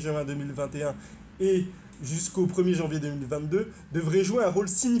 28 juin 2021, et jusqu'au 1er janvier 2022, devrait jouer un rôle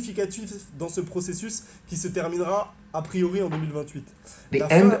significatif dans ce processus qui se terminera a priori en 2028. The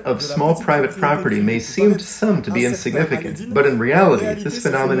end of small private property may seem to some to be insignificant, but in reality, this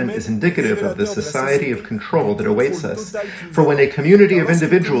phenomenon is indicative of the society of control that awaits us. For when a community of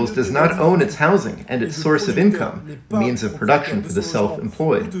individuals does not own its housing and its source of income, means of production for the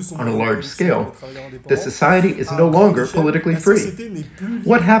self-employed, on a large scale, the society is no longer politically free.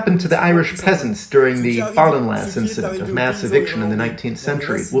 What happened to the Irish peasants during the Ballinlass incident of mass eviction in the 19th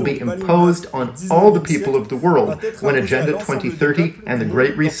century will be imposed on all the people of the world when Agenda 2030 and the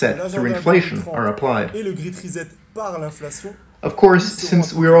Great Reset through inflation are applied. Of course,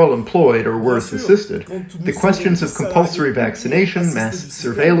 since we are all employed or worse assisted, the questions of compulsory vaccination, mass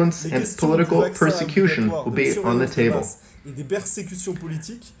surveillance, and political persecution will be on the table.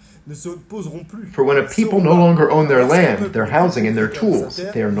 For when a people no longer own their land, their housing, and their tools,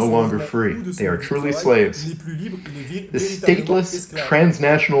 they are no longer free. They are truly slaves. The stateless,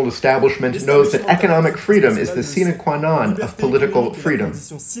 transnational establishment knows that economic freedom is the sine qua non of political freedom.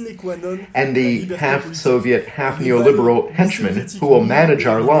 And the half-Soviet, half-neoliberal henchmen who will manage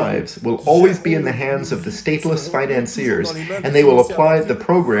our lives will always be in the hands of the stateless financiers, and they will apply the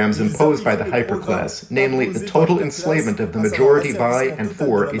programs imposed by the hyperclass, namely the total enslavement of the majority by and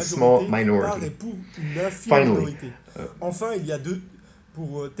for a small minority. Finally,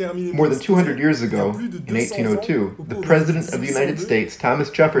 More than 200 years ago, in 1802, the President of the United States, Thomas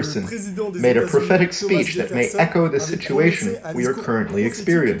Jefferson, made a prophetic speech that may echo the situation we are currently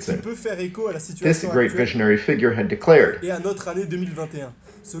experiencing. This great visionary figure had declared,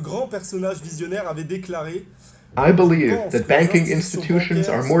 I believe that banking institutions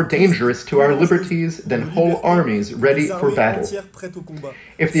are more dangerous to our liberties than whole armies ready for battle.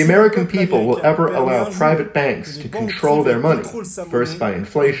 If the American people will ever allow private banks to control their money, first by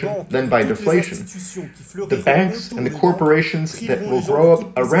inflation, then by deflation, the banks and the corporations that will grow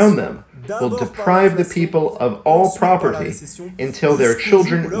up around them will deprive the people of all property until their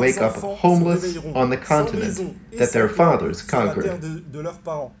children wake up homeless on the continent that their fathers conquered.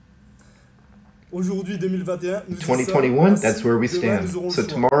 2021, that's where we stand. So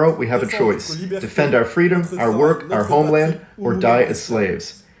tomorrow we have a choice. Defend our freedom, our work, our homeland, or die as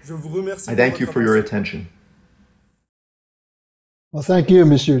slaves. I thank you for your attention. Well, thank you,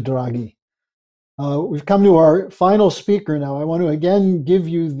 Monsieur Draghi. We've come to our final speaker now. I want to again give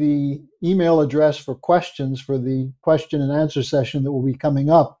you the email address for questions for the question and answer session that will be coming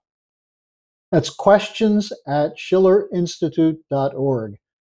up. That's questions@schillerinstitute.org.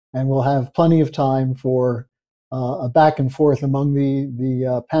 And we'll have plenty of time for a back and forth among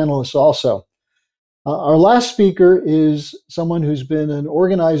the panelists also. Our last speaker is someone who's been an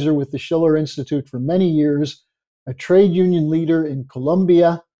organizer with the Schiller Institute for many years, a trade union leader in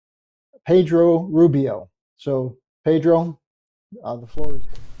Colombia, Pedro Rubio. So, Pedro, the floor is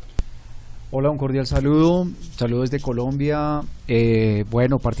yours. Hola, un cordial saludo. Saludos desde Colombia.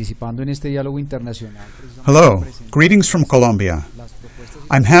 Bueno, participando en este diálogo internacional. Hello, greetings from Colombia.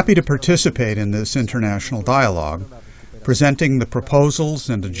 I'm happy to participate in this international dialogue, presenting the proposals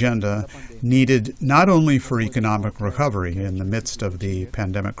and agenda needed not only for economic recovery in the midst of the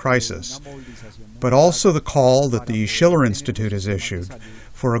pandemic crisis, but also the call that the Schiller Institute has issued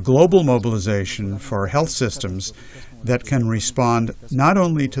for a global mobilization for health systems that can respond not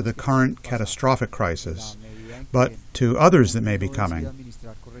only to the current catastrophic crisis, but to others that may be coming.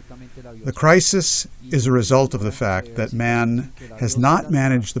 The crisis is a result of the fact that man has not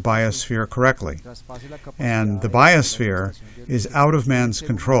managed the biosphere correctly, and the biosphere is out of man's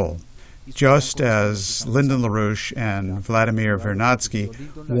control, just as Lyndon LaRouche and Vladimir Vernadsky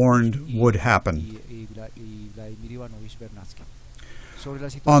warned would happen.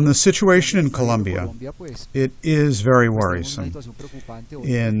 On the situation in Colombia, it is very worrisome.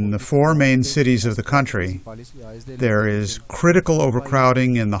 In the 4 main cities of the country, there is critical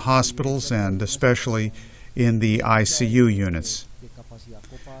overcrowding in the hospitals and especially in the ICU units.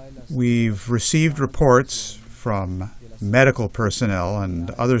 We've received reports from medical personnel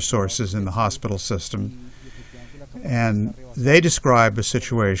and other sources in the hospital system, and they describe the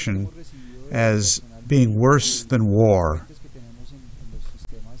situation as being worse than war.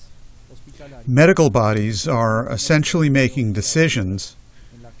 Medical bodies are essentially making decisions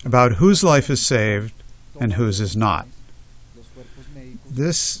about whose life is saved and whose is not.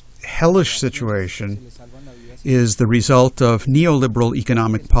 This hellish situation is the result of neoliberal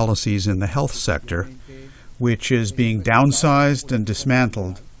economic policies in the health sector, which is being downsized and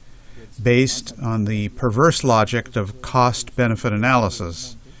dismantled based on the perverse logic of cost-benefit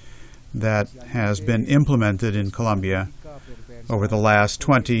analysis that has been implemented in Colombia over the last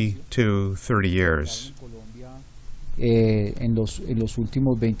 20 to 30 years. En los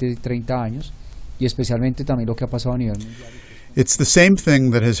últimos 20, 30 años, y especialmente también lo que ha pasado a nivel mundial. It's the same thing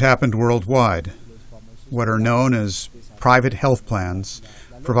that has happened worldwide, what are known as private health plans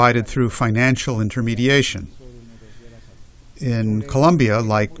provided through financial intermediation. In Colombia,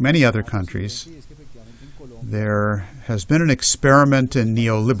 like many other countries, there has been an experiment in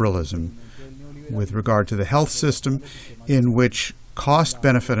neoliberalism with regard to the health system in which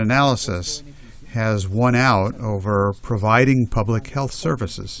cost-benefit analysis has won out over providing public health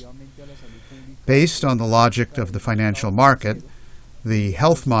services. Based on the logic of the financial market, the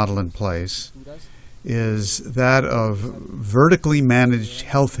health model in place is that of vertically managed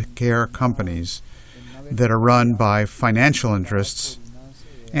health care companies that are run by financial interests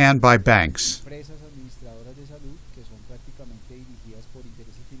and by banks.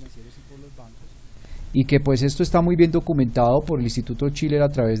 Y que pues esto está muy bien documentado por el Instituto Schiller a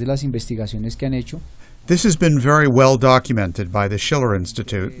través de las investigaciones que han hecho. This has been very well documented by the Schiller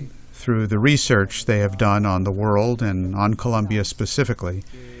Institute through the research they have done on the world and on Colombia specifically,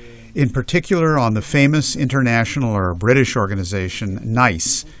 in particular on the famous international or British organization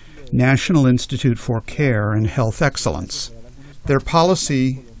NICE, National Institute for Care and Health Excellence. Their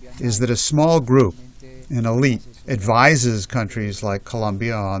policy is that a small group, an elite, advises countries like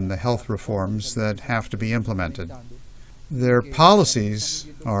Colombia on the health reforms that have to be implemented. Their policies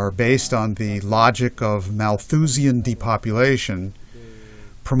are based on the logic of Malthusian depopulation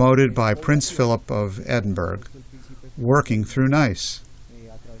promoted by Prince Philip of Edinburgh, working through NICE.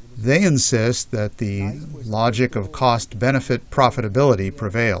 They insist that the logic of cost-benefit profitability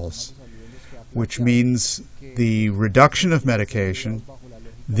prevails, which means the reduction of medication,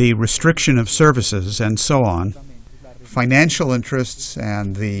 the restriction of services, and so on, financial interests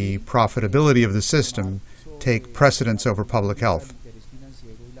and the profitability of the system take precedence over public health.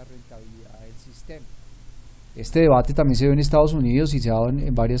 Este debate también se dio en Estados Unidos y se ha dado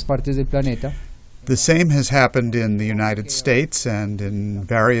en varias partes del planeta. The same has happened in the United States and in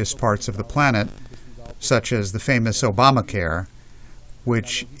various parts of the planet, such as the famous Obamacare,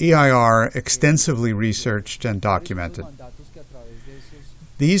 which EIR extensively researched and documented.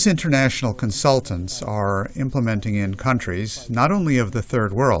 These international consultants are implementing in countries not only of the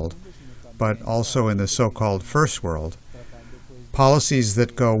Third World, but also in the so-called First World, policies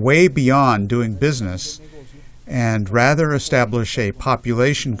that go way beyond doing business and rather establish a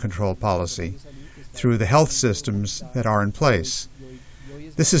population control policy through the health systems that are in place.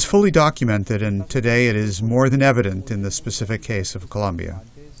 This is fully documented, and today it is more than evident in the specific case of Colombia.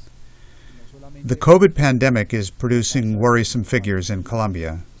 The COVID pandemic is producing worrisome figures in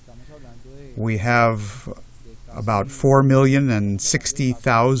Colombia. We have about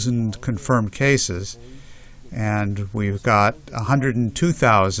 4,060,000 confirmed cases, and we've got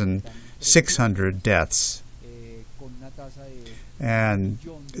 102,600 deaths. And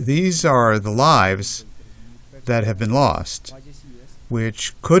these are the lives that have been lost,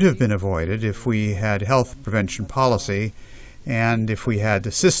 which could have been avoided if we had health prevention policy and if we had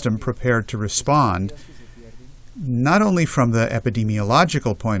a system prepared to respond, not only from the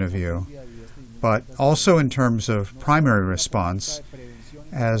epidemiological point of view, but also in terms of primary response,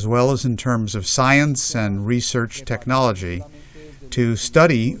 as well as in terms of science and research technology, to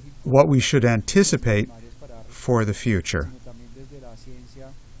study what we should anticipate for the future.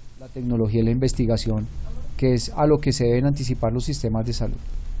 La tecnología y la investigación, que es a lo que se deben anticipar los sistemas de salud.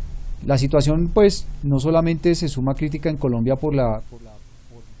 La situación, pues, no solamente se suma crítica en Colombia por la...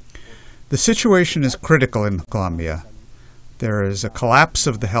 The situation is critical in Colombia. There is a collapse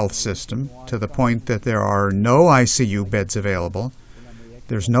of the health system to the point that there are no ICU beds available,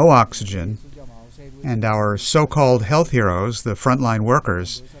 there's no oxygen, and our so-called health heroes, the frontline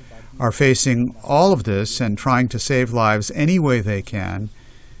workers, are facing all of this and trying to save lives any way they can,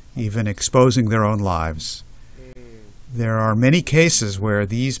 even exposing their own lives. There are many cases where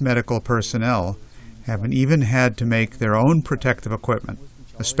these medical personnel have even had to make their own protective equipment,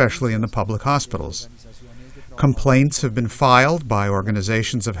 especially in the public hospitals. Complaints have been filed by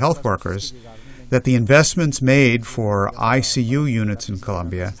organizations of health workers that the investments made for ICU units in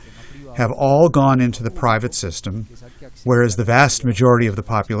Colombia have all gone into the private system, whereas the vast majority of the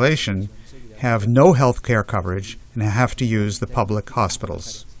population have no health care coverage and have to use the public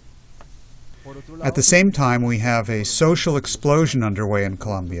hospitals. At the same time, we have a social explosion underway in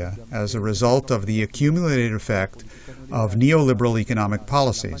Colombia as a result of the accumulated effect of neoliberal economic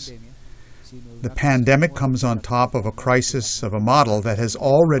policies. The pandemic comes on top of a crisis of a model that has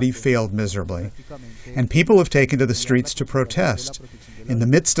already failed miserably, and people have taken to the streets to protest in the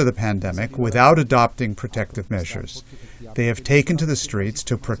midst of the pandemic without adopting protective measures. They have taken to the streets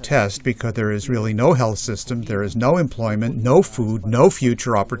to protest because there is really no health system, there is no employment, no food, no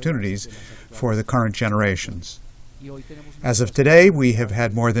future opportunities for the current generations. As of today, we have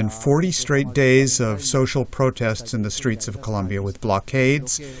had more than 40 straight days of social protests in the streets of Colombia with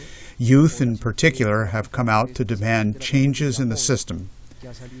blockades. Youth in particular have come out to demand changes in the system.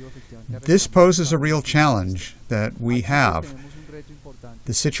 This poses a real challenge that we have.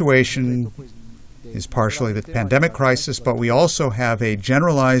 The situation is partially the pandemic crisis, but we also have a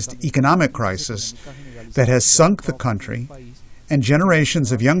generalized economic crisis that has sunk the country, and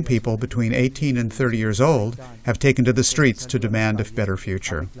generations of young people between 18 and 30 years old have taken to the streets to demand a better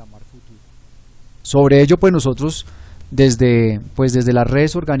future. Sobre ello, pues nosotros, desde las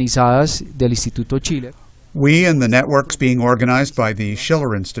redes organizadas del Instituto Schiller, we and the networks being organized by the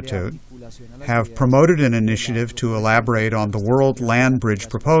Schiller Institute have promoted an initiative to elaborate on the World Land Bridge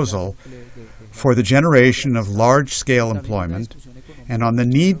proposal for the generation of large-scale employment and on the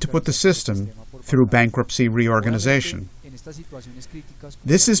need to put the system through bankruptcy reorganization.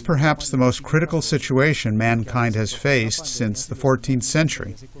 This is perhaps the most critical situation mankind has faced since the 14th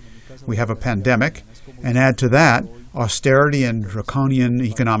century. We have a pandemic, and add to that austerity and draconian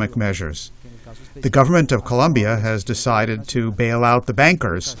economic measures. The government of Colombia has decided to bail out the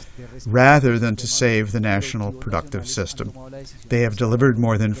bankers rather than to save the national productive system. They have delivered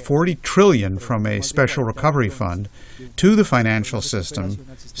more than 40 trillion from a special recovery fund to the financial system,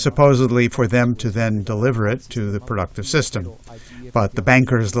 supposedly for them to then deliver it to the productive system. But the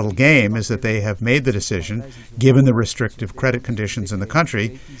bankers' little game is that they have made the decision, given the restrictive credit conditions in the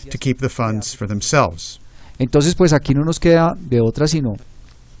country, to keep the funds for themselves. Entonces, pues aquí no nos queda de otra sino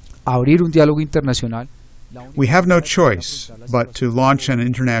abrir un diálogo internacional. We have no choice but to launch an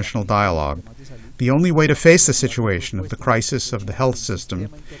international dialogue. The only way to face the situation of the crisis of the health system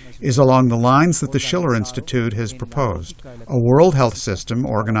is along the lines that the Schiller Institute has proposed, a world health system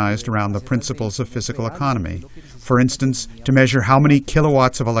organized around the principles of physical economy. For instance, to measure how many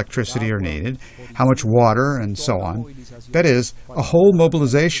kilowatts of electricity are needed, how much water, and so on. That is, a whole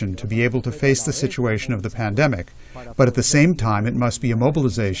mobilization to be able to face the situation of the pandemic. But at the same time, it must be a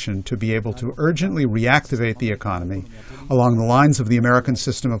mobilization to be able to urgently reactivate the economy along the lines of the American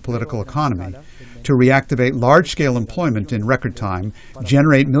system of political economy, to reactivate large-scale employment in record time,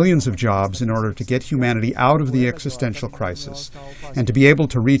 generate millions of jobs in order to get humanity out of the existential crisis, and to be able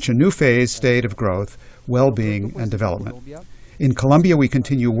to reach a new phase state of growth, well-being, and development. In Colombia, we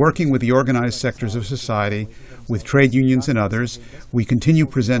continue working with the organized sectors of society, with trade unions and others. We continue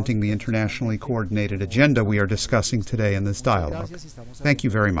presenting the internationally coordinated agenda we are discussing today in this dialogue. Thank you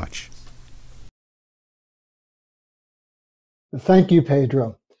very much. Thank you,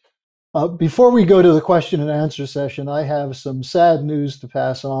 Pedro. Before we go to the question and answer session, I have some sad news to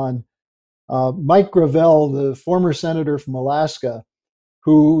pass on. Mike Gravel, the former senator from Alaska,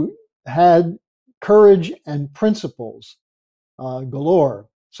 who had courage and principles galore,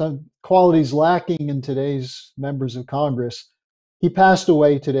 some qualities lacking in today's members of Congress, he passed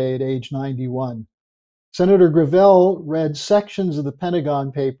away today at age 91. Senator Gravel read sections of the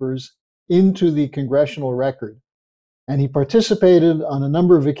Pentagon Papers into the congressional record, and he participated on a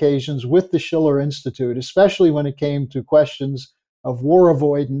number of occasions with the Schiller Institute, especially when it came to questions of war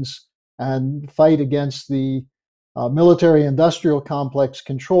avoidance and fight against the military-industrial complex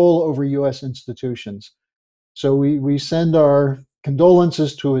control over U.S. institutions. So we send our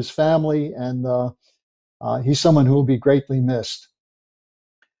condolences to his family, and he's someone who will be greatly missed.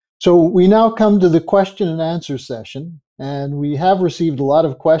 So we now come to the question and answer session, and we have received a lot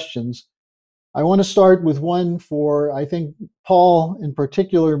of questions. I want to start with one for, I think Paul in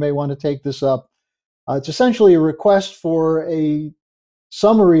particular may want to take this up. It's essentially a request for a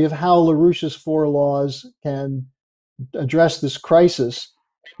summary of how LaRouche's 4 laws can address this crisis.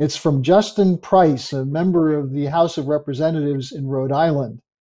 It's from Justin Price, a member of the House of Representatives in Rhode Island.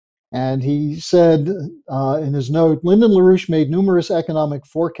 And he said in his note, Lyndon LaRouche made numerous economic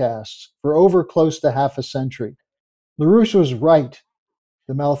forecasts for over close to half a century. LaRouche was right.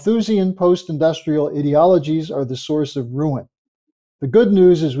 The Malthusian post-industrial ideologies are the source of ruin. The good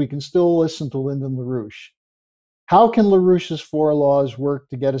news is we can still listen to Lyndon LaRouche. How can LaRouche's 4 laws work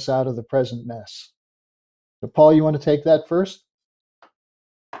to get us out of the present mess? So Paul, you want to take that first?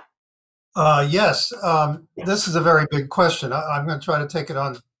 Yes, this is a very big question. I'm going to try to take it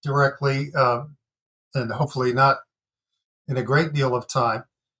on directly and hopefully not in a great deal of time.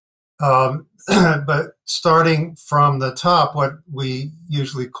 But starting from the top, what we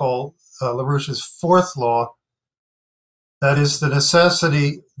usually call LaRouche's 4th law, that is the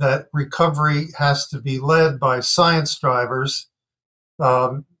necessity that recovery has to be led by science drivers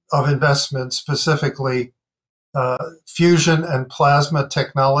of investment, specifically fusion and plasma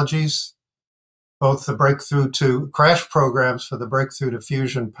technologies, both the breakthrough to crash programs for the breakthrough to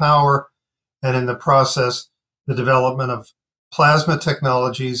fusion power, and in the process, the development of plasma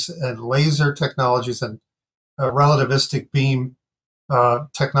technologies and laser technologies and relativistic beam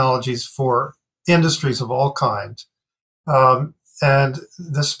technologies for industries of all kinds, and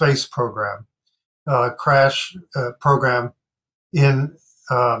the space program, crash program in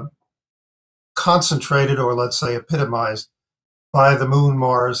concentrated, or let's say epitomized, by the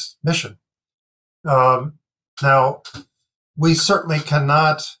Moon-Mars mission. Now, we certainly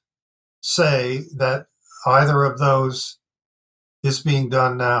cannot say that either of those is being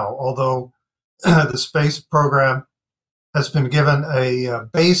done now, although the space program has been given a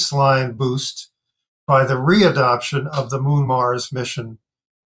baseline boost by the readoption of the Moon-Mars mission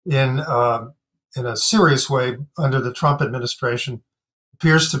in a serious way under the Trump administration.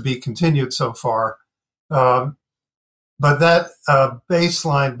 Appears to be continued so far. But that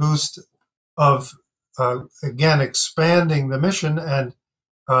baseline boost of, again, expanding the mission and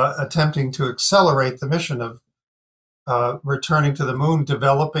attempting to accelerate the mission of returning to the moon,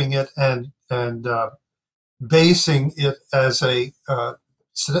 developing it, and basing it as a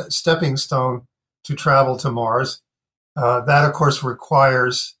stepping stone to travel to Mars. That, of course,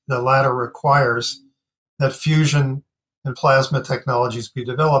 the latter requires that fusion and plasma technologies be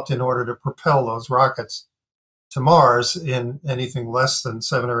developed in order to propel those rockets to Mars in anything less than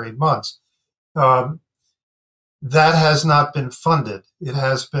 7 or 8 months. That has not been funded. It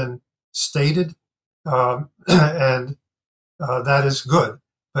has been stated, and that is good,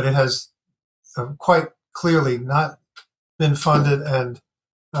 but it has quite clearly not been funded, and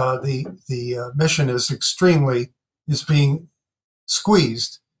the mission is being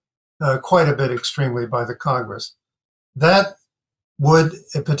squeezed quite a bit extremely by the Congress. That would,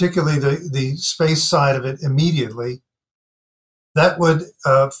 particularly the space side of it immediately, that would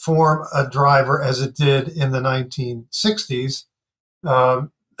form a driver, as it did in the 1960s.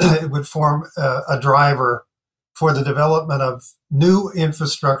 It would form a driver for the development of new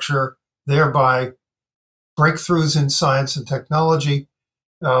infrastructure, thereby breakthroughs in science and technology,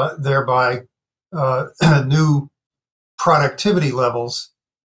 thereby new productivity levels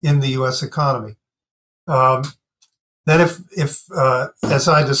in the U.S. economy. Then if as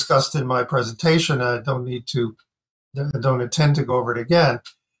I discussed in my presentation, I don't intend to go over it again,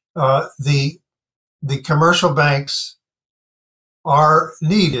 the commercial banks are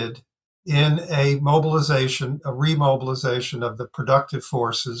needed in a remobilization of the productive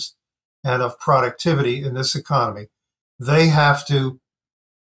forces and of productivity in this economy. They have to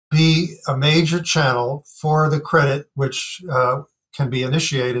be a major channel for the credit, which can be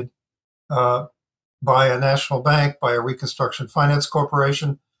initiated by a national bank, by a reconstruction finance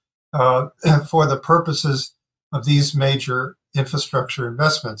corporation, for the purposes of these major infrastructure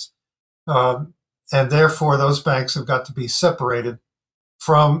investments. And therefore, those banks have got to be separated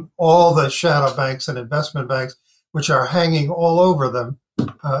from all the shadow banks and investment banks, which are hanging all over them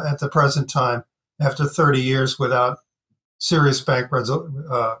at the present time after 30 years without serious bank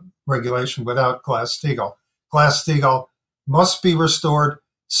regulation, without Glass-Steagall. Glass-Steagall must be restored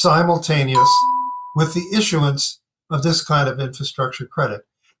simultaneous with the issuance of this kind of infrastructure credit.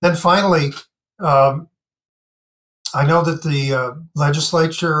 Then finally, I know that the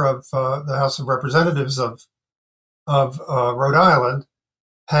legislature of the House of Representatives of Rhode Island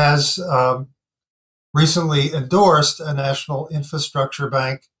has recently endorsed a national infrastructure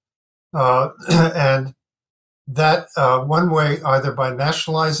bank, and that one way, either by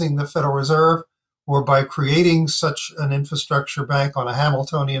nationalizing the Federal Reserve or by creating such an infrastructure bank on a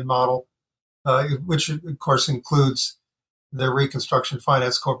Hamiltonian model, which of course includes the Reconstruction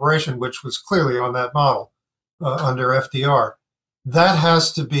Finance Corporation, which was clearly on that model under FDR. That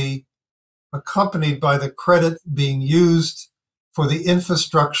has to be accompanied by the credit being used for the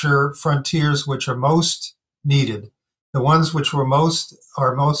infrastructure frontiers which are most needed. The ones which are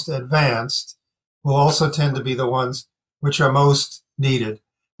most advanced will also tend to be the ones which are most needed.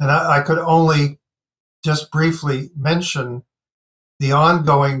 And I could only just briefly mention the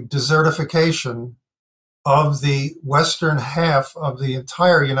ongoing desertification of the western half of the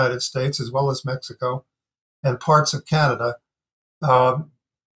entire United States, as well as Mexico and parts of Canada,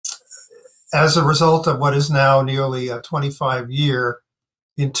 as a result of what is now nearly a 25-year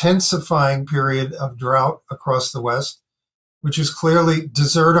intensifying period of drought across the West, which is clearly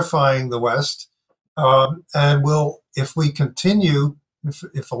desertifying the West, and will, if we continue,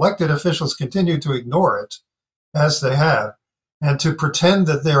 if elected officials continue to ignore it, as they have, and to pretend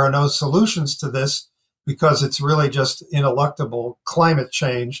that there are no solutions to this because it's really just ineluctable climate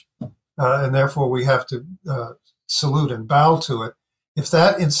change, and therefore we have to salute and bow to it. If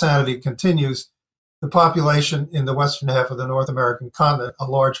that insanity continues, the population in the western half of the North American continent, a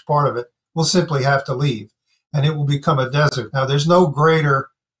large part of it, will simply have to leave, and it will become a desert. Now, there's no greater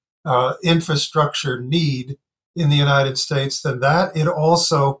infrastructure need in the United States than that. It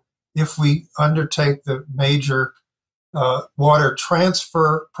also, if we undertake the major water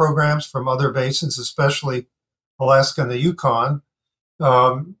transfer programs from other basins, especially Alaska and the Yukon,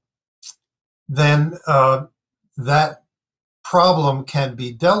 then that problem can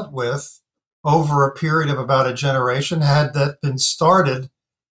be dealt with over a period of about a generation. Had that been started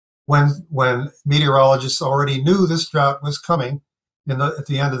when meteorologists already knew this drought was coming at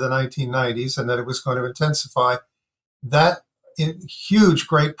the end of the 1990s and that it was going to intensify, that huge,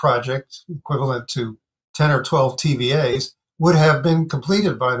 great project, equivalent to 10 or 12 TVAs, would have been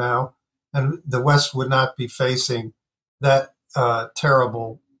completed by now, and the West would not be facing that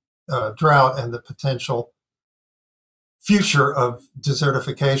terrible drought and the potential future of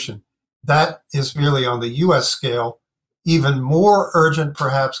desertification. That is merely on the U.S. scale. Even more urgent,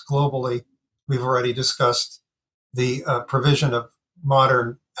 perhaps globally, we've already discussed the provision of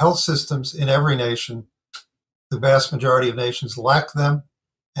modern health systems in every nation. The vast majority of nations lack them.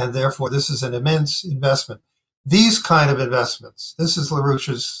 and therefore this is an immense investment. These kind of investments, this is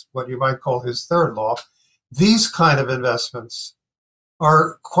LaRouche's, what you might call his third law, these kind of investments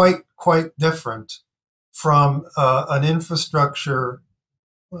are quite different from an infrastructure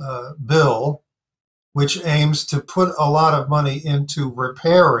bill which aims to put a lot of money into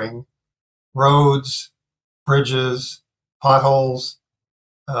repairing roads, bridges, potholes,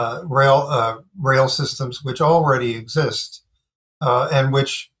 rail systems which already exist and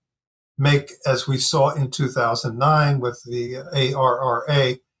which make, as we saw in 2009 with the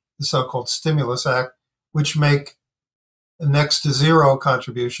ARRA, the so-called Stimulus Act, which make next to zero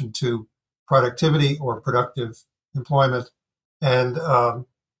contribution to productivity or productive employment, and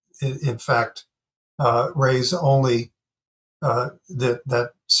in fact raise only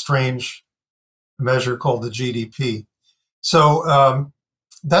that strange measure called the GDP. So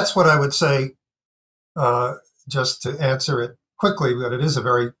that's what I would say, just to answer it quickly, but it is a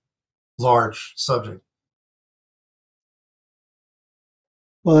very large subject.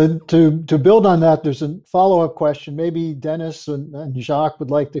 Well, to build on that, there's a follow-up question. Maybe Dennis and Jacques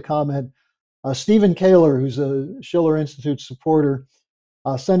would like to comment. Stephen Kaler, who's a Schiller Institute supporter,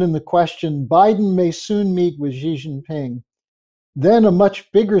 sent in the question, Biden may soon meet with Xi Jinping. Then a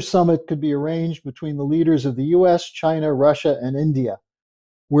much bigger summit could be arranged between the leaders of the US, China, Russia, and India,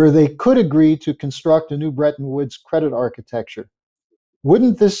 where they could agree to construct a new Bretton Woods credit architecture.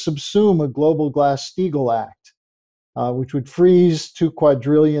 Wouldn't this subsume a global Glass-Steagall Act, which would freeze $2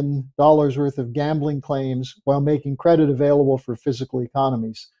 quadrillion worth of gambling claims while making credit available for physical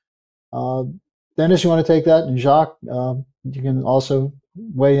economies? Dennis, you want to take that? And Jacques, you can also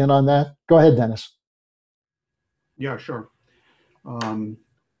weigh in on that. Go ahead, Dennis. Yeah, sure. I'm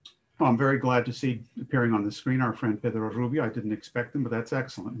very glad to see appearing on the screen our friend Pedro Rubio. I didn't expect him, but that's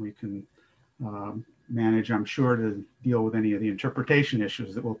excellent. We can manage, I'm sure, to deal with any of the interpretation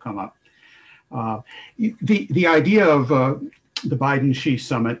issues that will come up. The idea of the Biden-Xi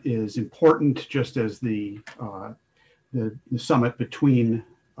summit is important, just as the summit between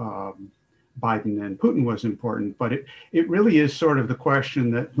Biden and Putin was important, but it really is sort of the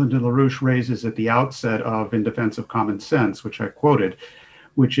question that Linda LaRouche raises at the outset of In Defense of Common Sense, which I quoted,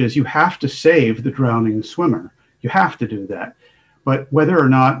 which is you have to save the drowning swimmer. You have to do that. But whether or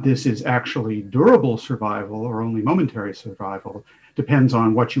not this is actually durable survival or only momentary survival depends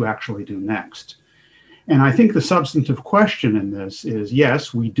on what you actually do next. And I think the substantive question in this is,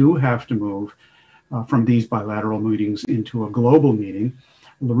 yes, we do have to move from these bilateral meetings into a global meeting.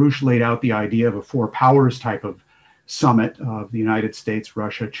 LaRouche laid out the idea of a four powers type of summit of the United States,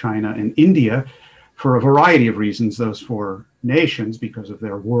 Russia, China, and India for a variety of reasons. Those four nations, because of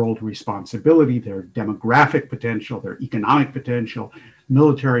their world responsibility, their demographic potential, their economic potential,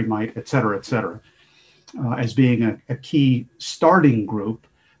 military might, et cetera, as being a key starting group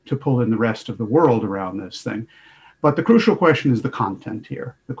to pull in the rest of the world around this thing. But the crucial question is the content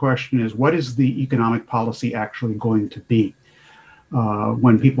here. The question is, what is the economic policy actually going to be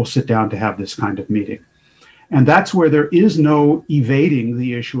when people sit down to have this kind of meeting? And that's where there is no evading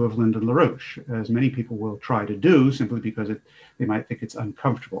the issue of Lyndon LaRouche, as many people will try to do simply because they might think it's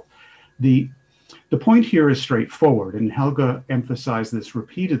uncomfortable. The point here is straightforward, and Helga emphasized this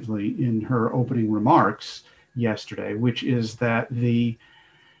repeatedly in her opening remarks yesterday, which is that the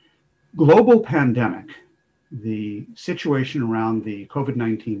global pandemic, the situation around the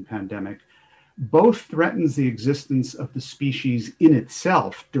COVID-19 pandemic, both threatens the existence of the species in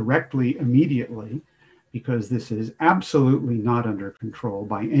itself directly, immediately, because this is absolutely not under control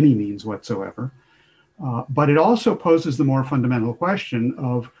by any means whatsoever. But it also poses the more fundamental question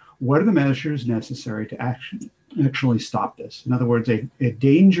of what are the measures necessary to actually stop this? In other words, a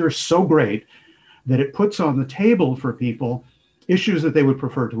danger so great that it puts on the table for people issues that they would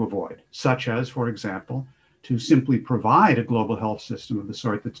prefer to avoid, such as, for example, to simply provide a global health system of the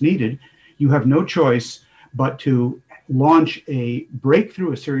sort that's needed. You have no choice but to launch a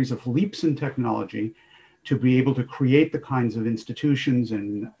breakthrough, a series of leaps in technology to be able to create the kinds of institutions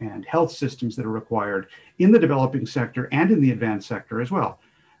and health systems that are required in the developing sector and in the advanced sector as well.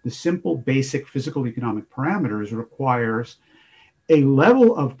 The simple, basic physical economic parameters requires a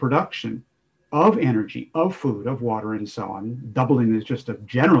level of production of energy, of food, of water, and so on. Doubling is just a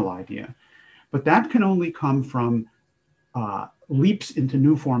general idea, but that can only come from leaps into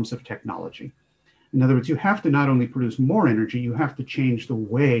new forms of technology. In other words, you have to not only produce more energy, you have to change the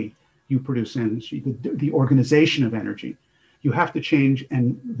way you produce energy, the organization of energy. You have to change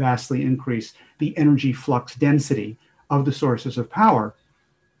and vastly increase the energy flux density of the sources of power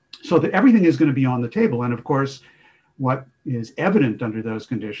so that everything is going to be on the table. And of course, what is evident under those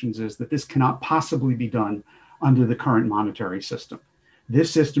conditions is that this cannot possibly be done under the current monetary system. This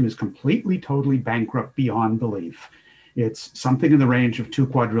system is completely, totally bankrupt beyond belief. It's something in the range of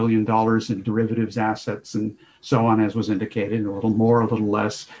 $2 quadrillion in derivatives assets and so on, as was indicated, a little more, a little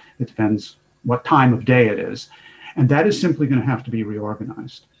less. It depends what time of day it is. And that is simply going to have to be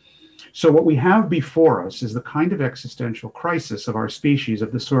reorganized. So what we have before us is the kind of existential crisis of our species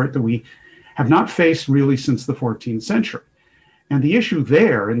of the sort that we have not faced really since the 14th century. And the issue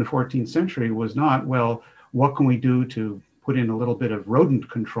there in the 14th century was not, well, what can we do to put in a little bit of rodent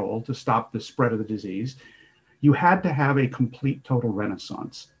control to stop the spread of the disease? You had to have a complete total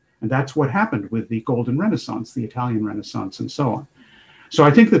renaissance. And that's what happened with the Golden Renaissance, the Italian Renaissance, and so on. So I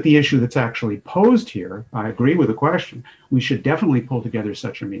think that the issue that's actually posed here, I agree with the question, we should definitely pull together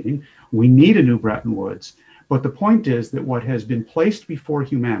such a meeting. We need a new Bretton Woods. But the point is that what has been placed before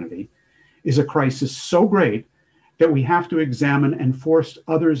humanity is a crisis so great that we have to examine and force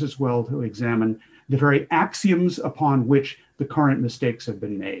others as well to examine the very axioms upon which the current mistakes have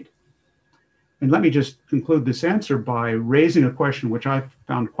been made. And let me just conclude this answer by raising a question which I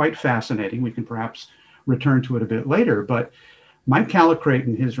found quite fascinating. We can perhaps return to it a bit later, but Mike Callicrate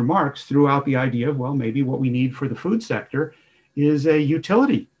in his remarks threw out the idea of, well, maybe what we need for the food sector is a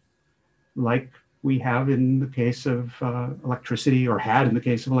utility, like we have in the case of electricity, or had in the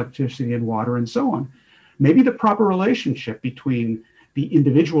case of electricity and water and so on. Maybe the proper relationship between the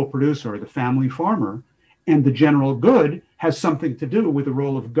individual producer or the family farmer and the general good has something to do with the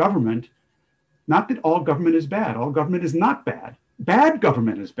role of government. Not that all government is bad. All government is not bad. Bad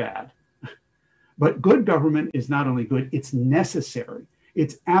government is bad. But good government is not only good, it's necessary.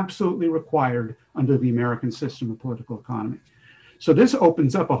 It's absolutely required under the American system of political economy. So this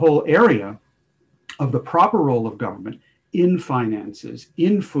opens up a whole area of the proper role of government in finances,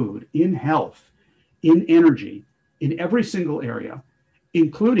 in food, in health, in energy, in every single area,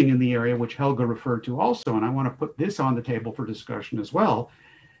 including in the area which Helga referred to also. And I want to put this on the table for discussion as well.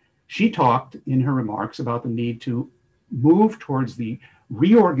 She talked in her remarks about the need to move towards the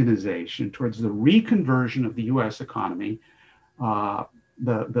reorganization, towards the reconversion of the US economy,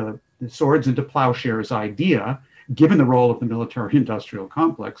 the swords into plowshares idea, given the role of the military-industrial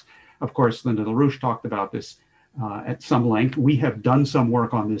complex. Of course, Linda LaRouche talked about this at some length. We have done some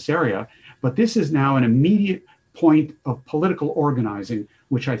work on this area, but this is now an immediate point of political organizing,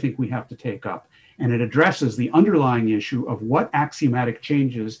 which I think we have to take up. And it addresses the underlying issue of what axiomatic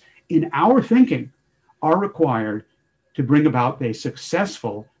changes in our thinking are required to bring about a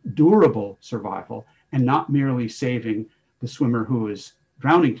successful, durable survival, and not merely saving the swimmer who is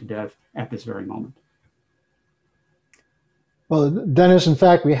drowning to death at this very moment. Well, Dennis, in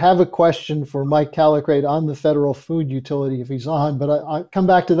fact, we have a question for Mike Callicrate on the federal food utility if he's on, but I'll come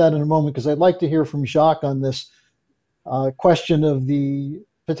back to that in a moment because I'd like to hear from Jacques on this question of the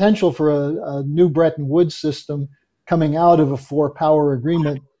potential for a new Bretton Woods system coming out of a four-power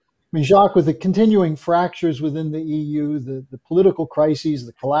agreement. I mean, Jacques, with the continuing fractures within the EU, the political crises,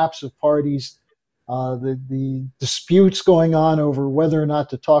 the collapse of parties, the disputes going on over whether or not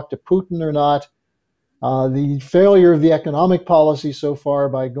to talk to Putin or not, the failure of the economic policy so far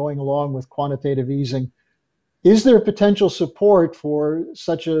by going along with quantitative easing, is there potential support for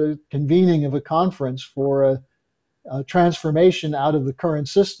such a convening of a conference for a transformation out of the current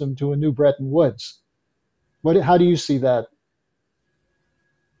system to a new Bretton Woods? How do you see that?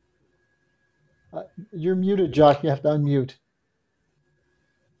 You're muted, Jacques. You have to unmute.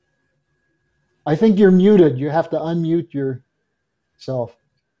 I think you're muted. You have to unmute yourself.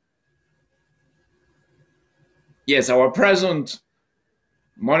 Yes, our present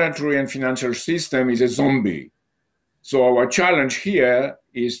monetary and financial system is a zombie. So our challenge here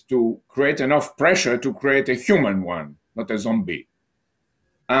is to create enough pressure to create a human one, not a zombie.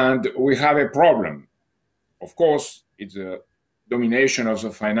 And we have a problem. Of course, it's a domination of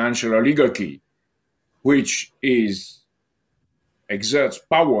the financial oligarchy, which exerts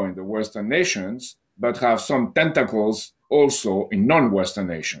power in the Western nations, but have some tentacles also in non-Western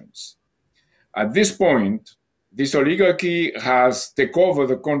nations. At this point, this oligarchy has taken over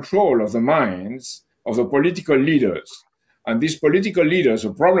the control of the minds of the political leaders. And these political leaders,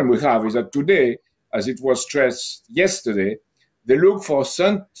 the problem we have is that today, as it was stressed yesterday, they look for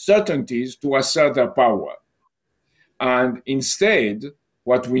certainties to assert their power. And instead,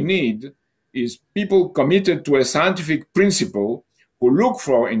 what we need is people committed to a scientific principle who look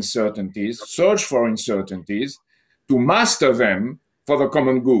for uncertainties, search for uncertainties, to master them for the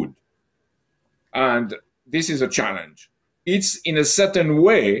common good. And this is a challenge. It's in a certain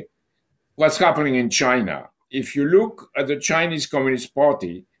way what's happening in China. If you look at the Chinese Communist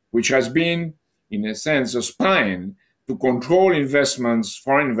Party, which has been, in a sense, a spine to control investments,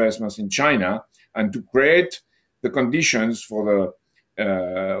 foreign investments in China, and to create the conditions for the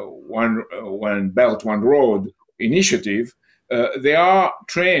one Belt, One Road initiative, they are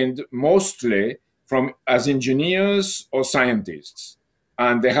trained mostly as engineers or scientists.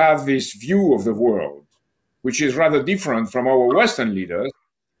 And they have this view of the world, which is rather different from our Western leaders,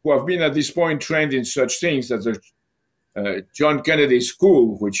 who have been at this point trained in such things as the John Kennedy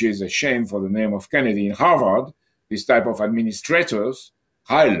School, which is a shame for the name of Kennedy, in Harvard, this type of administrators,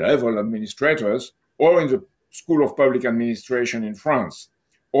 high-level administrators, or in the School of Public Administration in France,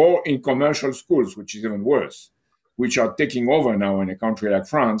 or in commercial schools, which is even worse, which are taking over now in a country like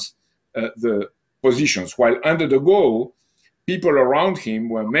France, the positions, while under de Gaulle, people around him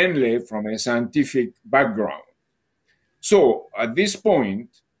were mainly from a scientific background. So at this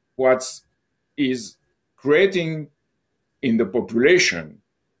point, what is creating in the population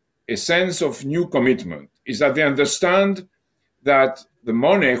a sense of new commitment is that they understand that the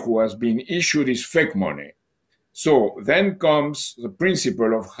money who has been issued is fake money. So then comes the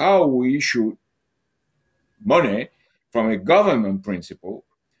principle of how we issue money from a government principle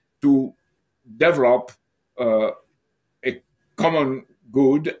to develop a common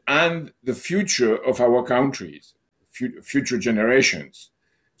good and the future of our countries, future generations.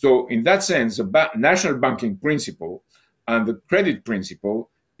 So in that sense, the national banking principle and the credit principle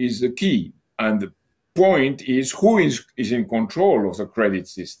is the key. And the point is who is in control of the credit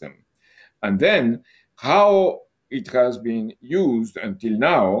system. And then how it has been used until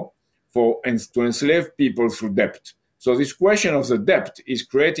now to enslave people through debt. So this question of the debt is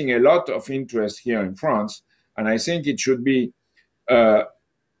creating a lot of interest here in France, and I think it should be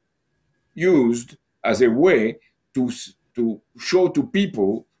used as a way to show to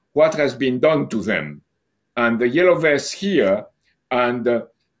people what has been done to them. And the yellow vests here, and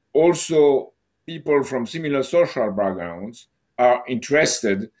also people from similar social backgrounds, are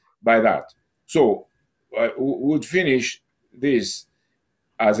interested by that. So I would finish this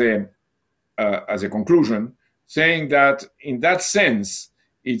as a conclusion, saying that in that sense,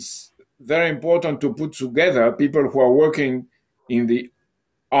 it's very important to put together people who are working in the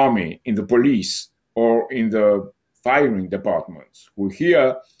army, in the police, or in the firing departments, who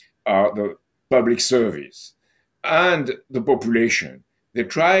here are the public service, and the population. They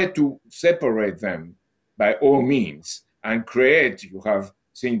try to separate them by all means and create, you have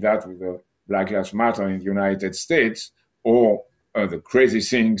seen that with the Black Lives Matter in the United States, or the crazy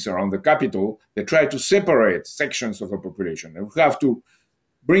things around the Capitol. They try to separate sections of the population. And we have to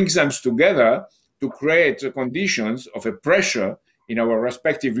bring them together to create the conditions of a pressure in our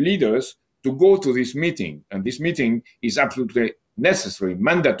respective leaders to go to this meeting. And this meeting is absolutely necessary,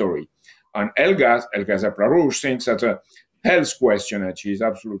 mandatory. And Helga LaRouche thinks that a health question, and she is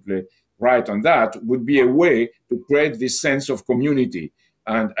absolutely right on that, would be a way to create this sense of community.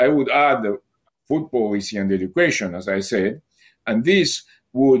 And I would add the food policy and education, as I said, and this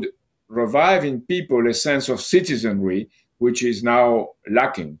would revive in people a sense of citizenry, which is now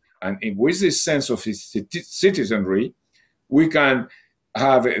lacking. And with this sense of citizenry, we can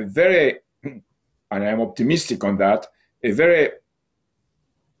have a very, and I'm optimistic on that, a very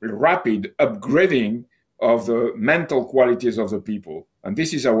rapid upgrading of the mental qualities of the people. And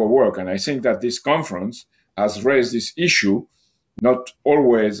this is our work. And I think that this conference has raised this issue, not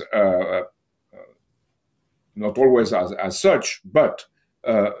always as such, but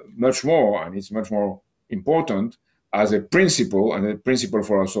much more, and it's much more important as a principle, and a principle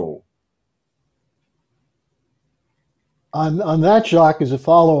for us all. On that, Jacques, as a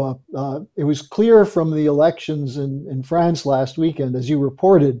follow-up, it was clear from the elections in France last weekend, as you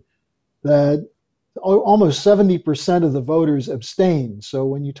reported, that almost 70% of the voters abstained. So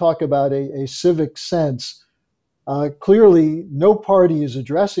when you talk about a civic sense, clearly no party is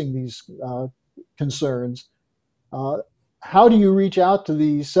addressing these concerns. How do you reach out to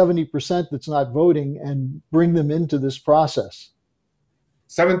the 70% that's not voting and bring them into this process?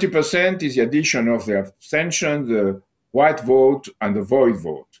 70% is the addition of the abstention, the white vote, and the void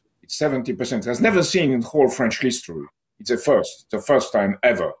vote. It's 70%. It has never seen in the whole French history. It's a first. It's the first time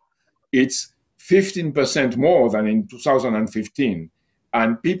ever. It's 15% more than in 2015.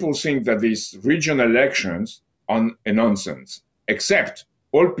 And people think that these regional elections are a nonsense, except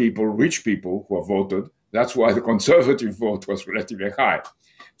old people, rich people who have voted. That's why the conservative vote was relatively high.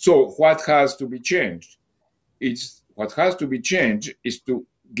 So what has to be changed? What has to be changed is to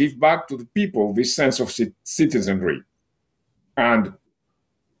give back to the people this sense of citizenry. And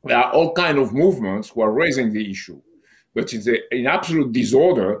there are all kinds of movements who are raising the issue. But it's an absolute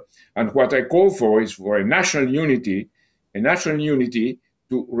disorder. And what I call for is for a national unity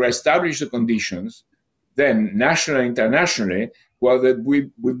to reestablish the conditions, then nationally and internationally, where that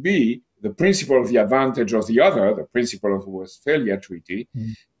we would be the principle of the advantage of the other, the principle of the Westphalia Treaty,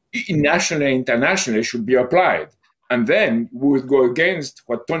 nationally and internationally should be applied. And then we would go against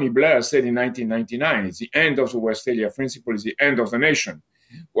what Tony Blair said in 1999. It's the end of the Westphalia principle, it's the end of the nation.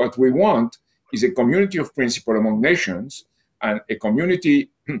 What we want is a community of principle among nations and a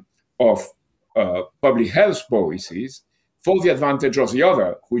community of public health policies for the advantage of the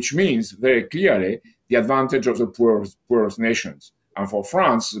other, which means very clearly the advantage of the poorest nations. And for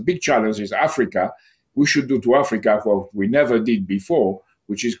France, the big challenge is Africa. We should do to Africa what we never did before,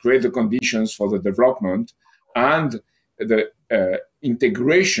 which is create the conditions for the development and the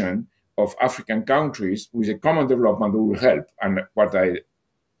integration of African countries with a common development that will help. And what I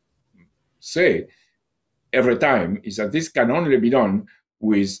say every time is that this can only be done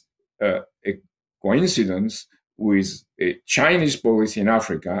with a coincidence with a Chinese policy in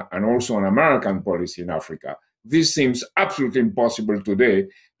Africa and also an American policy in Africa. This seems absolutely impossible today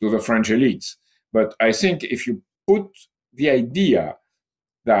to the French elites. But I think if you put the idea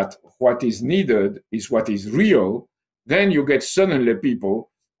that what is needed is what is real, then you get suddenly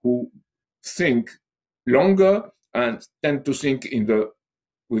people who think longer and tend to think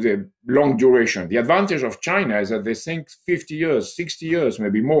with a long duration. The advantage of China is that they think 50 years, 60 years,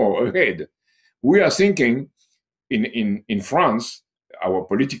 maybe more ahead. We are thinking in France, our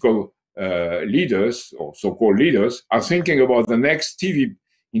political leaders or so-called leaders are thinking about the next TV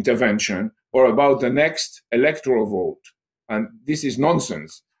intervention or about the next electoral vote. And this is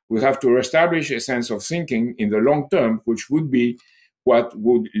nonsense. We have to reestablish a sense of thinking in the long term, which would be what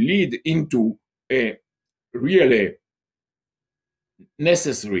would lead into a really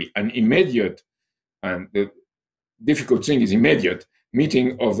necessary and immediate, and the difficult thing is immediate,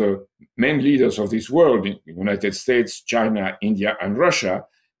 meeting of the main leaders of this world, in the United States, China, India, and Russia,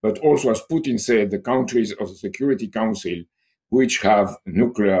 but also, as Putin said, the countries of the Security Council, which have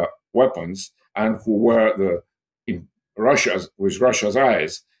nuclear weapons and who were with Russia's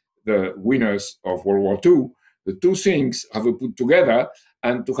eyes, the winners of World War II. The two things have to put together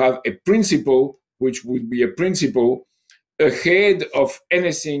and to have a principle which would be a principle ahead of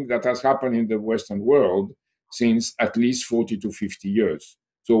anything that has happened in the Western world since at least 40 to 50 years.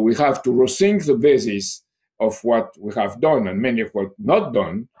 So we have to rethink the basis of what we have done and many of what not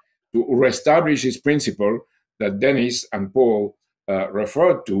done to reestablish this principle that Dennis and Paul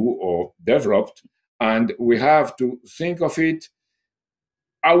referred to or developed. And we have to think of it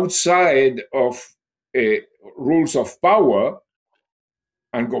outside of rules of power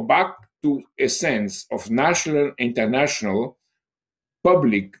and go back to a sense of national, international,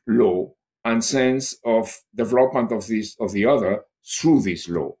 public law and sense of development of the other through this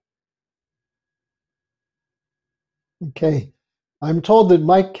law. Okay. I'm told that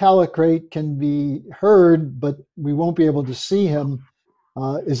Mike Callicrate can be heard, but we won't be able to see him.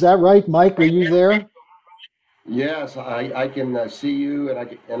 Is that right, Mike? Are you there? Yes, I can see you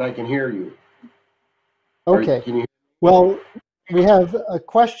and I can hear you. Okay. Well, we have a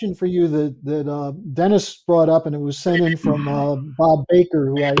question for you that Dennis brought up, and it was sent in from Bob Baker,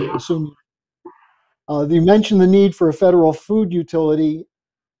 who I assume you mentioned the need for a federal food utility.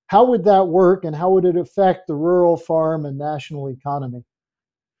 How would that work, and how would it affect the rural, farm, and national economy?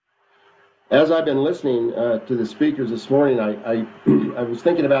 As I've been listening to the speakers this morning, I was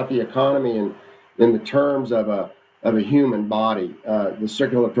thinking about the economy in the terms of a human body, the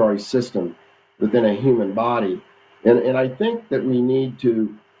circulatory system within a human body. And I think that we need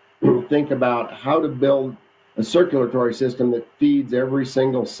to think about how to build a circulatory system that feeds every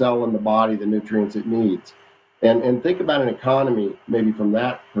single cell in the body the nutrients it needs. And think about an economy maybe from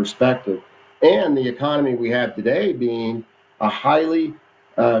that perspective. And the economy we have today being a highly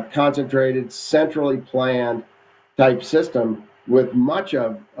concentrated, centrally planned type system with much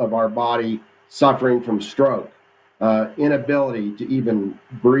of our body suffering from stroke, inability to even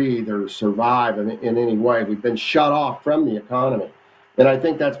breathe or survive in any way. We've been shut off from the economy. And I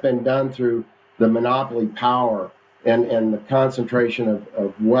think that's been done through the monopoly power and the concentration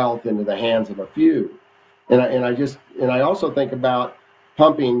of wealth into the hands of a few. And I also think about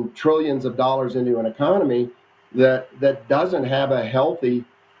pumping trillions of dollars into an economy that doesn't have a healthy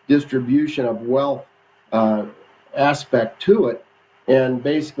distribution of wealth aspect to it. And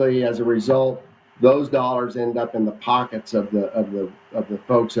basically, as a result, those dollars end up in the pockets of the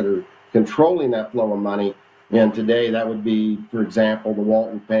folks that are controlling that flow of money. And today, that would be, for example, the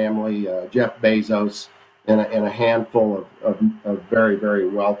Walton family, Jeff Bezos, and a handful of very, very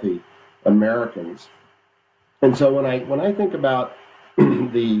wealthy Americans. And so when I think about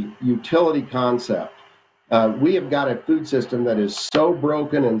the utility concept, we have got a food system that is so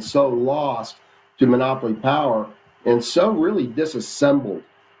broken and so lost to monopoly power and so really disassembled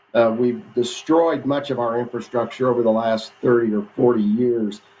We've destroyed much of our infrastructure over the last 30 or 40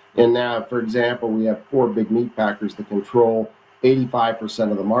 years. And now, for example, we have 4 big meat packers that control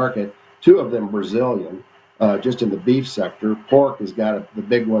 85% of the market, 2 of them Brazilian, just in the beef sector. Pork has got the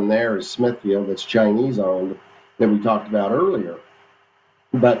big one there is Smithfield, that's Chinese owned, that we talked about earlier.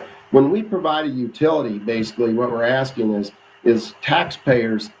 But when we provide a utility, basically what we're asking is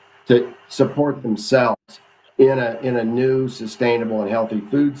taxpayers to support themselves in a new, sustainable, and healthy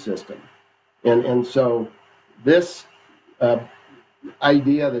food system. And so this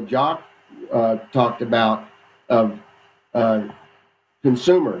idea that Jacques talked about of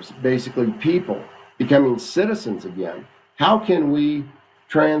consumers, basically people, becoming citizens again, how can we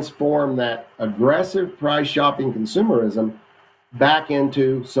transform that aggressive price shopping consumerism back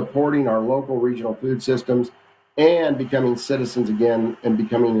into supporting our local regional food systems and becoming citizens again and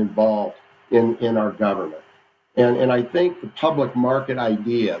becoming involved in our government? And I think the public market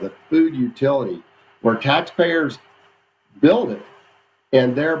idea, the food utility, where taxpayers build it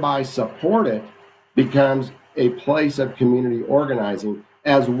and thereby support it, becomes a place of community organizing,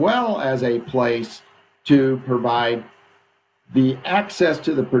 as well as a place to provide the access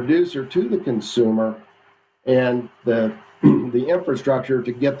to the producer, to the consumer, and the infrastructure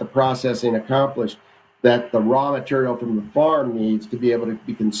to get the processing accomplished that the raw material from the farm needs to be able to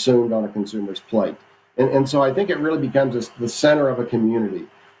be consumed on a consumer's plate. And so I think it really becomes the center of a community.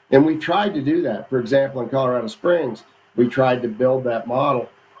 And we tried to do that. For example, in Colorado Springs, we tried to build that model,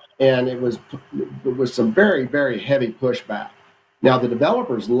 and it was some very, very heavy pushback. Now, the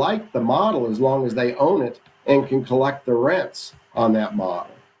developers like the model as long as they own it and can collect the rents on that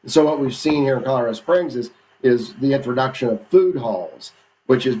model. So what we've seen here in Colorado Springs is the introduction of food halls,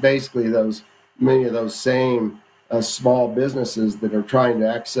 which is basically many of those same small businesses that are trying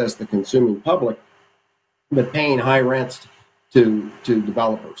to access the consuming public, but paying high rents to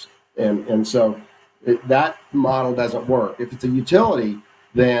developers. And so that model doesn't work. If it's a utility,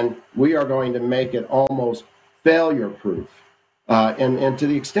 then we are going to make it almost failure-proof. And to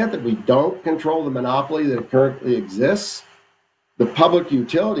the extent that we don't control the monopoly that currently exists, the public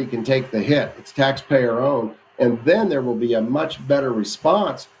utility can take the hit. It's taxpayer-owned, and then there will be a much better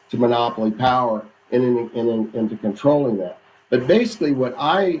response to monopoly power and to controlling that. But basically what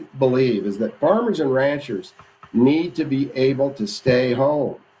I believe is that farmers and ranchers need to be able to stay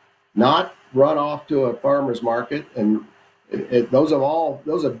home, not run off to a farmer's market. And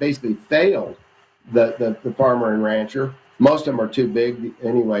those have basically failed the farmer and rancher. Most of them are too big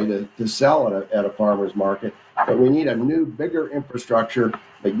anyway to sell at a farmer's market. But we need a new, bigger infrastructure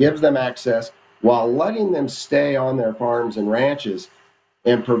that gives them access while letting them stay on their farms and ranches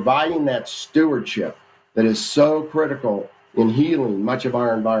and providing that stewardship that is so critical in healing much of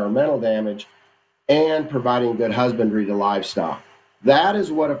our environmental damage and providing good husbandry to livestock. That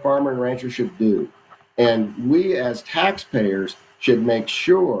is what a farmer and rancher should do. And we as taxpayers should make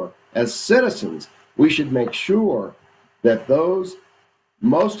sure, as citizens, we should make sure that those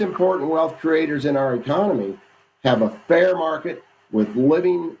most important wealth creators in our economy have a fair market with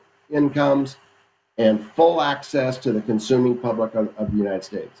living incomes and full access to the consuming public of the United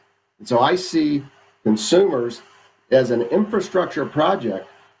States. And so I see consumers as an infrastructure project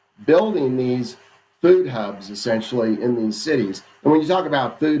building these food hubs essentially in these cities. And when you talk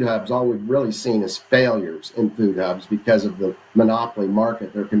about food hubs, all we've really seen is failures in food hubs because of the monopoly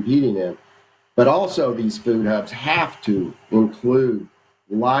market they're competing in. But also these food hubs have to include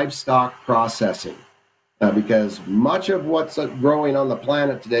livestock processing because much of what's growing on the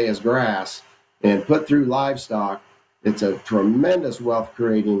planet today is grass, and put through livestock, it's a tremendous wealth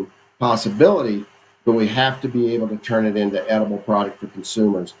creating possibility, but we have to be able to turn it into edible product for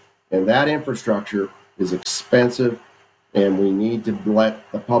consumers. And that infrastructure is expensive, and we need to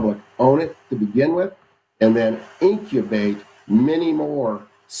let the public own it to begin with, and then incubate many more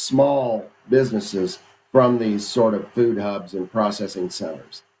small businesses from these sort of food hubs and processing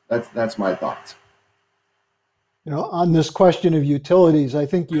centers. That's my thoughts. You know, on this question of utilities, I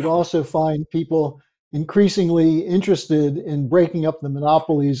think you'd also find people increasingly interested in breaking up the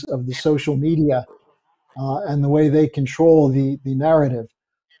monopolies of the social media and the way they control the narrative.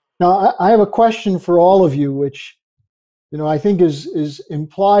 Now, I have a question for all of you, which, you know, I think is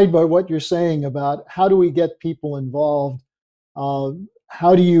implied by what you're saying about how do we get people involved?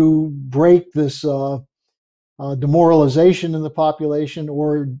 How do you break this demoralization in the population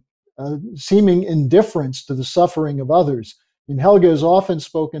or seeming indifference to the suffering of others? And Helga has often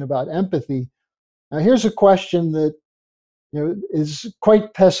spoken about empathy. Now, here's a question that, you know, is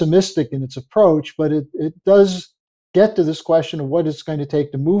quite pessimistic in its approach, but it does get to this question of what it's going to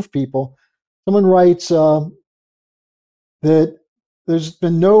take to move people. Someone writes that there's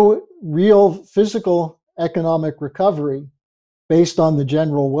been no real physical economic recovery based on the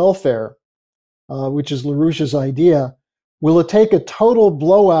general welfare, which is LaRouche's idea. Will it take a total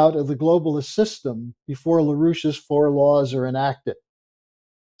blowout of the globalist system before LaRouche's 4 laws are enacted?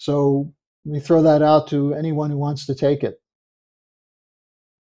 So let me throw that out to anyone who wants to take it.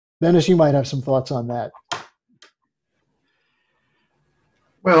 Dennis, you might have some thoughts on that.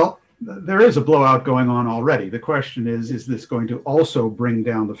 Well, there is a blowout going on already. The question is this going to also bring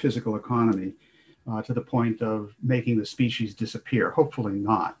down the physical economy to the point of making the species disappear? Hopefully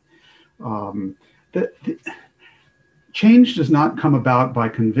not. Change does not come about by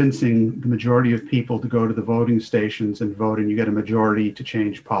convincing the majority of people to go to the voting stations and vote and you get a majority to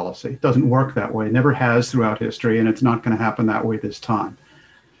change policy. It doesn't work that way. It never has throughout history, and it's not going to happen that way this time.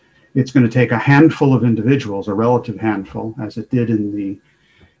 It's going to take a handful of individuals, a relative handful, as it did in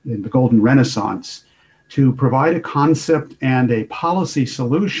the Golden Renaissance, to provide a concept and a policy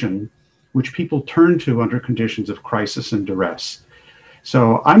solution which people turn to under conditions of crisis and duress.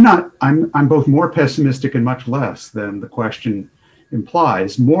 So I'm both more pessimistic and much less than the question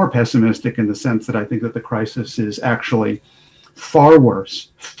implies. More pessimistic in the sense that I think that the crisis is actually far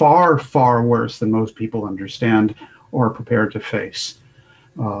worse, far worse than most people understand or are prepared to face.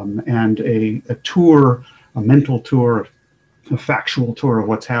 And a mental tour, a factual tour of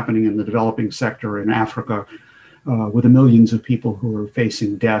what's happening in the developing sector in Africa with the millions of people who are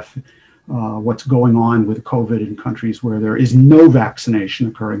facing death, what's going on with COVID in countries where there is no vaccination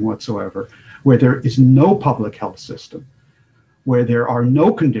occurring whatsoever, where there is no public health system, where there are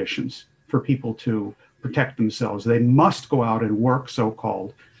no conditions for people to protect themselves. They must go out and work,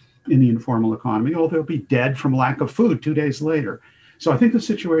 so-called, in the informal economy, or they'll be dead from lack of food 2 days later. So I think the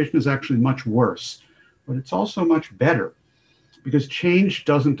situation is actually much worse, but it's also much better because change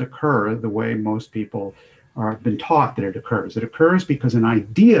doesn't occur the way most people have been taught that it occurs. It occurs because an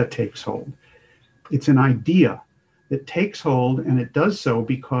idea takes hold. It's an idea that takes hold, and it does so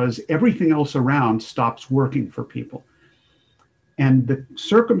because everything else around stops working for people. And the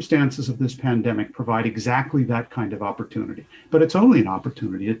circumstances of this pandemic provide exactly that kind of opportunity. But it's only an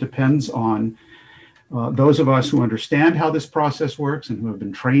opportunity. It depends on those of us who understand how this process works and who have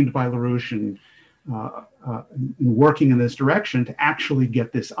been trained by LaRouche and working in this direction to actually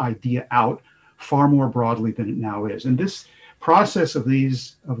get this idea out far more broadly than it now is. And this process of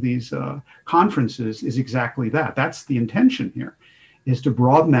these conferences is exactly that. That's the intention here, is to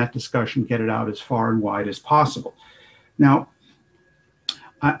broaden that discussion, get it out as far and wide as possible. Now,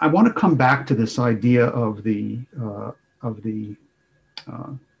 I want to come back to this idea of the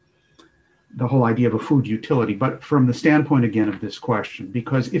whole idea of a food utility, but from the standpoint again of this question,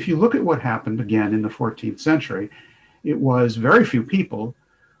 because if you look at what happened again in the 14th century, it was very few people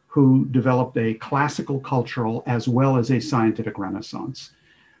who developed a classical cultural as well as a scientific renaissance.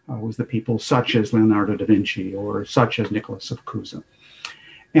 It was the people such as Leonardo da Vinci or such as Nicholas of Cusa.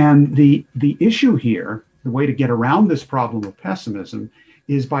 And the issue here, the way to get around this problem of pessimism,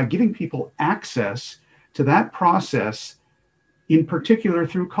 is by giving people access to that process, in particular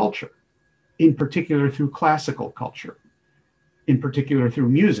through culture, in particular through classical culture, in particular through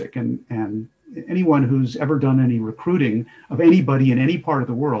music. And anyone who's ever done any recruiting of anybody in any part of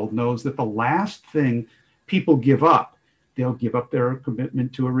the world knows that the last thing people give up, they'll give up their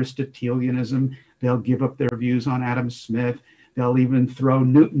commitment to Aristotelianism, they'll give up their views on Adam Smith, they'll even throw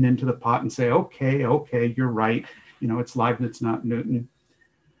Newton into the pot and say, okay, you're right, it's Leibniz, not Newton.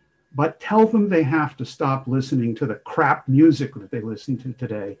 But tell them they have to stop listening to the crap music that they listen to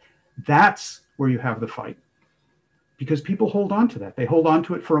today. That's where you have the fight. Because people hold on to that. They hold on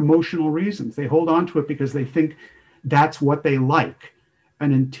to it for emotional reasons. They hold on to it because they think that's what they like.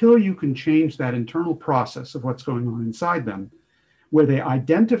 And until you can change that internal process of what's going on inside them, where they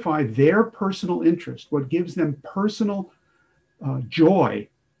identify their personal interest, what gives them personal joy,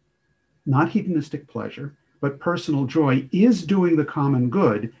 not hedonistic pleasure, but personal joy, is doing the common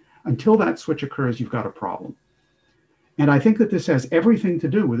good. Until that switch occurs, you've got a problem. And I think that this has everything to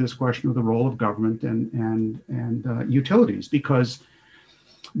do with this question of the role of government and utilities, because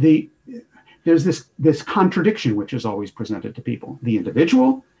there's this contradiction which is always presented to people: the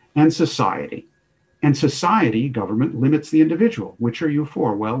individual and society. And society, government, limits the individual. Which are you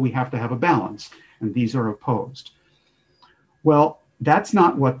for? Well, we have to have a balance, and these are opposed. Well, that's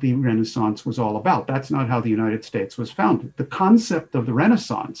not what the Renaissance was all about. That's not how the United States was founded. The concept of the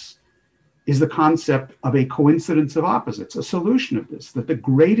Renaissance is the concept of a coincidence of opposites, a solution of this, that the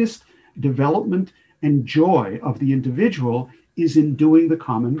greatest development and joy of the individual is in doing the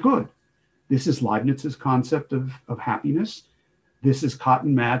common good. This is Leibniz's concept of happiness. This is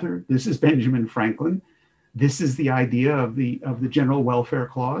Cotton Mather. This is Benjamin Franklin. This is the idea of the general welfare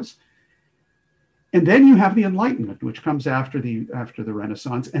clause. And then you have the Enlightenment, which comes after the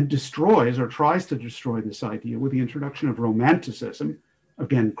Renaissance and destroys or tries to destroy this idea with the introduction of Romanticism,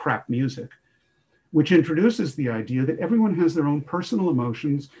 again, crap music, which introduces the idea that everyone has their own personal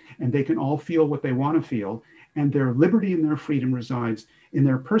emotions and they can all feel what they want to feel, and their liberty and their freedom resides in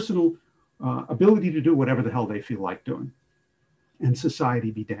their personal ability to do whatever the hell they feel like doing. And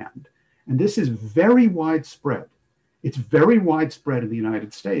society be damned. And this is very widespread. It's very widespread in the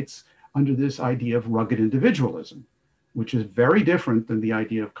United States under this idea of rugged individualism, which is very different than the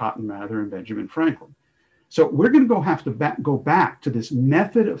idea of Cotton Mather and Benjamin Franklin. So we're going to have to go back to this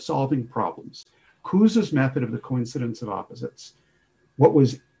method of solving problems, Couza's method of the coincidence of opposites, what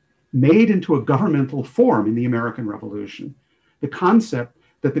was made into a governmental form in the American Revolution, the concept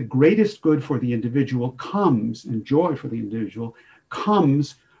that the greatest good for the individual comes, and joy for the individual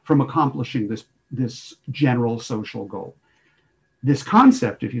comes from accomplishing this general social goal. This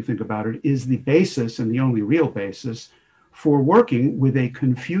concept, if you think about it, is the basis and the only real basis for working with a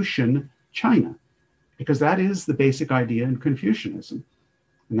Confucian China, because that is the basic idea in Confucianism.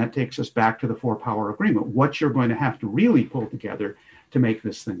 And that takes us back to the four-power agreement, what you're going to have to really pull together to make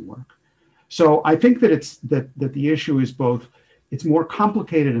this thing work. So I think that that the issue is both, it's more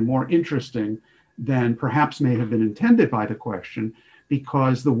complicated and more interesting than perhaps may have been intended by the question,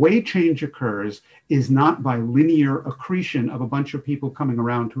 because the way change occurs is not by linear accretion of a bunch of people coming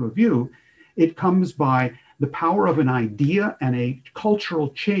around to a view. It comes by the power of an idea and a cultural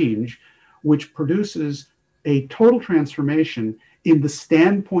change, which produces a total transformation in the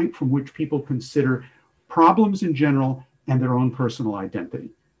standpoint from which people consider problems in general and their own personal identity.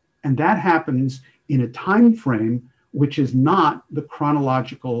 And that happens in a time frame which is not the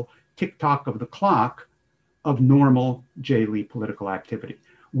chronological tick-tock of the clock of normal daily political activity.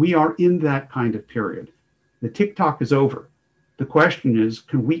 We are in that kind of period. The tick-tock is over. The question is,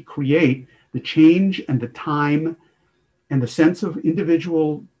 can we create the change and the time and the sense of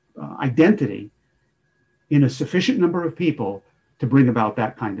individual identity in a sufficient number of people to bring about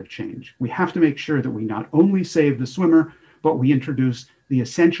that kind of change? We have to make sure that we not only save the swimmer, but we introduce the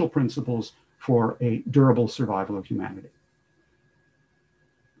essential principles for a durable survival of humanity.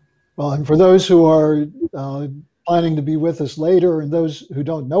 Well, and for those who are planning to be with us later and those who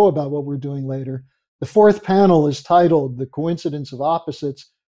don't know about what we're doing later, the fourth panel is titled The Coincidence of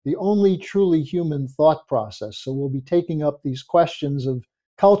Opposites, the Only Truly Human Thought Process. So we'll be taking up these questions of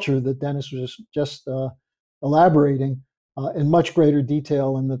culture that Dennis was just elaborating in much greater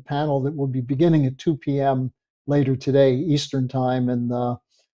detail in the panel that will be beginning at 2 p.m. later today, Eastern Time, and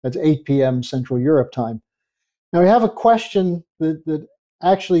that's 8 p.m. Central Europe Time. Now, we have a question that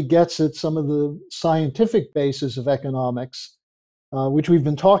actually gets at some of the scientific basis of economics, which we've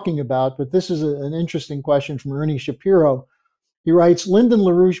been talking about, but this is an interesting question from Ernie Shapiro. He writes, Lyndon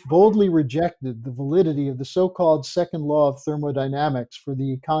LaRouche boldly rejected the validity of the so-called second law of thermodynamics for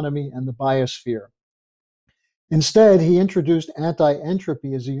the economy and the biosphere. Instead, he introduced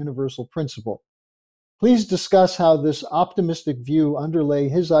anti-entropy as a universal principle. Please discuss how this optimistic view underlay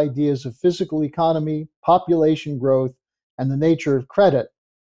his ideas of physical economy, population growth, and the nature of credit,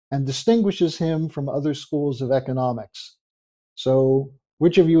 and distinguishes him from other schools of economics. So,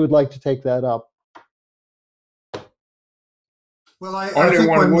 which of you would like to take that up? Well, I Only think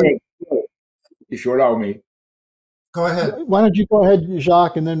one word, if you allow me. Go ahead. Why don't you go ahead,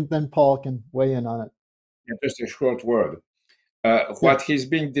 Jacques, and then Paul can weigh in on it. Yeah, just a short word. What is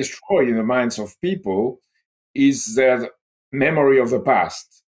being destroyed in the minds of people is their memory of the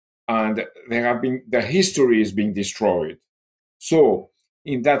past, and their history is being destroyed. So,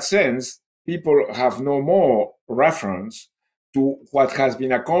 in that sense, people have no more reference to what has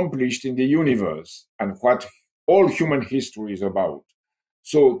been accomplished in the universe and what all human history is about.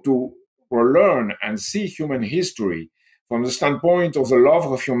 So, to relearn and see human history from the standpoint of the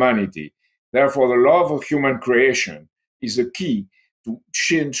love of humanity, therefore, the love of human creation is the key to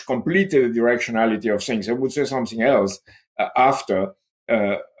change completely the directionality of things. I would say something else after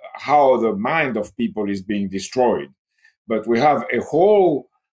how the mind of people is being destroyed. But we have a whole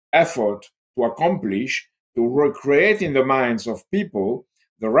effort to accomplish to recreate in the minds of people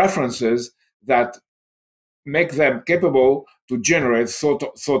the references that make them capable to generate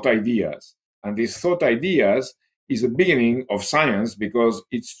thought ideas. And these thought ideas is the beginning of science because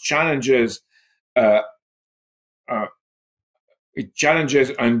it challenges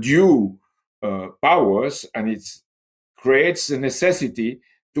undue powers, and it creates the necessity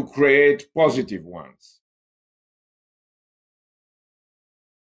to create positive ones.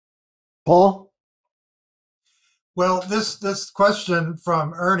 Paul? Well, this question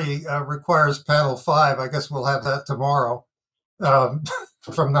from Ernie requires panel 5. I guess we'll have that tomorrow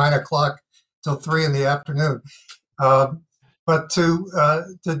from 9 o'clock till 3 in the afternoon. But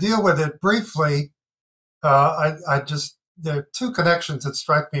to deal with it briefly, I just, there are two connections that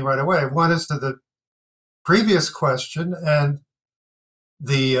strike me right away. One is to the previous question and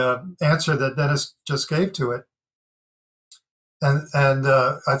the answer that Dennis just gave to it. And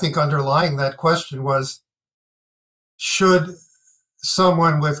I think underlying that question was, should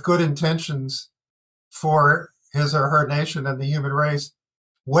someone with good intentions for his or her nation and the human race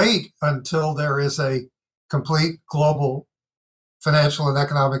wait until there is a complete global financial and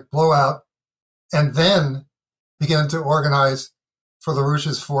economic blowout and then begin to organize for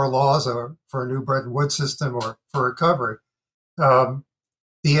LaRouche's 4 laws or for a new Bretton Woods system or for recovery? The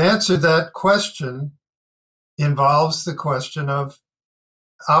answer to that question involves the question of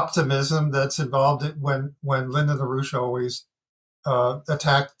optimism that's involved when Lyndon LaRouche always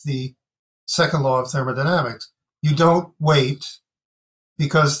attacked the second law of thermodynamics. You don't wait,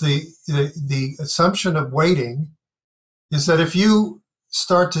 because the assumption of waiting is that if you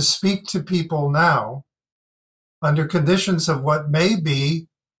start to speak to people now under conditions of what may be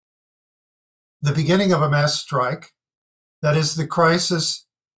the beginning of a mass strike, that is, the crisis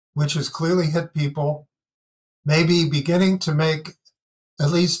which has clearly hit people, may be beginning to make at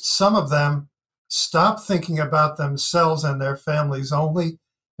least some of them stop thinking about themselves and their families only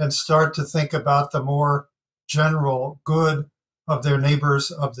and start to think about the more general good of their neighbors,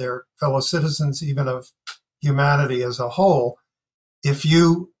 of their fellow citizens, even of humanity as a whole. If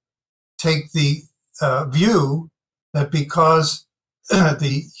you take the view that because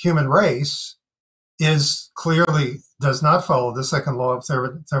the human race does not follow the second law of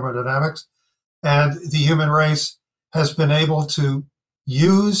thermodynamics, and the human race has been able to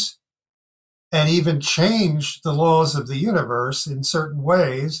use and even change the laws of the universe in certain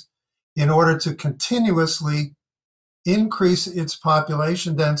ways in order to continuously increase its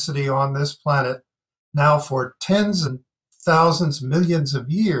population density on this planet now for tens and thousands, millions of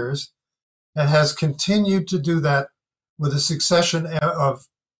years, and has continued to do that with a succession of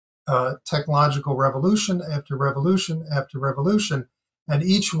technological revolution after revolution after revolution. And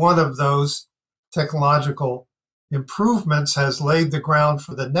each one of those technological improvements has laid the ground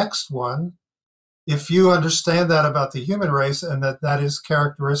for the next one. If you understand that about the human race, and that is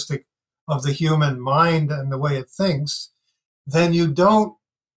characteristic of the human mind and the way it thinks, then you don't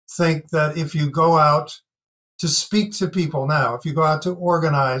think that if you go out to speak to people now, if you go out to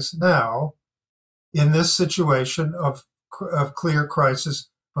organize now in this situation of clear crisis,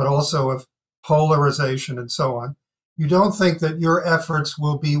 but also of polarization and so on, you don't think that your efforts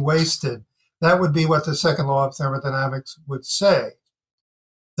will be wasted. That would be what the second law of thermodynamics would say,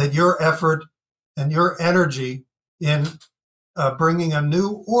 that your effort and your energy in bringing a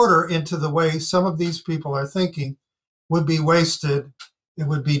new order into the way some of these people are thinking would be wasted. It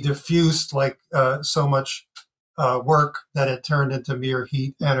would be diffused like so much work that it turned into mere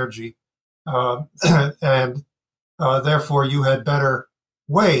heat energy. And therefore, you had better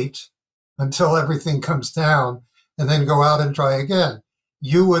wait until everything comes down and then go out and try again.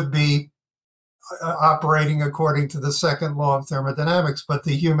 You would be operating according to the second law of thermodynamics, but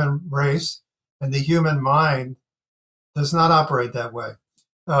the human race and the human mind does not operate that way.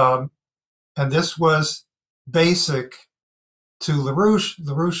 And this was basic to LaRouche.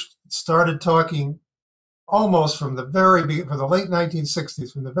 LaRouche started talking almost from the late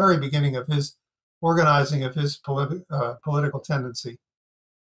 1960s, from the very beginning of his organizing of his political tendency,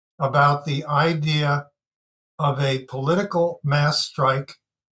 about the idea of a political mass strike,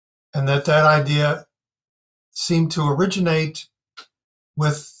 and that idea seemed to originate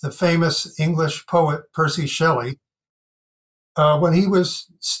with the famous English poet Percy Shelley when he was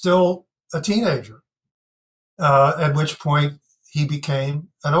still a teenager, at which point he became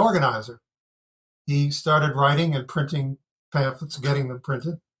an organizer. He started writing and printing pamphlets, getting them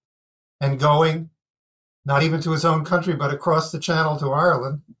printed, and going not even to his own country, but across the channel to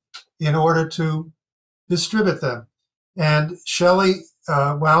Ireland in order to distribute them. And Shelley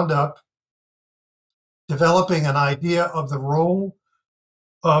wound up developing an idea of the role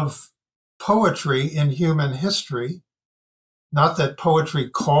of poetry in human history. Not that poetry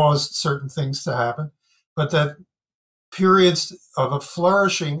caused certain things to happen, but that periods of a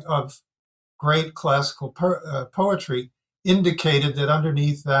flourishing of great classical poetry indicated that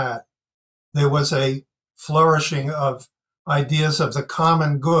underneath that there was a flourishing of ideas of the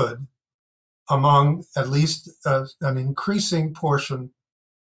common good among at least an increasing portion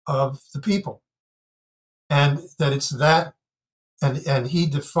of the people. And that it's that, and he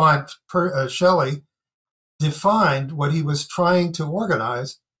defined, Shelley defined what he was trying to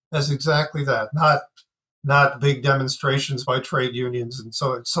organize as exactly that, not big demonstrations by trade unions and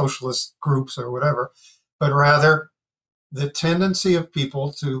socialist groups or whatever, but rather the tendency of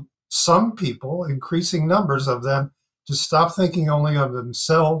people to, some people, increasing numbers of them, to stop thinking only of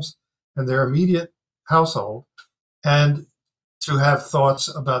themselves and their immediate household, and to have thoughts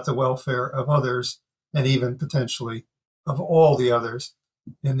about the welfare of others, and even potentially of all the others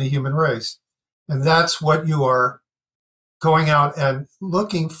in the human race. And that's what you are going out and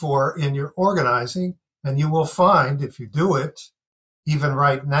looking for in your organizing. And you will find, if you do it, even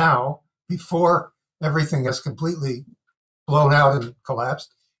right now, before everything has completely blown out and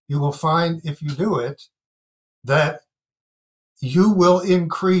collapsed, you will find, if you do it, that you will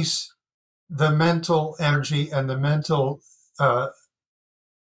increase the mental energy and the mental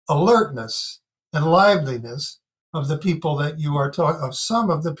alertness and liveliness of the people that you are talking, of some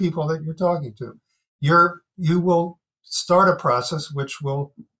of the people that you're talking to. You will start a process which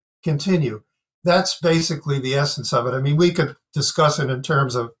will continue. That's basically the essence of it. I mean, we could discuss it in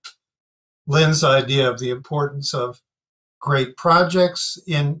terms of Lynn's idea of the importance of great projects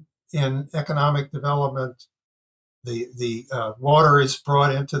in economic development. The water is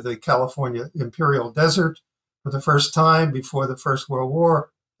brought into the California Imperial Desert for the first time before the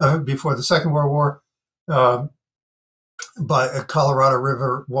before the Second World War. By a Colorado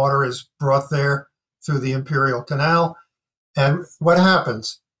River water is brought there through the Imperial Canal. And what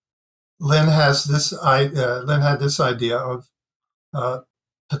happens? Lynn had this idea of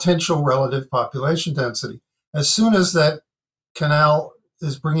potential relative population density. As soon as that canal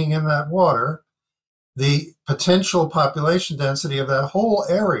is bringing in that water, the potential population density of that whole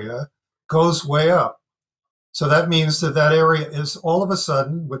area goes way up. So that means that that area is all of a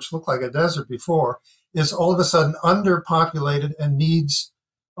sudden, which looked like a desert before, is all of a sudden underpopulated and needs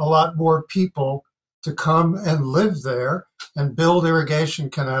a lot more people to come and live there and build irrigation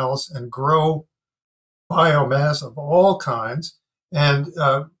canals and grow biomass of all kinds and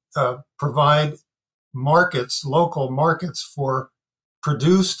provide markets, local markets for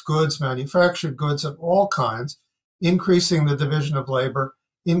produced goods, manufactured goods of all kinds, increasing the division of labor,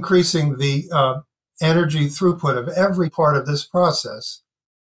 increasing the energy throughput of every part of this process.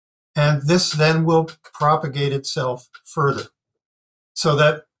 And this then will propagate itself further. So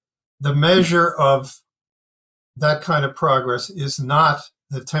that the measure of that kind of progress is not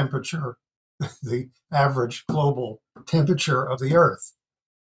the temperature, the average global temperature of the Earth.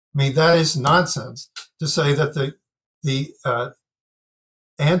 I mean, that is nonsense to say that the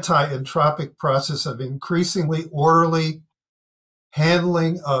anti-entropic process of increasingly orderly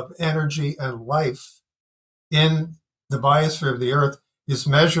handling of energy and life in the biosphere of the Earth is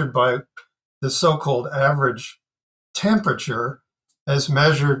measured by the so-called average temperature as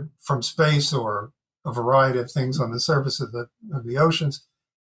measured from space or a variety of things on the surface of the oceans,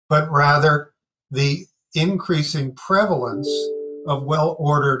 but rather the increasing prevalence of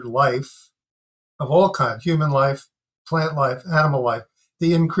well-ordered life of all kinds, human life, plant life, animal life,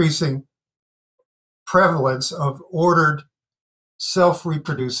 the increasing prevalence of ordered,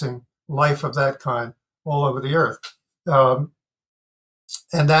 self-reproducing life of that kind all over the Earth.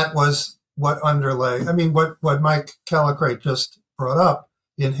 And that was what underlay, I mean, what Mike Callicrate just brought up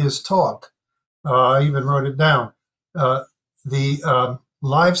in his talk. I even wrote it down. The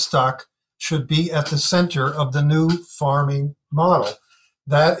livestock should be at the center of the new farming model.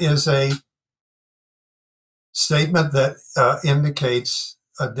 That is a statement that indicates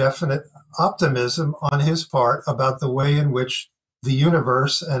a definite optimism on his part about the way in which the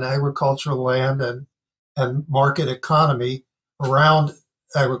universe and agricultural land and market economy around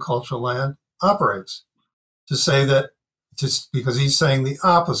agricultural land operates. To say that, just because he's saying the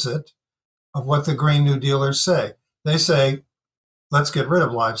opposite of what the Green New Dealers say. They say, let's get rid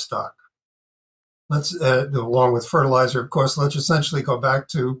of livestock. Let's, along with fertilizer, of course, let's essentially go back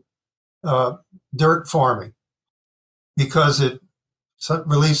to dirt farming because it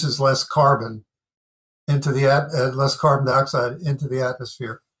releases less carbon into the less carbon dioxide into the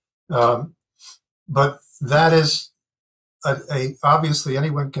atmosphere. But that is obviously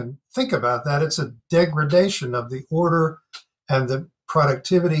anyone can think about that. It's a degradation of the order and the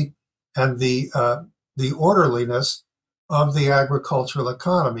productivity and the orderliness of the agricultural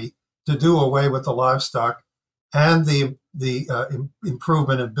economy to do away with the livestock and the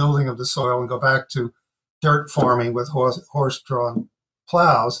improvement and building of the soil and go back to dirt farming with horse-drawn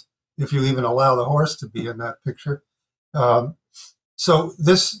plows, if you even allow the horse to be in that picture. So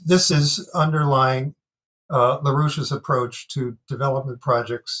this is underlying LaRouche's approach to development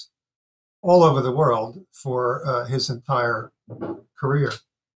projects all over the world for his entire career.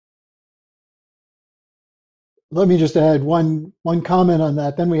 Let me just add one comment on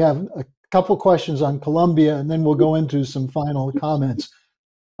that. Then we have a couple questions on Colombia, and then we'll go into some final comments.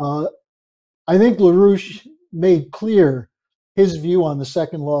 I think LaRouche made clear his view on the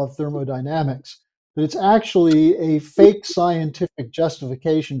second law of thermodynamics, that it's actually a fake scientific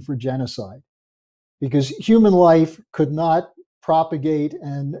justification for genocide, because human life could not propagate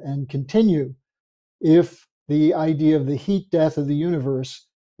and continue if the idea of the heat death of the universe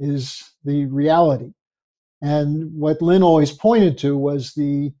is the reality. And what Lynn always pointed to was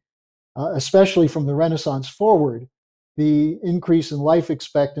especially from the Renaissance forward, the increase in life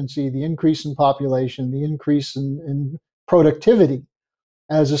expectancy, the increase in population, the increase in productivity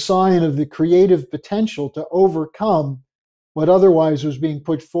as a sign of the creative potential to overcome what otherwise was being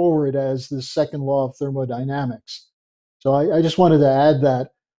put forward as the second law of thermodynamics. So I just wanted to add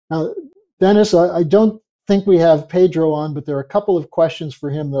that. Now, Dennis, I don't think we have Pedro on, but there are a couple of questions for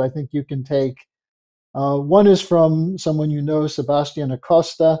him that I think you can take. One is from someone you know, Sebastian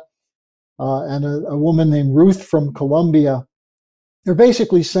Acosta, and a woman named Ruth from Colombia. They're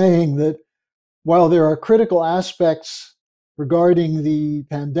basically saying that while there are critical aspects regarding the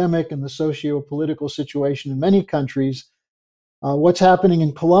pandemic and the socio-political situation in many countries, what's happening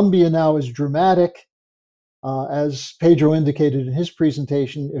in Colombia now is dramatic. As Pedro indicated in his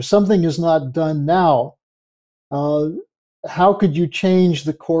presentation, if something is not done now, how could you change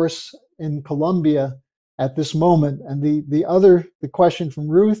the course in Colombia at this moment? And the question from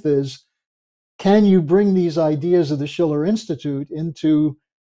Ruth is, can you bring these ideas of the Schiller Institute into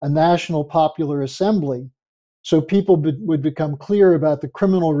a national popular assembly so people would become clear about the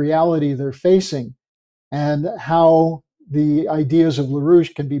criminal reality they're facing and how the ideas of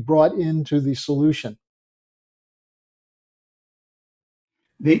LaRouche can be brought into the solution?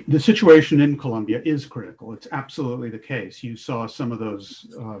 The situation in Colombia is critical. It's absolutely the case. You saw some of those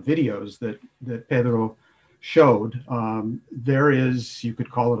videos that Pedro showed. There is, you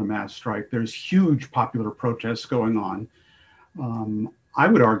could call it a mass strike. There's huge popular protests going on. I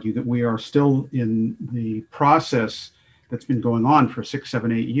would argue that we are still in the process that's been going on for 6,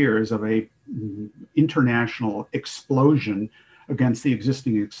 7, 8 years of a international explosion against the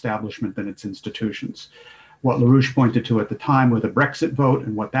existing establishment and its institutions. What LaRouche pointed to at the time with the Brexit vote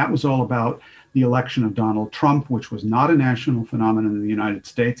and what that was all about, the election of Donald Trump, which was not a national phenomenon in the United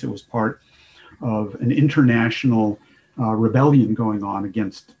States. It was part of an international rebellion going on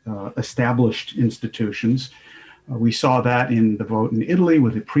against established institutions. We saw that in the vote in Italy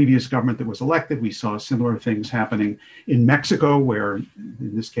with the previous government that was elected. We saw similar things happening in Mexico, where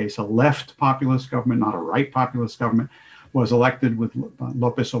in this case, a left populist government, not a right populist government, was elected with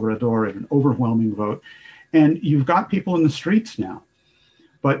López Obrador in an overwhelming vote. And you've got people in the streets now.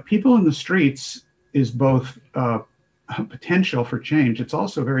 But people in the streets is both a potential for change. It's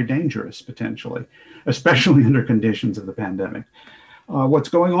also very dangerous, potentially, especially under conditions of the pandemic. What's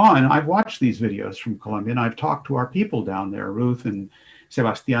going on, I've watched these videos from Colombia, and I've talked to our people down there, Ruth and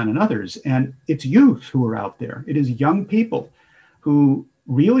Sebastian and others, and it's youth who are out there. It is young people who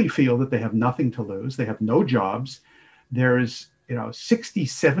really feel that they have nothing to lose. They have no jobs. There's 60,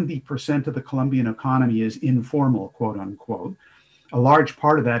 70% of the Colombian economy is informal, quote unquote. A large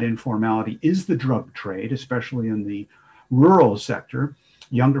part of that informality is the drug trade, especially in the rural sector.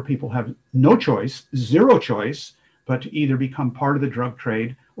 Younger people have no choice, zero choice, but to either become part of the drug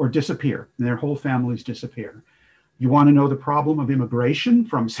trade or disappear, and their whole families disappear. You want to know the problem of immigration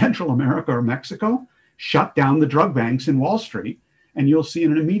from Central America or Mexico? Shut down the drug banks in Wall Street, and you'll see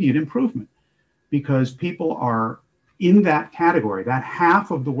an immediate improvement, because people are in that category, that half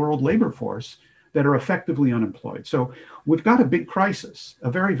of the world labor force that are effectively unemployed. So we've got a big crisis,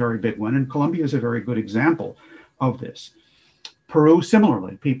 a very, very big one, and Colombia is a very good example of this. Peru,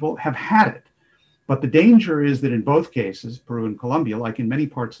 similarly, people have had it. But the danger is that in both cases, Peru and Colombia, like in many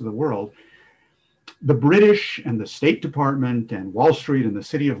parts of the world, the British and the State Department and Wall Street and the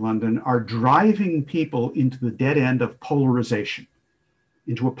City of London are driving people into the dead end of polarization,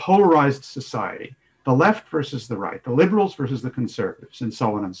 into a polarized society, the left versus the right, the liberals versus the conservatives, and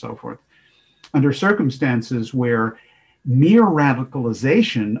so on and so forth, under circumstances where mere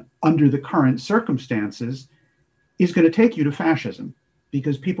radicalization under the current circumstances is going to take you to fascism,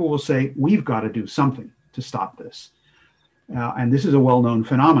 because people will say, we've got to do something to stop this. And this is a well-known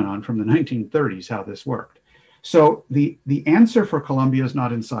phenomenon from the 1930s, how this worked. So the answer for Colombia is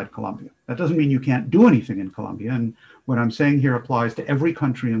not inside Colombia. That doesn't mean you can't do anything in Colombia. And what I'm saying here applies to every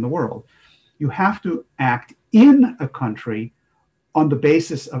country in the world. You have to act in a country on the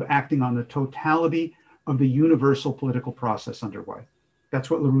basis of acting on the totality of the universal political process underway. That's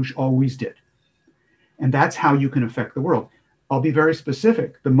what LaRouche always did. And that's how you can affect the world. I'll be very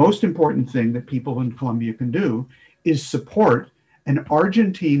specific. The most important thing that people in Colombia can do is support an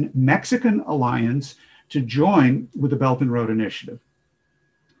Argentine-Mexican alliance to join with the Belt and Road Initiative.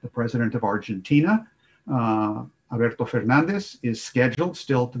 The president of Argentina, Alberto Fernandez, is scheduled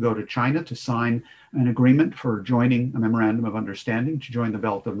still to go to China to sign an agreement for joining a memorandum of understanding to join the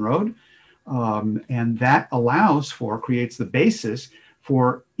Belt and Road. And that creates the basis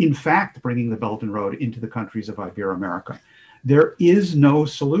for, in fact, bringing the Belt and Road into the countries of Ibero-America. There is no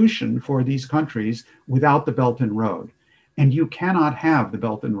solution for these countries without the Belt and Road. And you cannot have the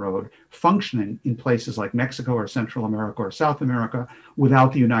Belt and Road functioning in places like Mexico or Central America or South America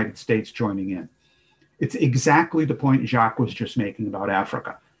without the United States joining in. It's exactly the point Jacques was just making about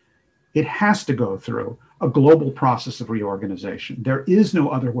Africa. It has to go through a global process of reorganization. There is no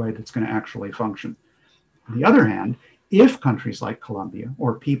other way that's going to actually function. On the other hand, if countries like Colombia,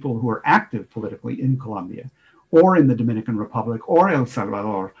 or people who are active politically in Colombia, or in the Dominican Republic, or El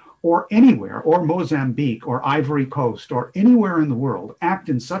Salvador, or anywhere, or Mozambique, or Ivory Coast, or anywhere in the world, act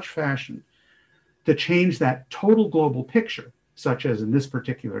in such fashion to change that total global picture, such as in this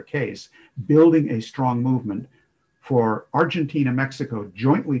particular case, building a strong movement for Argentina, Mexico,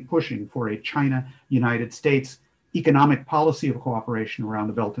 jointly pushing for a China-United States economic policy of cooperation around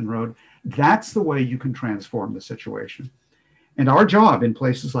the Belt and Road, that's the way you can transform the situation. And our job in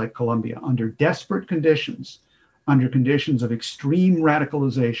places like Colombia, under desperate conditions, under conditions of extreme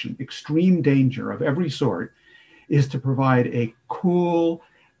radicalization, extreme danger of every sort, is to provide a cool,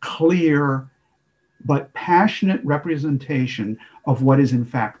 clear, but passionate representation of what is in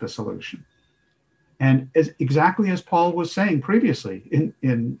fact the solution. And exactly as Paul was saying previously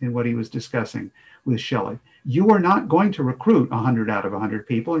in what he was discussing with Schiller, you are not going to recruit 100 out of 100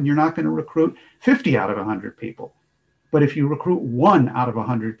 people, and you're not going to recruit 50 out of 100 people. But if you recruit 1 out of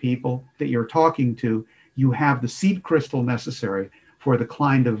 100 people that you're talking to, you have the seed crystal necessary for the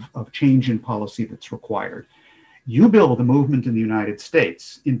kind of change in policy that's required. You build a movement in the United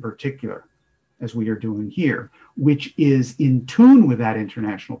States, in particular, as we are doing here, which is in tune with that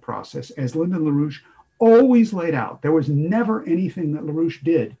international process, as Lyndon LaRouche always laid out. There was never anything that LaRouche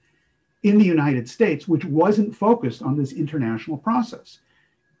did in the United States which wasn't focused on this international process.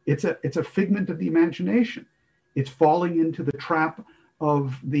 It's a figment of the imagination. It's falling into the trap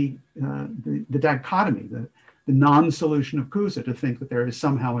of the dichotomy, the non-solution of Cusa, to think that there is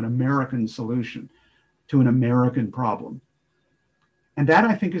somehow an American solution to an American problem. And that,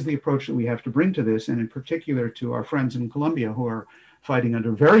 I think, is the approach that we have to bring to this, and in particular to our friends in Colombia who are fighting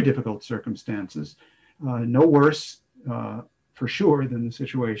under very difficult circumstances, no worse for sure than the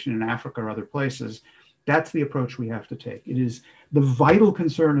situation in Africa or other places. That's the approach we have to take. It is the vital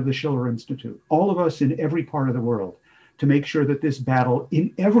concern of the Schiller Institute, all of us in every part of the world, to make sure that this battle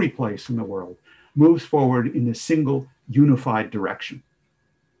in every place in the world moves forward in a single unified direction.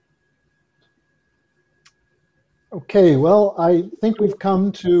 Okay, well, I think we've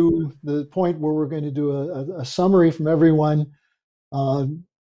come to the point where we're going to do a summary from everyone, a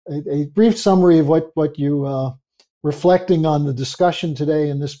brief summary of what you reflecting on the discussion today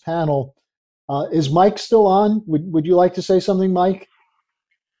in this panel. Is Mike still on? Would you like to say something, Mike?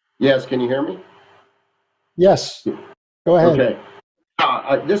 Yes, can you hear me? Yes, go ahead.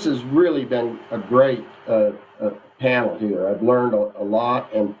 Okay. This has really been a great panel here. I've learned a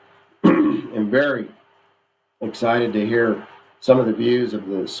lot, and am very excited to hear some of the views of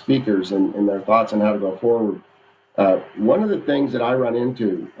the speakers and their thoughts on how to go forward. One of the things that I run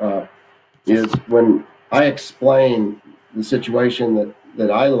into is when I explain the situation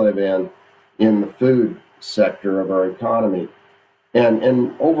that I live in the food sector of our economy,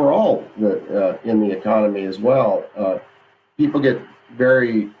 and overall in the economy as well, people get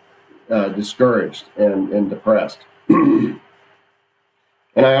very discouraged and depressed. And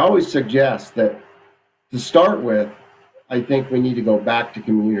I always suggest that to start with, I think we need to go back to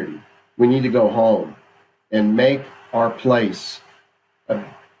community. We need to go home and make our place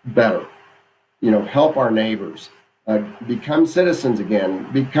better. Help our neighbors, become citizens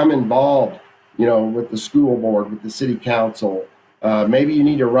again, become involved, with the school board, with the city council. Maybe you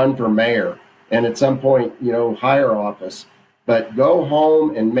need to run for mayor and at some point, higher office, but go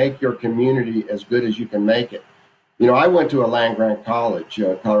home and make your community as good as you can make it. I went to a land-grant college,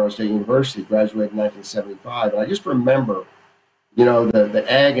 Colorado State University, graduated in 1975, and I just remember, the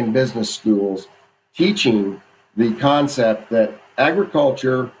ag and business schools teaching the concept that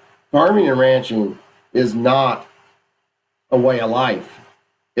agriculture, farming and ranching is not a way of life.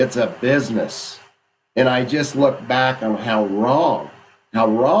 It's a business. And I just look back on how wrong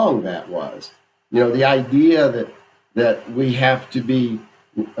that was. The idea that we have to be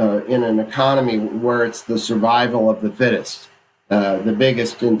in an economy where it's the survival of the fittest, The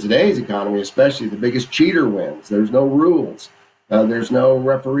biggest in today's economy, especially the biggest cheater wins. There's no rules. There's no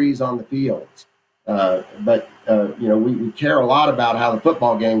referees on the fields. But we care a lot about how the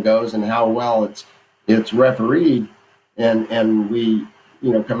football game goes and how well it's refereed, and we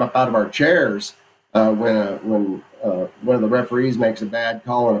come up out of our chairs when one of the referees makes a bad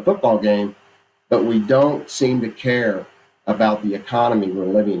call in a football game, but we don't seem to care about the economy we're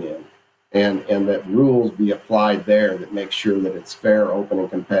living in. And that rules be applied there that make sure that it's fair, open, and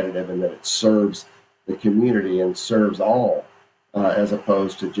competitive, and that it serves the community and serves all, as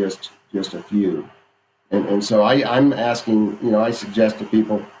opposed to just a few. And so I'm asking, I suggest to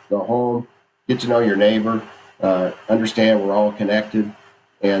people, go home, get to know your neighbor, understand we're all connected,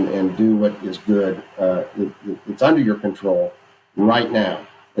 and do what is good. It's under your control right now.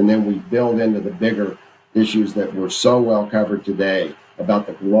 And then we build into the bigger issues that were so well covered today about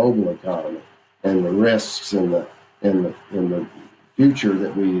the global economy and the risks and the future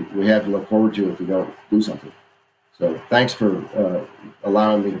that we have to look forward to if we don't do something. So thanks for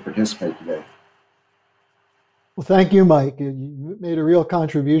allowing me to participate today. Well, thank you, Mike. You made a real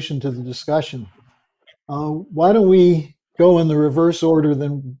contribution to the discussion. Why don't we go in the reverse order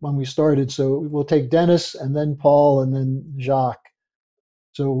than when we started? So we'll take Dennis and then Paul and then Jacques.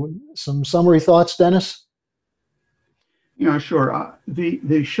 So some summary thoughts, Dennis? Yeah, sure.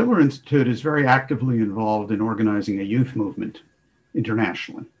 The Schiller Institute is very actively involved in organizing a youth movement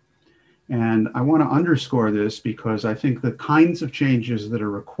internationally. And I want to underscore this because I think the kinds of changes that are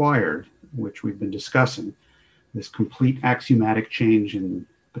required, which we've been discussing, this complete axiomatic change in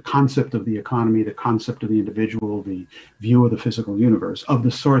the concept of the economy, the concept of the individual, the view of the physical universe, of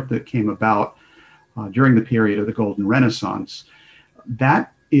the sort that came about during the period of the Golden Renaissance,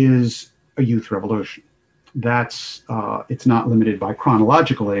 that is a youth revolution. That's it's not limited by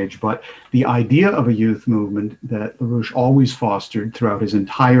chronological age, but the idea of a youth movement that LaRouche always fostered throughout his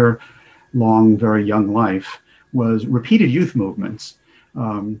entire long, very young life was repeated youth movements.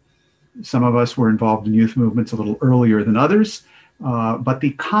 Some of us were involved in youth movements a little earlier than others, but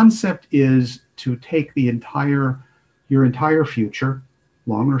the concept is to take your entire future,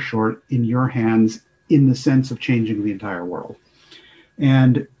 long or short, in your hands in the sense of changing the entire world.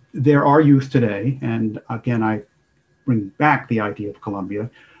 And there are youth today, and again, I bring back the idea of Columbia,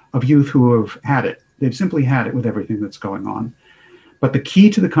 of youth who have had it. They've simply had it with everything that's going on. But the key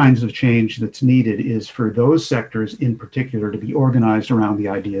to the kinds of change that's needed is for those sectors in particular to be organized around the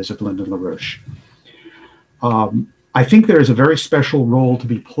ideas of Lyndon LaRouche. I think there is a very special role to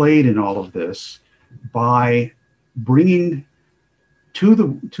be played in all of this by bringing to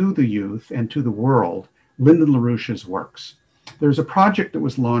the youth and to the world Lyndon LaRouche's works. There's a project that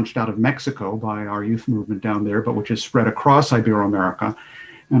was launched out of Mexico by our youth movement down there, but which is spread across Ibero-America.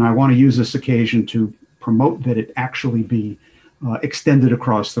 And I want to use this occasion to promote that it actually be extended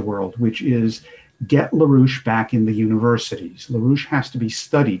across the world, which is get LaRouche back in the universities. LaRouche has to be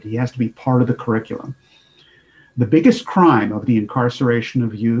studied. He has to be part of the curriculum. The biggest crime of the incarceration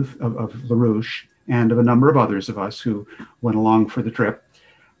of youth, of LaRouche, and of a number of others of us who went along for the trip,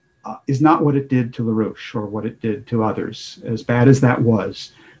 is not what it did to LaRouche or what it did to others. As bad as that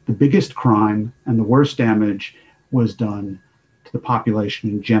was, the biggest crime and the worst damage was done to the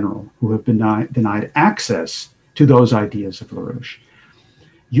population in general, who have been denied access to those ideas of LaRouche.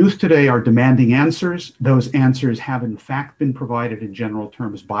 Youth today are demanding answers. Those answers have in fact been provided in general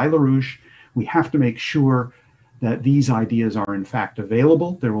terms by LaRouche. We have to make sure that these ideas are in fact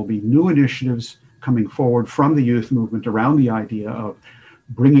available. There will be new initiatives coming forward from the youth movement around the idea of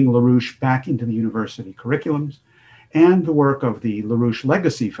bringing LaRouche back into the university curriculums, and the work of the LaRouche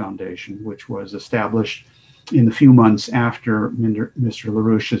Legacy Foundation, which was established in the few months after Mr.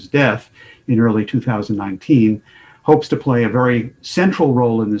 LaRouche's death in early 2019, hopes to play a very central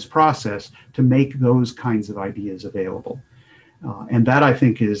role in this process to make those kinds of ideas available. And that, I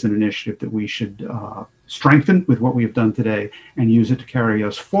think, is an initiative that we should strengthen with what we have done today and use it to carry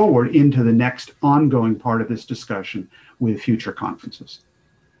us forward into the next ongoing part of this discussion with future conferences.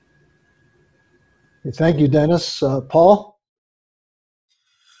 Thank you, Dennis. Paul?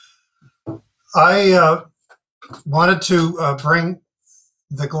 I wanted to bring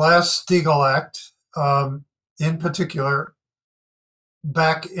the Glass-Steagall Act, in particular,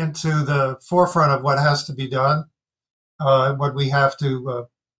 back into the forefront of what has to be done, what we have to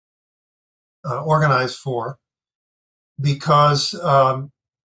organize for, because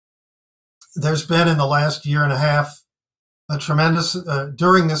there's been in the last year and a half a tremendous,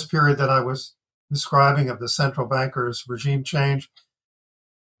 during this period that I was describing of the central bankers' regime change,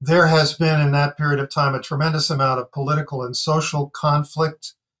 there has been in that period of time a tremendous amount of political and social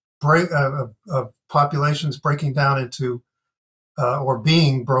conflict, of populations breaking down into or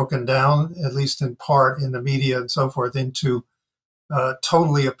being broken down, at least in part in the media and so forth, into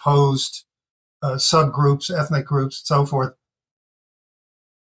totally opposed subgroups, ethnic groups, and so forth.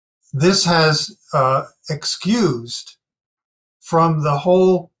 This has excused from the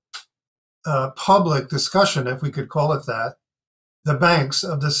whole public discussion, if we could call it that, the banks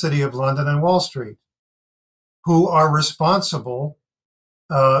of the City of London and Wall Street, who are responsible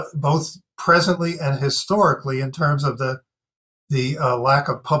both presently and historically in terms of the lack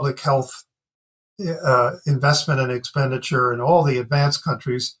of public health investment and expenditure in all the advanced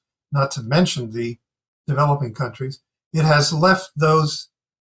countries, not to mention the developing countries. It has left those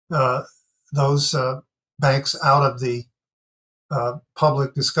banks out of the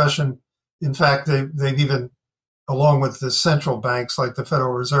public discussion. In fact, they've even, along with the central banks like the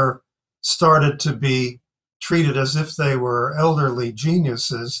Federal Reserve, started to be treated as if they were elderly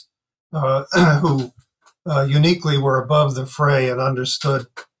geniuses who uniquely were above the fray and understood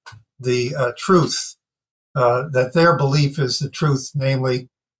the truth, that their belief is the truth, namely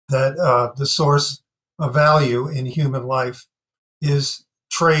that the source of value in human life is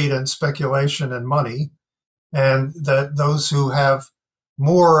trade and speculation and money, and that those who have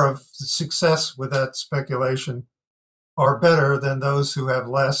more of success with that speculation are better than those who have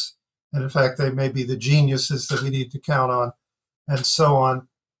less. And in fact, they may be the geniuses that we need to count on, and so on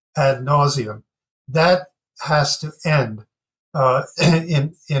ad nauseum. That has to end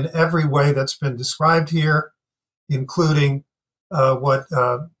in every way that's been described here, including what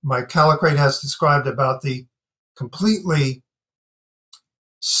Mike Callicrate has described about the completely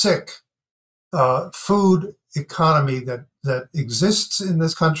sick food economy that exists in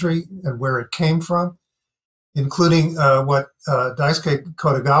this country and where it came from, including what Daisuke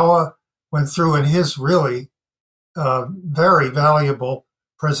Kotegawa went through in his really very valuable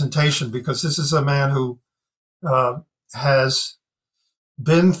presentation, because this is a man who has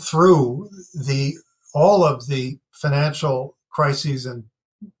been through all of the financial crises and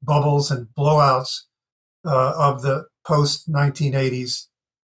bubbles and blowouts of the post-1980s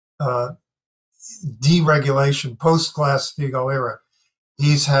deregulation, post-Glass-Steagall era.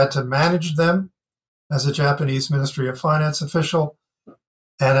 He's had to manage them as a Japanese Ministry of Finance official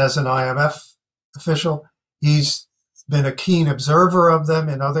and as an IMF official. He's been a keen observer of them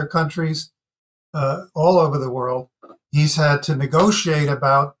in other countries all over the world. He's had to negotiate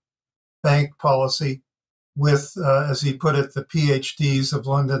about bank policy with, as he put it, the PhDs of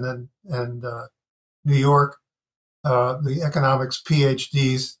London and New York, the economics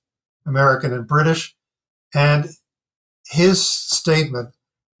PhDs, American and British, and his statement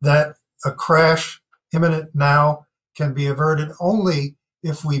that a crash imminent now can be averted only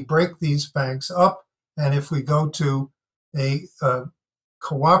if we break these banks up and if we go to a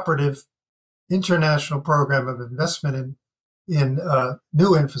cooperative international program of investment in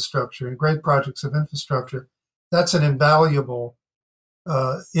new infrastructure and great projects of infrastructure. That's an invaluable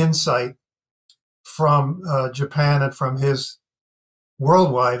insight from Japan and from his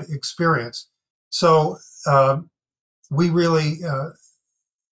worldwide experience. So we really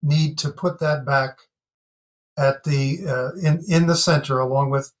need to put that back at in the center, along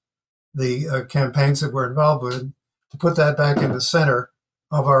with the campaigns that we're involved with, to put that back in the center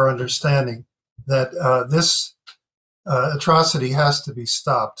of our understanding that this atrocity has to be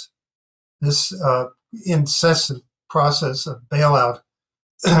stopped. This incessant process of bailout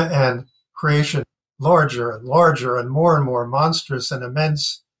and creation, larger and larger and more monstrous and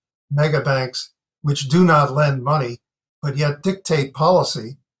immense mega banks, which do not lend money, but yet dictate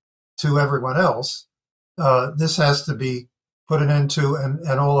policy to everyone else. This has to be put an end to,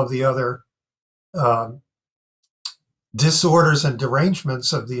 and all of the other disorders and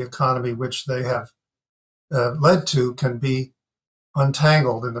derangements of the economy which they have led to can be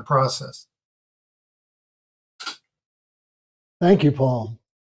untangled in the process. Thank you, Paul.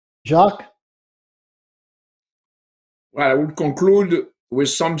 Jacques? Well, I would conclude with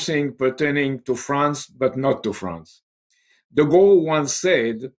something pertaining to France, but not to France. De Gaulle once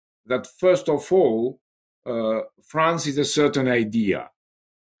said that, first of all, France is a certain idea.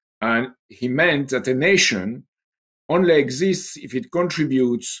 And he meant that a nation only exists if it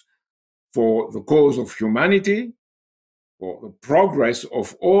contributes for the cause of humanity, for the progress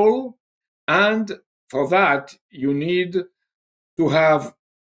of all, and for that you need to have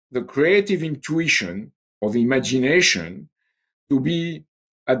the creative intuition or the imagination to be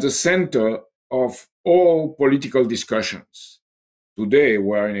at the center of all political discussions. Today,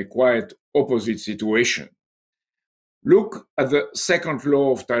 we're in a quite opposite situation. Look at the second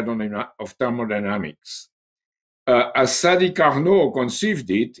law of thermodynamics. As Sadi Carnot conceived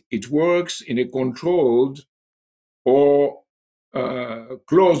it, it works in a controlled or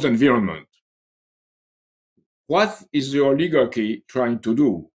closed environment. What is the oligarchy trying to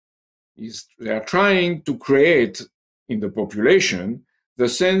do? Is they are trying to create in the population the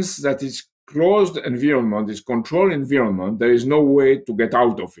sense that it's closed environment, this controlled environment, there is no way to get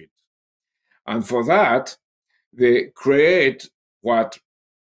out of it. And for that, they create what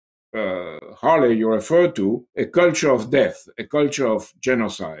Harley, you refer to, a culture of death, a culture of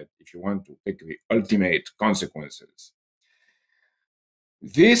genocide, if you want to take the ultimate consequences.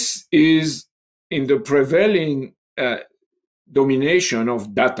 This is in the prevailing domination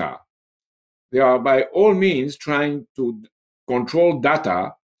of data. They are by all means trying to control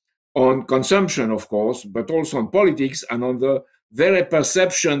data on consumption, of course, but also on politics and on the very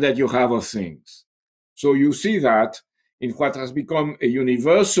perception that you have of things. So you see that in what has become a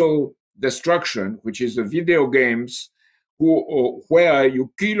universal destruction, which is the video games where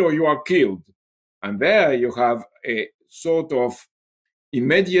you kill or you are killed. And there you have a sort of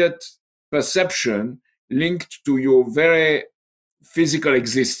immediate perception linked to your very physical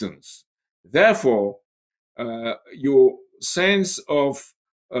existence. Therefore, your sense of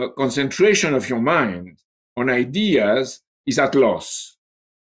concentration of your mind on ideas is at loss.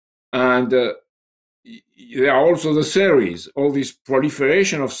 And there are also the series, all this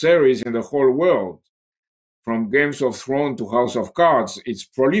proliferation of series in the whole world, from Games of Thrones to House of Cards. It's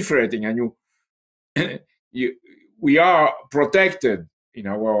proliferating, and we are protected in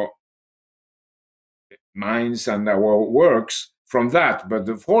our minds and our works from that, but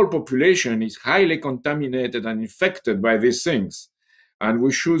the whole population is highly contaminated and infected by these things. And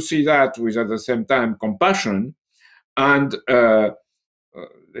we should see that with, at the same time, compassion and,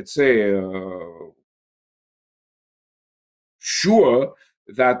 let's say, sure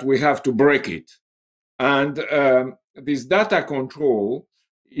that we have to break it. And this data control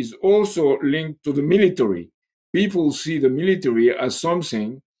is also linked to the military. People see the military as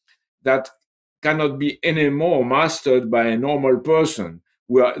something that cannot be anymore mastered by a normal person.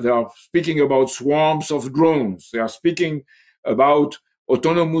 They are speaking about swarms of drones. They are speaking about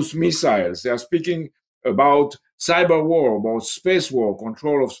autonomous missiles. They are speaking about cyber war, about space war,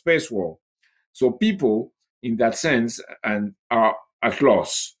 control of space war. So people, in that sense, and are at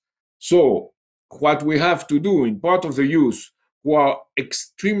loss. So what we have to do in part of the youth who are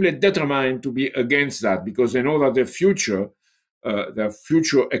extremely determined to be against that, because they know that their future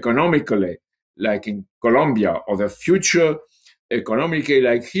economically, like in Colombia, or the future economically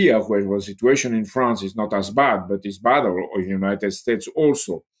like here, where the situation in France is not as bad, but is bad, or in the United States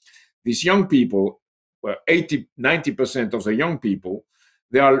also. These young people, well, 90% of the young people,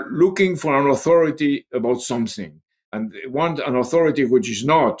 they are looking for an authority about something. And they want an authority which is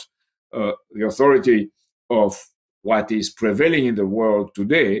not the authority of what is prevailing in the world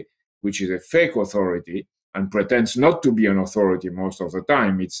today, which is a fake authority and pretends not to be an authority most of the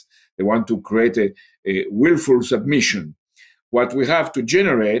time. They want to create a willful submission. What we have to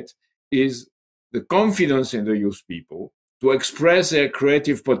generate is the confidence in the youth people to express their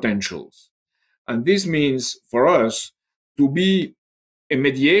creative potentials. And this means for us to be a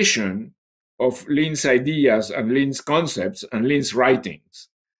mediation of Lin's ideas and Lin's concepts and Lin's writings.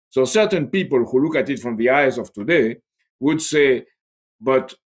 So certain people who look at it from the eyes of today would say,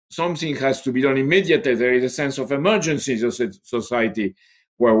 but something has to be done immediately. There is a sense of emergency in the society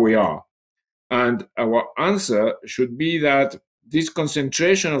where we are. And our answer should be that this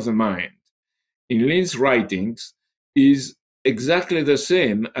concentration of the mind in Lin's writings is exactly the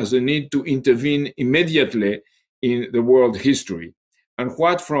same as the need to intervene immediately in the world history. And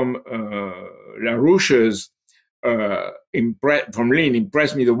what from LaRouche's, from Lin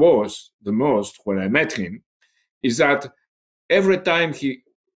impressed me the most when I met him, is that every time he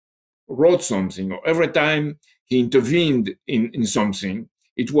wrote something, or every time he intervened in something,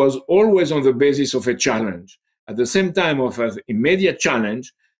 it was always on the basis of a challenge. At the same time of an immediate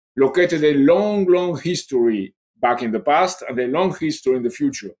challenge, located a long, long history back in the past and a long history in the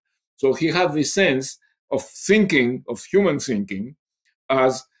future. So he had this sense of thinking, of human thinking,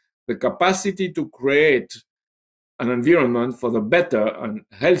 as the capacity to create an environment for the better and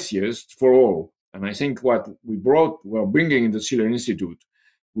healthiest for all. And I think what we're bringing in the Schiller Institute,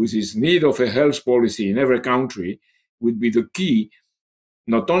 with this need of a health policy in every country, would be the key,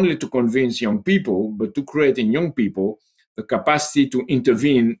 not only to convince young people, but to create in young people the capacity to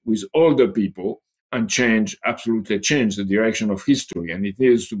intervene with older people and absolutely change the direction of history. And it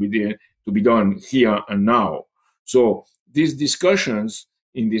needs to be done here and now. So these discussions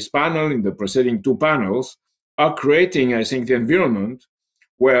in this panel, in the preceding two panels, are creating, I think, the environment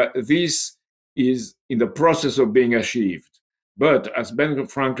where this is in the process of being achieved. But as Ben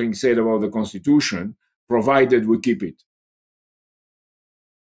Franklin said about the Constitution, provided we keep it.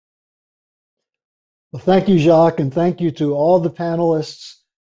 Well, thank you, Jacques, and thank you to all the panelists.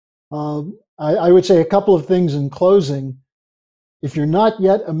 I would say a couple of things in closing. If you're not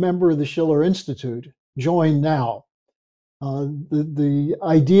yet a member of the Schiller Institute, join now. The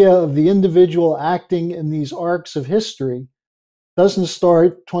idea of the individual acting in these arcs of history doesn't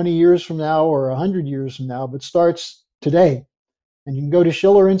start 20 years from now or 100 years from now, but starts today. And you can go to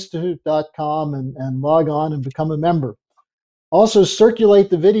schillerinstitute.com and log on and become a member. Also, circulate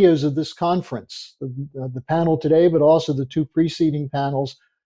the videos of this conference, the panel today, but also the two preceding panels.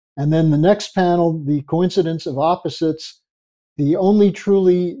 And then the next panel, the coincidence of opposites, the only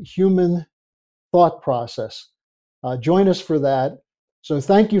truly human thought process. Join us for that. So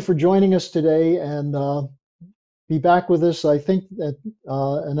thank you for joining us today, and be back with us, I think, in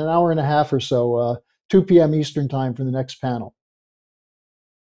an hour and a half or so, 2 p.m. Eastern time for the next panel.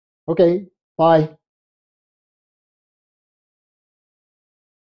 Okay, bye.